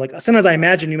 You know, like sometimes I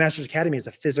imagine New Masters Academy is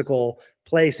a physical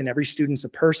place and every student's a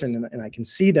person, and I can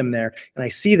see them there and I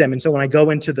see them. And so when I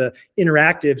go into the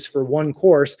interactives for one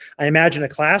course, I imagine a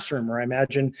classroom, or I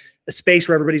imagine a space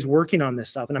where everybody's working on this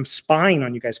stuff, and I'm spying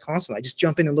on you guys constantly. I just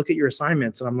jump in and look at your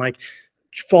assignments, and I'm like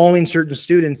following certain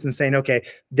students and saying, okay,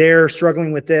 they're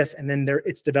struggling with this, and then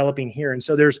it's developing here. And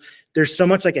so there's so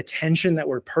much like attention that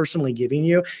we're personally giving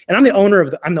you. And I'm the owner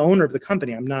of the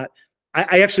company.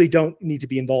 I actually don't need to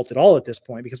be involved at all at this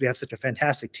point because we have such a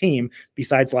fantastic team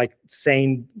besides like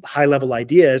saying high level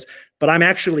ideas, but I'm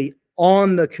actually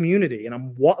on the community, and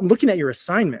I'm looking at your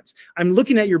assignments. I'm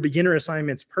looking at your beginner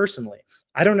assignments personally.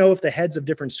 I don't know if the heads of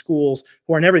different schools,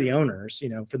 who are never the owners, you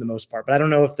know, for the most part, but I don't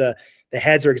know if the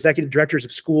heads or executive directors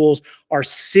of schools are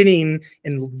sitting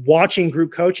and watching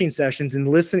group coaching sessions and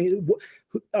listening,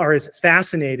 are as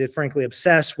fascinated, frankly,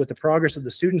 obsessed with the progress of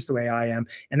the students the way I am.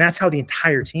 And that's how the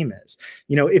entire team is.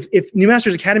 You know, if New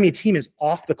Masters Academy team is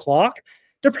off the clock,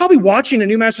 they're probably watching a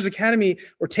New Masters Academy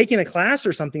or taking a class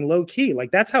or something low key.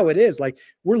 Like that's how it is. Like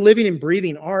we're living and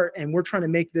breathing art, and we're trying to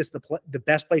make this the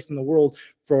best place in the world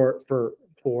for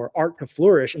art to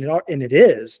flourish, and it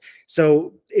is.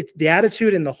 So the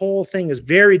attitude and the whole thing is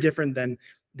very different than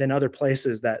other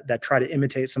places that try to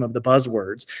imitate some of the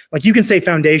buzzwords. Like you can say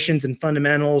foundations and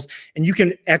fundamentals, and you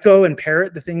can echo and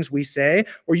parrot the things we say,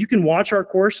 or you can watch our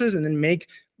courses and then make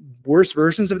worse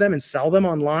versions of them and sell them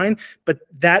online. But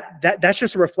that's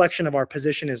just a reflection of our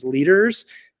position as leaders.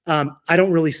 I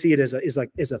don't really see it as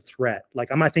a threat.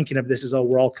 Like I'm not thinking of this as, oh,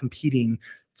 we're all competing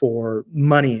for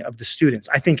money of the students.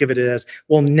 I think of it as,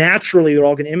 well, naturally they're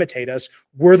all going to imitate us.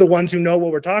 We're the ones who know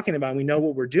what we're talking about. And we know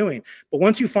what we're doing. But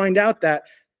once you find out that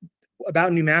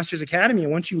about New Masters Academy,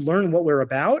 and once you learn what we're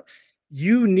about,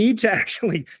 you need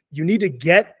to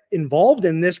get involved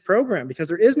in this program, because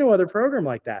there is no other program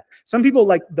like that. Some people,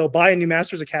 like, they'll buy a New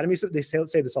Masters Academy. They say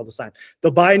this all the time.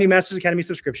 They'll buy a New Masters Academy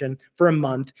subscription for a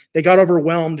month. They got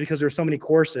overwhelmed because there's so many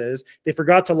courses. They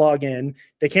forgot to log in.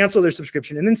 They cancel their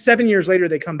subscription. And then 7 years later,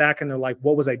 they come back and they're like,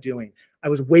 what was I doing? I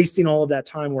was wasting all of that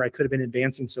time where I could have been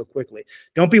advancing so quickly.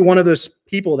 Don't be one of those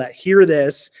people that hear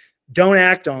this, don't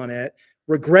act on it,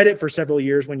 regret it for several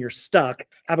years when you're stuck,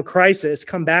 have a crisis,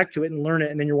 come back to it and learn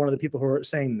it, and then you're one of the people who are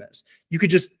saying this. You could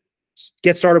just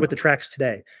get started with the tracks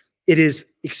today. It is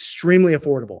extremely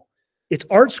affordable. It's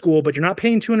art school, but you're not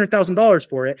paying $200,000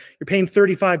 for it. You're paying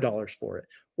 $35 for it.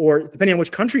 Or depending on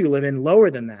which country you live in, lower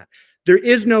than that. There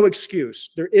is no excuse.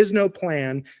 There is no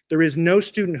plan. There is no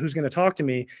student who's going to talk to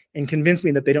me and convince me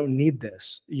that they don't need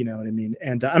this. You know what I mean?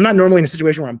 And I'm not normally in a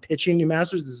situation where I'm pitching New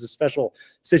Masters. This is a special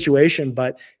situation,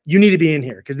 but you need to be in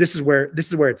here because this is where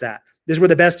it's at. This is where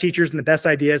the best teachers and the best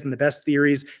ideas and the best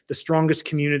theories, the strongest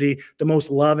community, the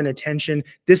most love and attention.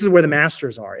 This is where the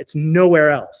masters are. It's nowhere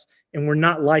else. And we're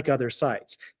not like other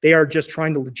sites. They are just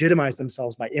trying to legitimize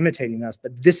themselves by imitating us,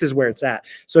 but this is where it's at.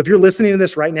 So if you're listening to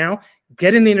this right now,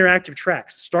 get in the interactive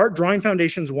tracks. Start Drawing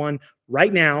Foundations 1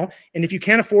 right now. And if you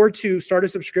can't afford to start a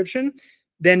subscription,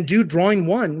 then do Drawing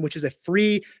 1, which is a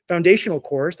free foundational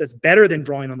course that's better than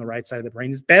Drawing on the Right Side of the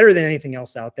Brain. It's better than anything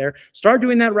else out there. Start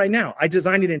doing that right now. I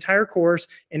designed an entire course,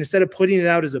 and instead of putting it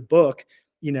out as a book,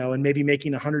 you know, and maybe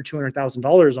making $100,000,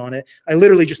 $200,000 on it, I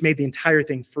literally just made the entire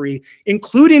thing free,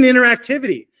 including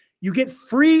interactivity. You get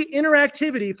free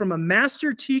interactivity from a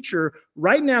master teacher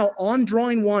right now on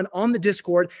Drawing 1 on the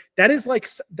Discord. That's like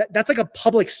a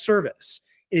public service.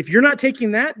 If you're not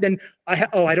taking that, then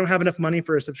I don't have enough money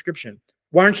for a subscription.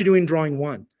 Why aren't you doing Drawing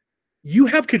 1? You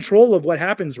have control of what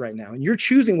happens right now, and you're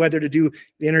choosing whether to do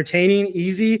the entertaining,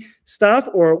 easy stuff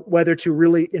or whether to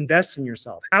really invest in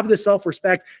yourself. Have the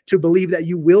self-respect to believe that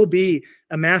you will be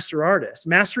a master artist.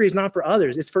 Mastery is not for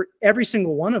others. It's for every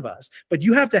single one of us. But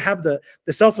you have to have the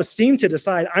self-esteem to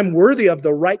decide, I'm worthy of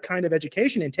the right kind of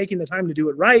education, and taking the time to do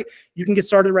it right. You can get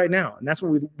started right now, and that's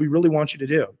what we really want you to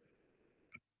do.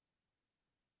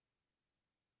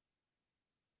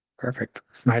 Perfect.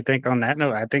 I think on that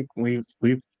note, I think we've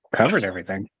covered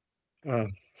everything.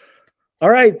 All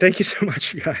right. Thank you so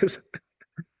much, you guys.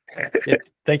 Yes,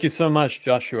 thank you so much,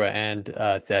 Joshua and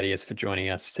Thaddeus, for joining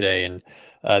us today. And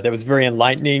that was very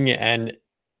enlightening and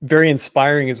very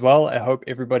inspiring as well. I hope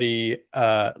everybody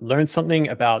learned something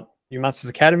about New Masters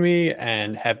Academy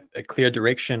and have a clear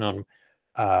direction on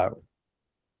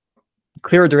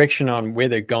where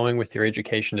they're going with their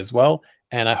education as well.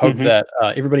 And I hope that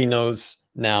everybody knows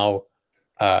now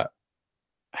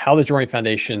how the Drawing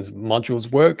Foundations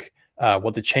modules work,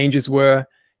 what the changes were.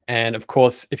 And of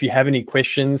course, if you have any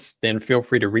questions, then feel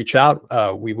free to reach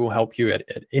out. We will help you at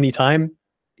any time.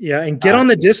 Yeah, and get on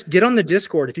the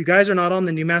Discord. If you guys are not on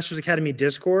the New Masters Academy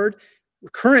Discord,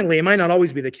 currently it might not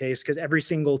always be the case because every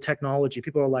single technology,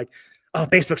 people are like, oh,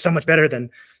 Facebook's so much better than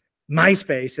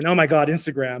MySpace, and oh my God,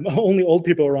 Instagram. Only old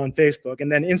people are on Facebook,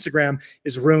 and then Instagram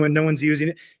is ruined. No one's using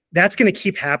it. That's going to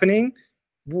keep happening.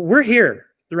 We're here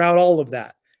throughout all of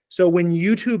that. So when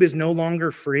YouTube is no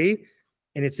longer free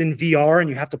and it's in VR and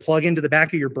you have to plug into the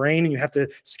back of your brain and you have to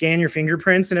scan your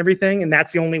fingerprints and everything, and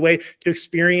that's the only way to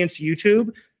experience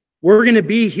YouTube, we're going to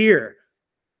be here.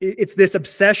 It's this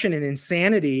obsession and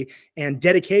insanity and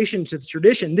dedication to the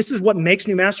tradition. This is what makes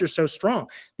New Masters so strong.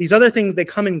 These other things, they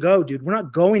come and go, dude. We're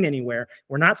not going anywhere.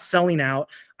 We're not selling out.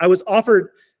 I was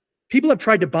offered, people have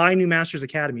tried to buy New Masters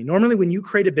Academy. Normally, when you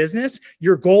create a business,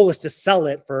 your goal is to sell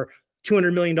it for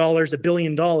 $200 million, $1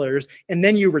 billion, and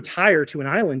then you retire to an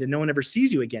island and no one ever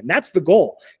sees you again. That's the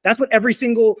goal. That's what every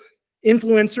single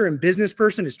influencer and business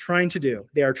person is trying to do.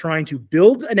 They are trying to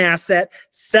build an asset,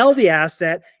 sell the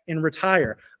asset, and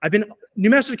retire. New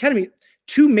Masters Academy,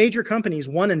 2 major companies,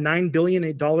 one a $9 billion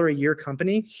a year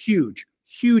company, huge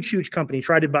company,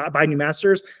 tried to buy New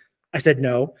Masters. I said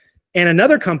no. And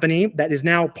another company that is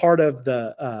now part of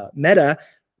the Meta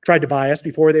tried to buy us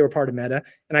before they were part of Meta.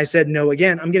 And I said no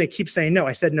again. I'm going to keep saying no.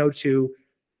 I said no to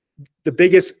the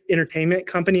biggest entertainment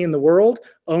company in the world,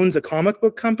 owns a comic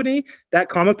book company. That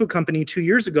comic book company 2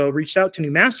 years ago reached out to New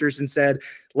Masters and said,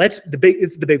 it's the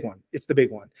big one.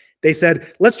 They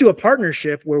said, let's do a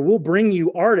partnership where we'll bring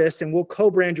you artists and we'll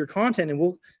co-brand your content.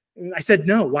 And I said,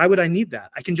 no, why would I need that?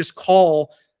 I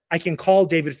can call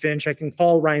David Finch. I can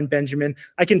call Ryan Benjamin.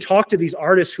 I can talk to these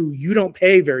artists who you don't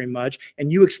pay very much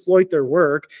and you exploit their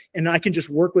work. And I can just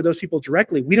work with those people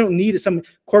directly. We don't need some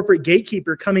corporate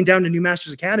gatekeeper coming down to New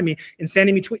Masters Academy and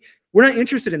standing between. We're not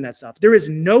interested in that stuff. There is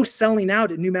no selling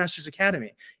out at New Masters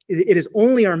Academy. It is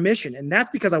only our mission. And that's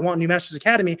because I want New Masters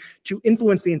Academy to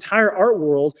influence the entire art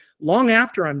world long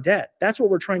after I'm dead. That's what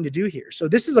we're trying to do here. So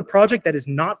this is a project that is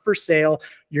not for sale.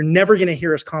 You're never going to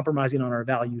hear us compromising on our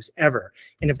values ever.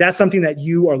 And if that's something that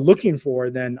you are looking for,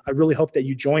 then I really hope that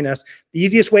you join us. The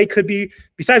easiest way could be,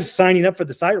 besides signing up for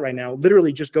the site right now,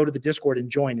 literally just go to the Discord and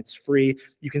join. It's free.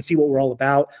 You can see what we're all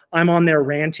about. I'm on there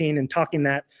ranting and talking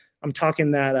that art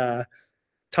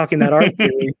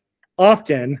theory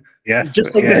often, yes,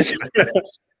 just like this.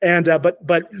 And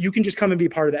but you can just come and be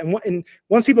part of that. And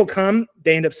once people come,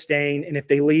 they end up staying, and if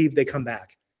they leave, they come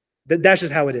back. That's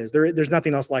just how it is. There's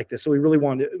nothing else like this. So we really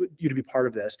want you to be part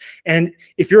of this. And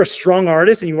if you're a strong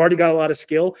artist and you've already got a lot of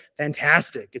skill,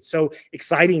 fantastic. It's so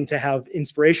exciting to have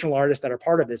inspirational artists that are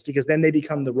part of this, because then they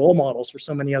become the role models for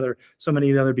so many other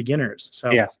beginners. So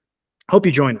yeah, hope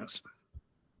you join us.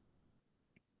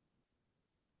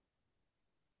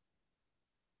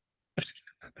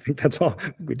 I think that's all.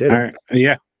 We did. All right.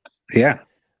 Yeah.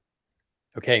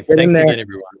 Okay. Thanks again,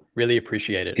 everyone. Really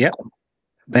appreciate it. Yeah.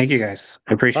 Thank you, guys.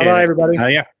 I appreciate it. Bye, everybody.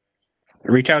 Yeah.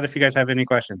 Reach out if you guys have any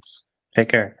questions. Take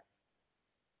care.